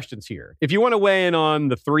 2 questions here. If you want to weigh in on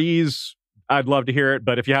the threes, I'd love to hear it.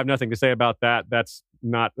 But if you have nothing to say about that, that's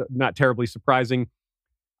not terribly surprising.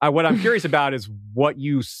 What I'm curious about is what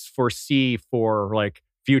you foresee for like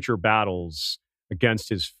future battles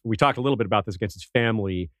against we talked a little bit about this, against his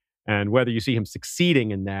family, and whether you see him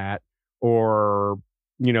succeeding in that or,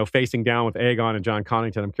 facing down with Aegon and Jon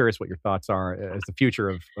Connington. I'm curious what your thoughts are as the future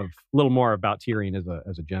of a little more about Tyrion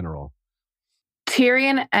as a general.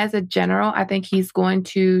 Tyrion as a general, I think he's going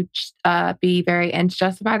to be very ends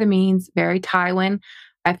justify the means, very Tywin.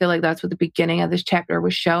 I feel like that's what the beginning of this chapter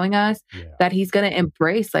was showing us, that he's going to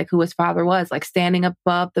embrace like who his father was, like standing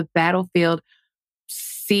above the battlefield,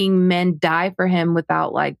 seeing men die for him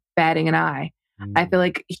without like batting an eye. I feel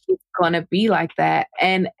like he's going to be like that.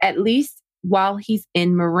 And at least while he's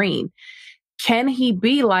in Meereen, can he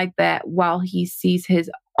be like that while he sees his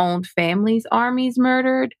own family's armies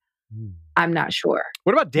murdered? I'm not sure.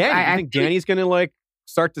 What about Dany? Do you think Dany's going to like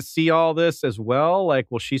start to see all this as well? Like,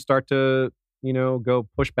 will she start to, go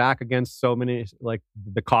push back against so many, like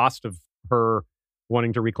the cost of her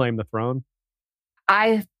wanting to reclaim the throne?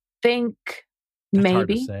 I think that's maybe. Hard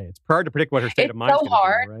to say. It's hard to predict what her state of mind is going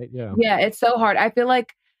to be, right? Yeah, it's so hard. I feel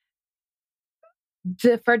like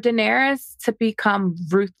for Daenerys to become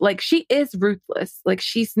like she is ruthless. Like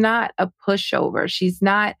she's not a pushover. She's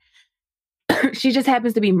not. She just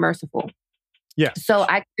happens to be merciful. Yeah. So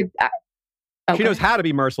she knows how to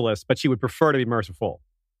be merciless, but she would prefer to be merciful.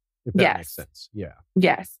 If that makes sense. Yeah.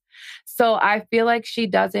 Yes. So I feel like she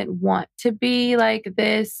doesn't want to be like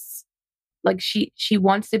this. Like she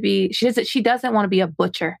wants to be. She doesn't want to be a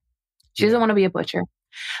butcher. She doesn't want to be a butcher.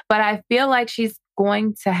 But I feel like she's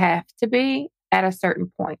going to have to be at a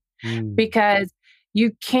certain point because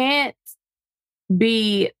you can't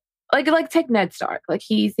be like take Ned Stark. Like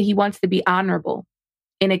he wants to be honorable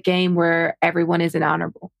in a game where everyone isn't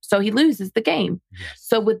honorable. So he loses the game. Yes.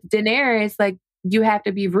 So with Daenerys, like you have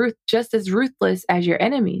to be just as ruthless as your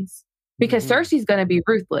enemies because Cersei's going to be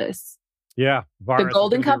ruthless. Yeah. Varys, the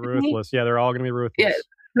Golden Company. Ruthless. Yeah, they're all going to be ruthless. Yeah,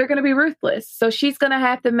 they're going to be ruthless. So she's going to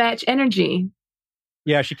have to match energy.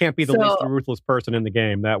 Yeah, she can't be the least ruthless person in the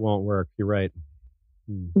game. That won't work. You're right.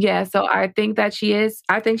 Yeah, so I think that she is.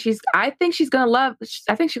 I think she's gonna love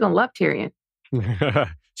Tyrion.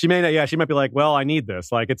 She may not. Yeah, she might be like, well, I need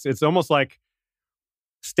this. Like it's almost like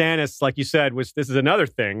Stannis, like you said, this is another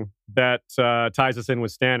thing that ties us in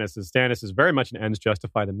with Stannis. Stannis is very much an ends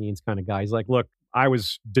justify the means kind of guy. He's like, look, I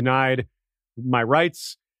was denied my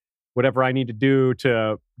rights. Whatever I need to do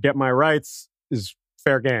to get my rights is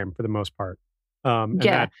fair game for the most part. And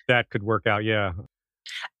that could work out. Yeah.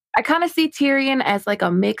 I kind of see Tyrion as like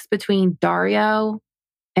a mix between Daario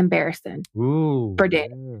and Barristan. Ooh. For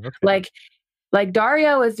Dany. Okay. Like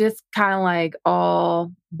Daario is just kind of like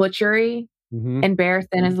all butchery. Mm-hmm. And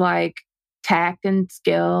Barristan is like tact and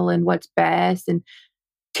skill and what's best. And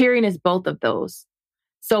Tyrion is both of those.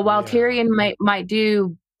 So while Tyrion might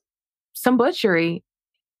do some butchery,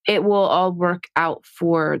 it will all work out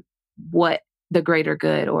for what the greater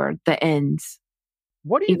good or the ends.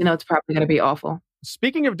 Even though it's probably going to be awful.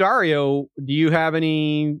 Speaking of Daario, do you have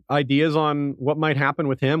any ideas on what might happen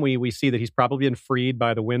with him? We see that he's probably been freed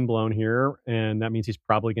by the windblown here, and that means he's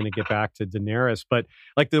probably going to get back to Daenerys. But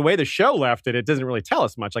like the way the show left it doesn't really tell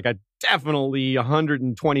us much. Like I definitely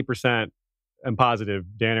 120% am positive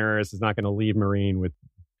Daenerys is not going to leave Meereen with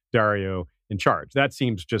Daario in charge. That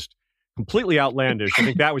seems just completely outlandish. I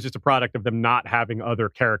think that was just a product of them not having other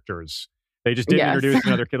characters. They just didn't introduce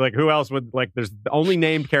another kid. Like, who else would, like, there's the only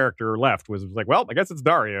named character left was like, well, I guess it's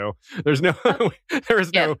Daario. There's no,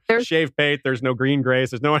 there's no Shave Pate. There's no Green Grace.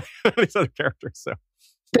 There's no one of these other characters. So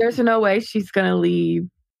there's no way she's going to leave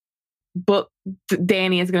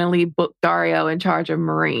Dany is going to leave Daario in charge of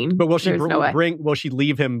Meereen. But will she will she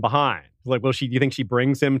leave him behind? Like, do you think she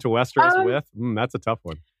brings him to Westeros with? That's a tough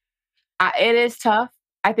one. It is tough.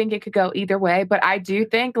 I think it could go either way, but I do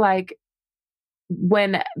think like,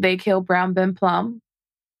 when they kill Brown Ben Plum,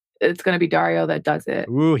 it's going to be Daario that does it.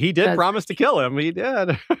 Ooh, he did promise to kill him. He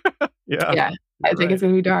did. Yeah. I think it's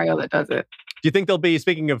going to be Daario that does it. Do you think there'll be,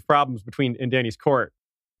 speaking of problems in Dany's court,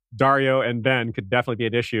 Daario and Ben could definitely be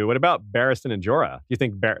an issue. What about Barristan and Jorah? Do you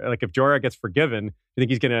think, if Jorah gets forgiven, do you think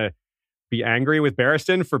he's going to be angry with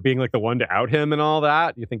Barristan for being like the one to out him and all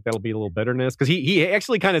that? Do you think that'll be a little bitterness? Because he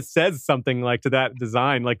actually kind of says something like to that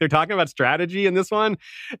design. Like they're talking about strategy in this one,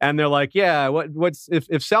 and they're like, yeah, what's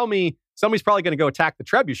if Selmy's probably going to go attack the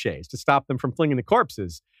trebuchets to stop them from flinging the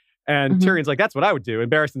corpses. And Tyrion's like, that's what I would do. And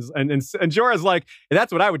Barristan's and Jorah's like,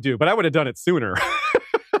 that's what I would do, but I would have done it sooner.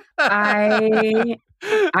 I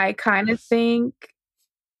kind of think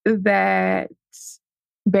that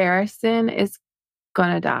Barristan is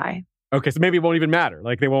gonna die. Okay, so maybe it won't even matter.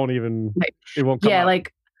 Like, it won't come up.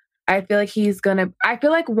 Like, I feel like I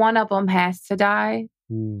feel like one of them has to die.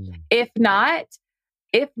 If not,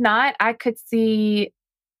 I could see,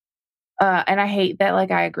 and I hate that,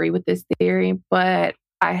 like, I agree with this theory, but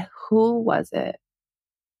who was it?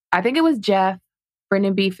 I think it was Jeff,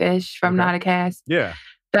 Brendan B. Fish from Nauticast. Yeah.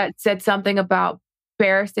 That said something about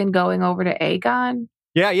Barristan going over to Aegon.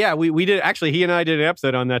 Yeah. We did, actually, he and I did an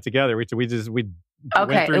episode on that together. We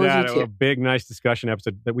went through that, a big, nice discussion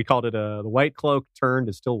episode that we called it the White Cloak Turned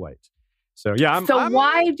is Still White. So, yeah.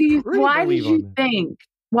 Why do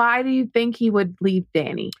you think he would leave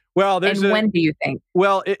Dany? Well, when do you think?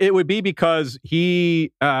 Well, it would be because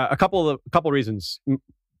he, a couple of reasons.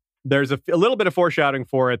 There's a little bit of foreshadowing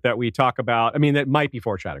for it that we talk about. I mean, that might be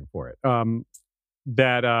foreshadowing for it.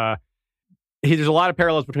 There's a lot of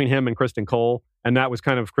parallels between him and Criston Cole. And that was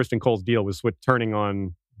kind of Criston Cole's deal, was with turning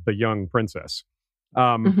on the young princess.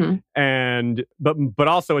 And but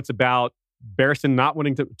also it's about Barristan not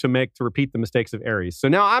wanting to repeat the mistakes of Aerys. So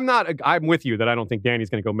now I'm with you that I don't think Dany's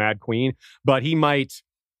going to go Mad Queen, but he might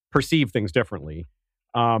perceive things differently.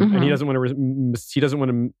 And he doesn't want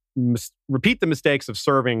to repeat the mistakes of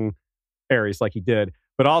serving Aerys like he did.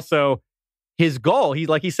 But also his goal, he's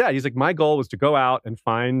like my goal was to go out and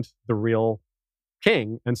find the real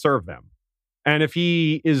king and serve them. And if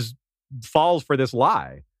he falls for this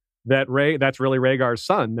lie that that's really Rhaegar's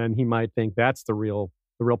son, then he might think that's the real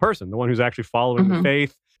person, the one who's actually following the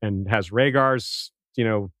faith and has Rhaegar's,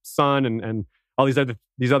 son and all these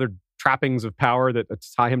other trappings of power that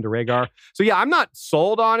tie him to Rhaegar. So yeah, I'm not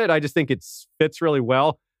sold on it. I just think it fits really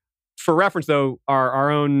well. For reference, though,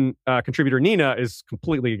 our own contributor Nina is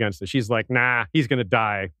completely against it. She's like, nah, he's going to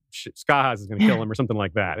die. Skahaz is going to kill him or something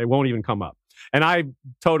like that. It won't even come up. And I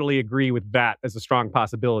totally agree with that as a strong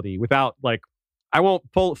possibility without, like, I won't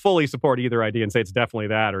fully support either idea and say it's definitely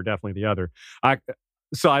that or definitely the other. I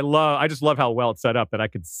just love how well it's set up that I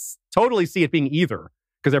could totally see it being either,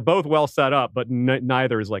 because they're both well set up, but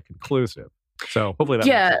neither is like conclusive. So hopefully that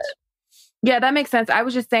makes sense. Yeah, that makes sense. I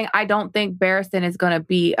was just saying, I don't think Barristan is going to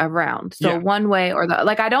be around. So one way or the,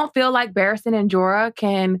 like, I don't feel like Barristan and Jorah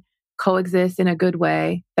can coexist in a good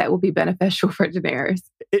way that will be beneficial for Daenerys.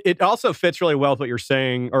 It also fits really well with what you're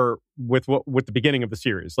saying, or with the beginning of the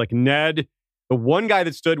series. Like Ned, the one guy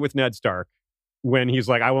that stood with Ned Stark when he's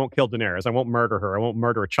like, I won't kill Daenerys, I won't murder her, I won't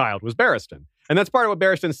murder a child, was Barristan. And that's part of what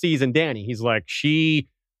Barristan sees in Dany. He's like, she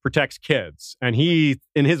protects kids. And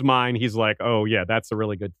in his mind, he's like, oh yeah, that's a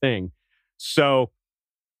really good thing. So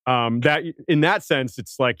that in that sense,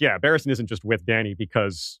 it's like, yeah, Barristan isn't just with Dany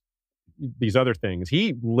because these other things.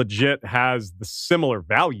 He legit has the similar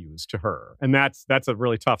values to her. And that's a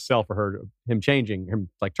really tough sell for her, him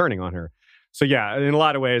like turning on her. So yeah, in a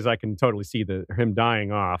lot of ways, I can totally see him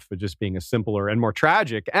dying off, but just being a simpler and more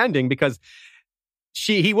tragic ending, because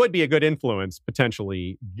he would be a good influence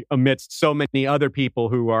potentially amidst so many other people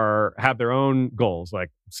who have their own goals,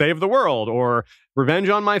 like save the world or revenge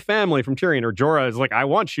on my family from Tyrion, or Jorah is like, I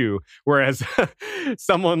want you. Whereas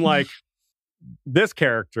someone like this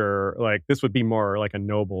character, like this would be more like a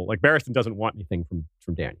noble, like Barristan doesn't want anything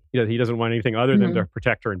from Dany. He doesn't want anything other than to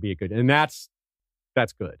protect her and be a good, and that's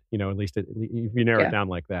good. At least if you narrow it down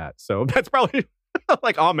like that. So that's probably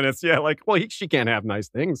like ominous. Yeah. Like, well, she can't have nice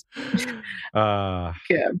things.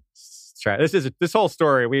 This whole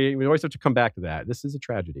story, we always have to come back to that. This is a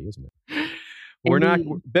tragedy, isn't it? We're not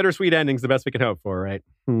bittersweet endings, the best we can hope for, right?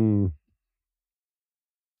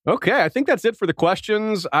 Okay, I think that's it for the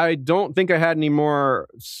questions. I don't think I had any more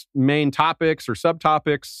main topics or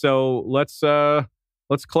subtopics, so let's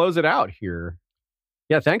close it out here.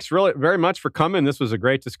 Yeah, thanks really very much for coming. This was a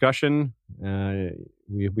great discussion.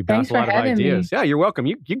 We bounced a lot of ideas. Me. Yeah, you're welcome.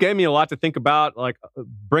 You gave me a lot to think about. Like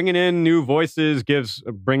bringing in new voices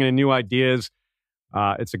bringing in new ideas.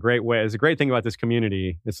 It's a great way. It's a great thing about this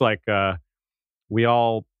community. It's like we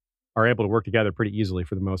all are able to work together pretty easily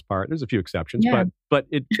for the most part. There's a few exceptions, but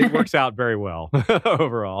it works out very well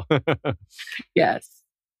overall. Yes.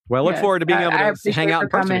 Well, I look forward to being able to hang out in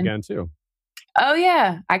person again too. Oh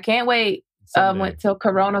yeah, I can't wait. Till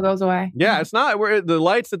Corona goes away. Yeah, it's not. The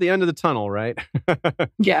light's at the end of the tunnel, right?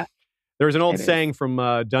 Yeah. There was an old saying from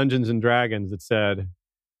Dungeons and Dragons that said,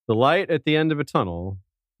 "The light at the end of a tunnel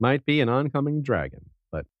might be an oncoming dragon."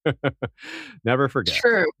 But never forget.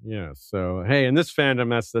 True. Yeah. So hey, in this fandom,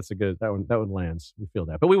 that's a good that one lands. We feel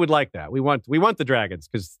that, but we would like that. We want the dragons,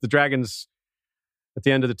 because the dragons at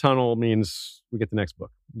the end of the tunnel means we get the next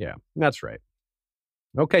book. Yeah, that's right.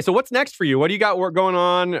 Okay, so what's next for you? What do you got going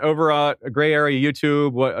on over at Gray Area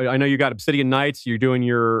YouTube? I know you got Obsidian Nights. You're doing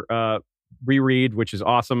your reread, which is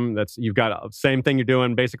awesome. You've got the same thing you're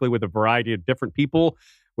doing basically with a variety of different people,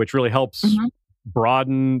 which really helps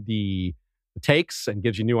broaden the takes and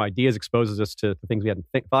gives you new ideas, exposes us to things we hadn't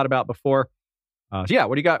thought about before. So yeah,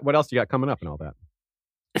 what do you got? What else do you got coming up and all that?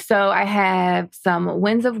 So I have some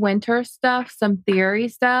Winds of Winter stuff, some theory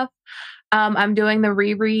stuff. I'm doing the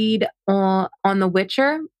reread on The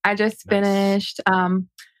Witcher. I just finished so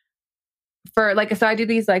I do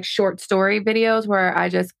these like short story videos where I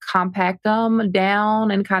just compact them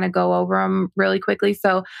down and kind of go over them really quickly.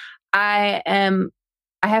 So I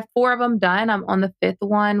have 4 of them done. I'm on the 5th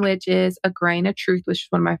one, which is A Grain of Truth, which is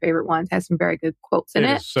one of my favorite ones. Has some very good quotes in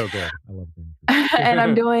it. It is so good. I love Grain of Truth. And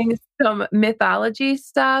I'm doing some mythology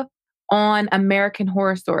stuff on American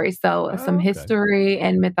Horror Story. So some history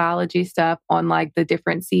and mythology stuff on like the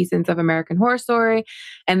different seasons of American Horror Story.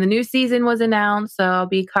 And the new season was announced, so I'll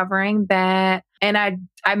be covering that. And I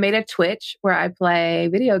made a Twitch where I play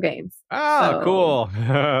video games. Oh, so, cool.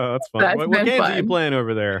 That's fun. What games are you playing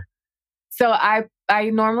over there? So I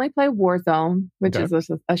normally play Warzone, which is a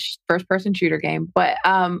first-person shooter game. But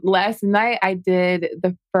last night I did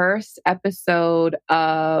the first episode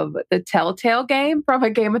of the Telltale game from a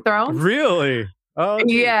Game of Thrones. Really? Oh,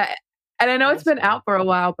 geez. Yeah. And I know it's been out for a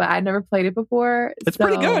while, but I never played it before. It's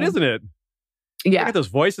pretty good, isn't it? Yeah. Look at those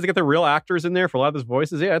voices. They get the real actors in there for a lot of those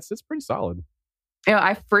voices. Yeah, it's pretty solid.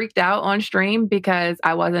 I freaked out on stream because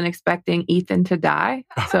I wasn't expecting Ethan to die.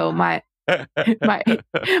 So my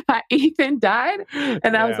Ethan died,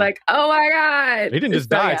 and I was like, "Oh my god!" He didn't just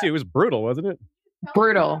die too; it was brutal, wasn't it?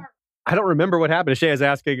 Brutal. I don't remember what happened. Shay is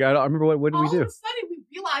asking. I don't remember what did we do. All of a sudden, we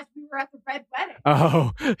realized we were at the Red Wedding.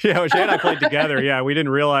 Oh, yeah. Shay and I played together. Yeah, we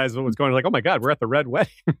didn't realize what was going on. Like, oh my god, we're at the Red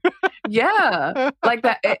Wedding. Yeah, like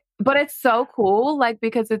that. But it's so cool, like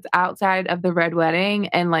because it's outside of the Red Wedding,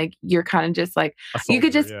 and like you're kind of just like you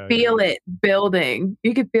could just feel it building.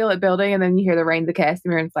 You could feel it building, and then you hear the Rains of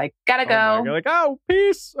Castamere, and it's like gotta go. You're like, oh,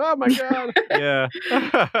 peace. Oh my god. Yeah.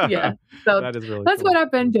 Yeah. So that is really that's cool. what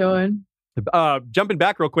I've been doing. Jumping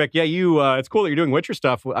back real quick, yeah, it's cool that you're doing Witcher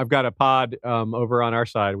stuff. I've got a pod over on our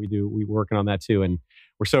side. We're working on that too, and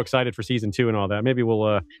we're so excited for season 2 and all that. Maybe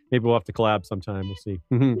we'll have to collab sometime. We'll see.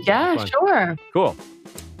 Yeah, sure. Cool.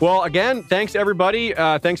 Well, again, thanks everybody.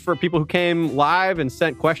 Thanks for people who came live and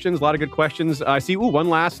sent questions. A lot of good questions. I see. One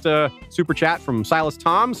last super chat from Silas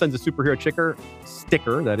Tom. Sends a superhero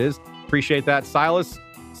sticker. That is. Appreciate that, Silas.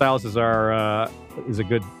 Silas is is a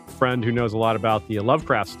good friend who knows a lot about the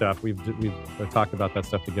Lovecraft stuff. We've talked about that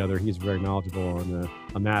stuff together. He's very knowledgeable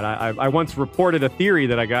on that. I once reported a theory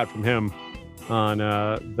that I got from him on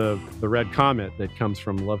the red comet that comes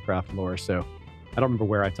from Lovecraft lore. So I don't remember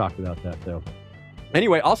where I talked about that though.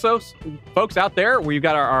 Anyway, also, folks out there, we've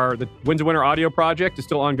got the Winds of Winter audio project is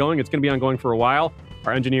still ongoing. It's going to be ongoing for a while.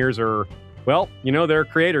 Our engineers are, well, they're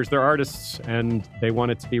creators, they're artists, and they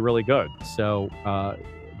want it to be really good. So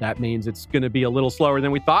that means it's going to be a little slower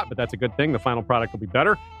than we thought, but that's a good thing. The final product will be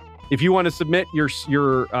better. If you want to submit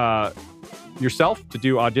yourself to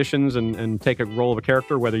do auditions and take a role of a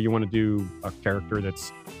character, whether you want to do a character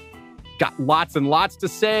that's got lots and lots to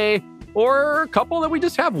say, or a couple that we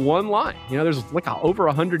just have one line. There's like over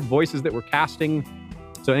 100 voices that we're casting.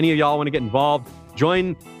 So any of y'all want to get involved,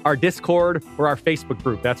 join our Discord or our Facebook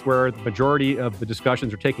group. That's where the majority of the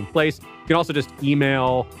discussions are taking place. You can also just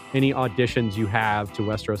email any auditions you have to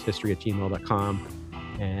westeroshistory@gmail.com.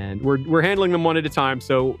 And we're handling them one at a time.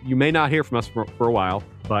 So you may not hear from us for a while,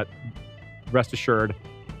 but rest assured,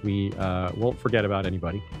 we won't forget about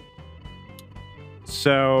anybody.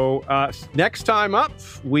 So next time up,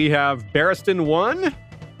 we have Barristan 1.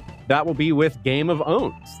 That will be with Game of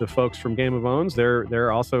Owns. The folks from Game of Owns,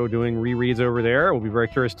 they're also doing rereads over there. We'll be very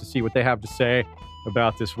curious to see what they have to say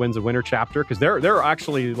about this Winds of Winter chapter, because they're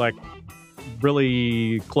actually like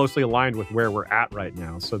really closely aligned with where we're at right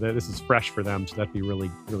now. So this is fresh for them. So that'd be really,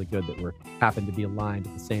 really good that we're happen to be aligned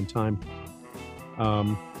at the same time.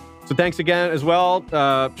 So thanks again as well.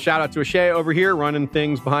 Shout out to Ashay over here running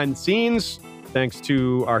things behind the scenes. Thanks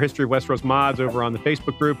to our History of Westeros mods over on the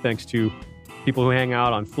Facebook group. Thanks to people who hang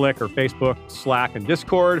out on Flick or Facebook, Slack, and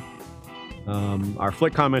Discord. Our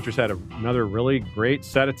Flick commenters had another really great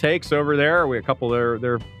set of takes over there. A couple of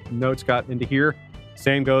their notes got into here.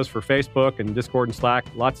 Same goes for Facebook and Discord and Slack.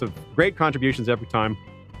 Lots of great contributions every time.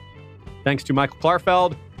 Thanks to Michael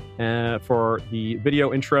Klarfeld for the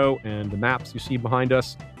video intro and the maps you see behind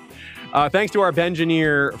us. Thanks to our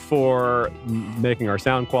Bengineer for making our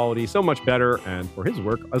sound quality so much better and for his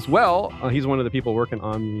work as well. He's one of the people working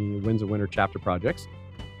on the Winds of Winter chapter projects.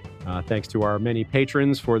 Thanks to our many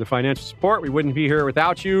patrons for the financial support. We wouldn't be here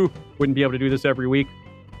without you. Wouldn't be able to do this every week.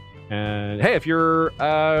 And hey, if you're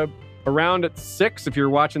around at 6, if you're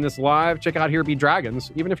watching this live, check out Here Be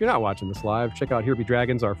Dragons. Even if you're not watching this live, check out Here Be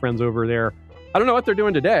Dragons, our friends over there. I don't know what they're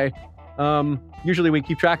doing today. Usually we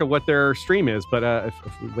keep track of what their stream is, but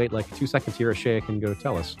if we wait like 2 seconds here, Ashay can go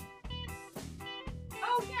tell us.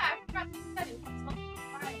 Oh, yeah, I forgot to say it.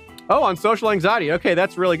 Oh, on social anxiety. Okay,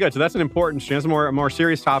 that's really good. So that's an important stream. It's a more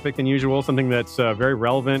serious topic than usual, something that's very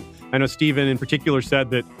relevant. I know Steven in particular said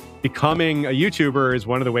that becoming a YouTuber is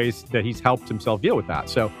one of the ways that he's helped himself deal with that.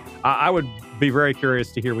 So I would be very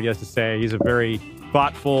curious to hear what he has to say. He's a very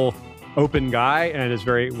thoughtful, open guy and is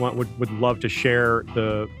would love to share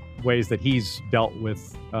the ways that he's dealt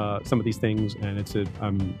with some of these things, and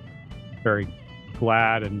I'm very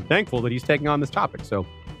glad and thankful that he's taking on this topic. So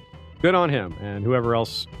good on him and whoever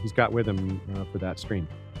else he's got with him for that stream.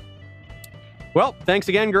 Well, thanks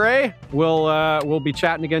again, Gray. We'll be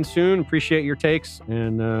chatting again soon. Appreciate your takes,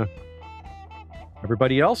 and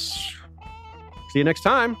everybody else, see you next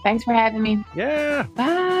time. Thanks for having me. Yeah.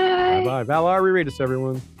 Bye. Bye. Valar, reread us,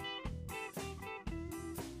 everyone.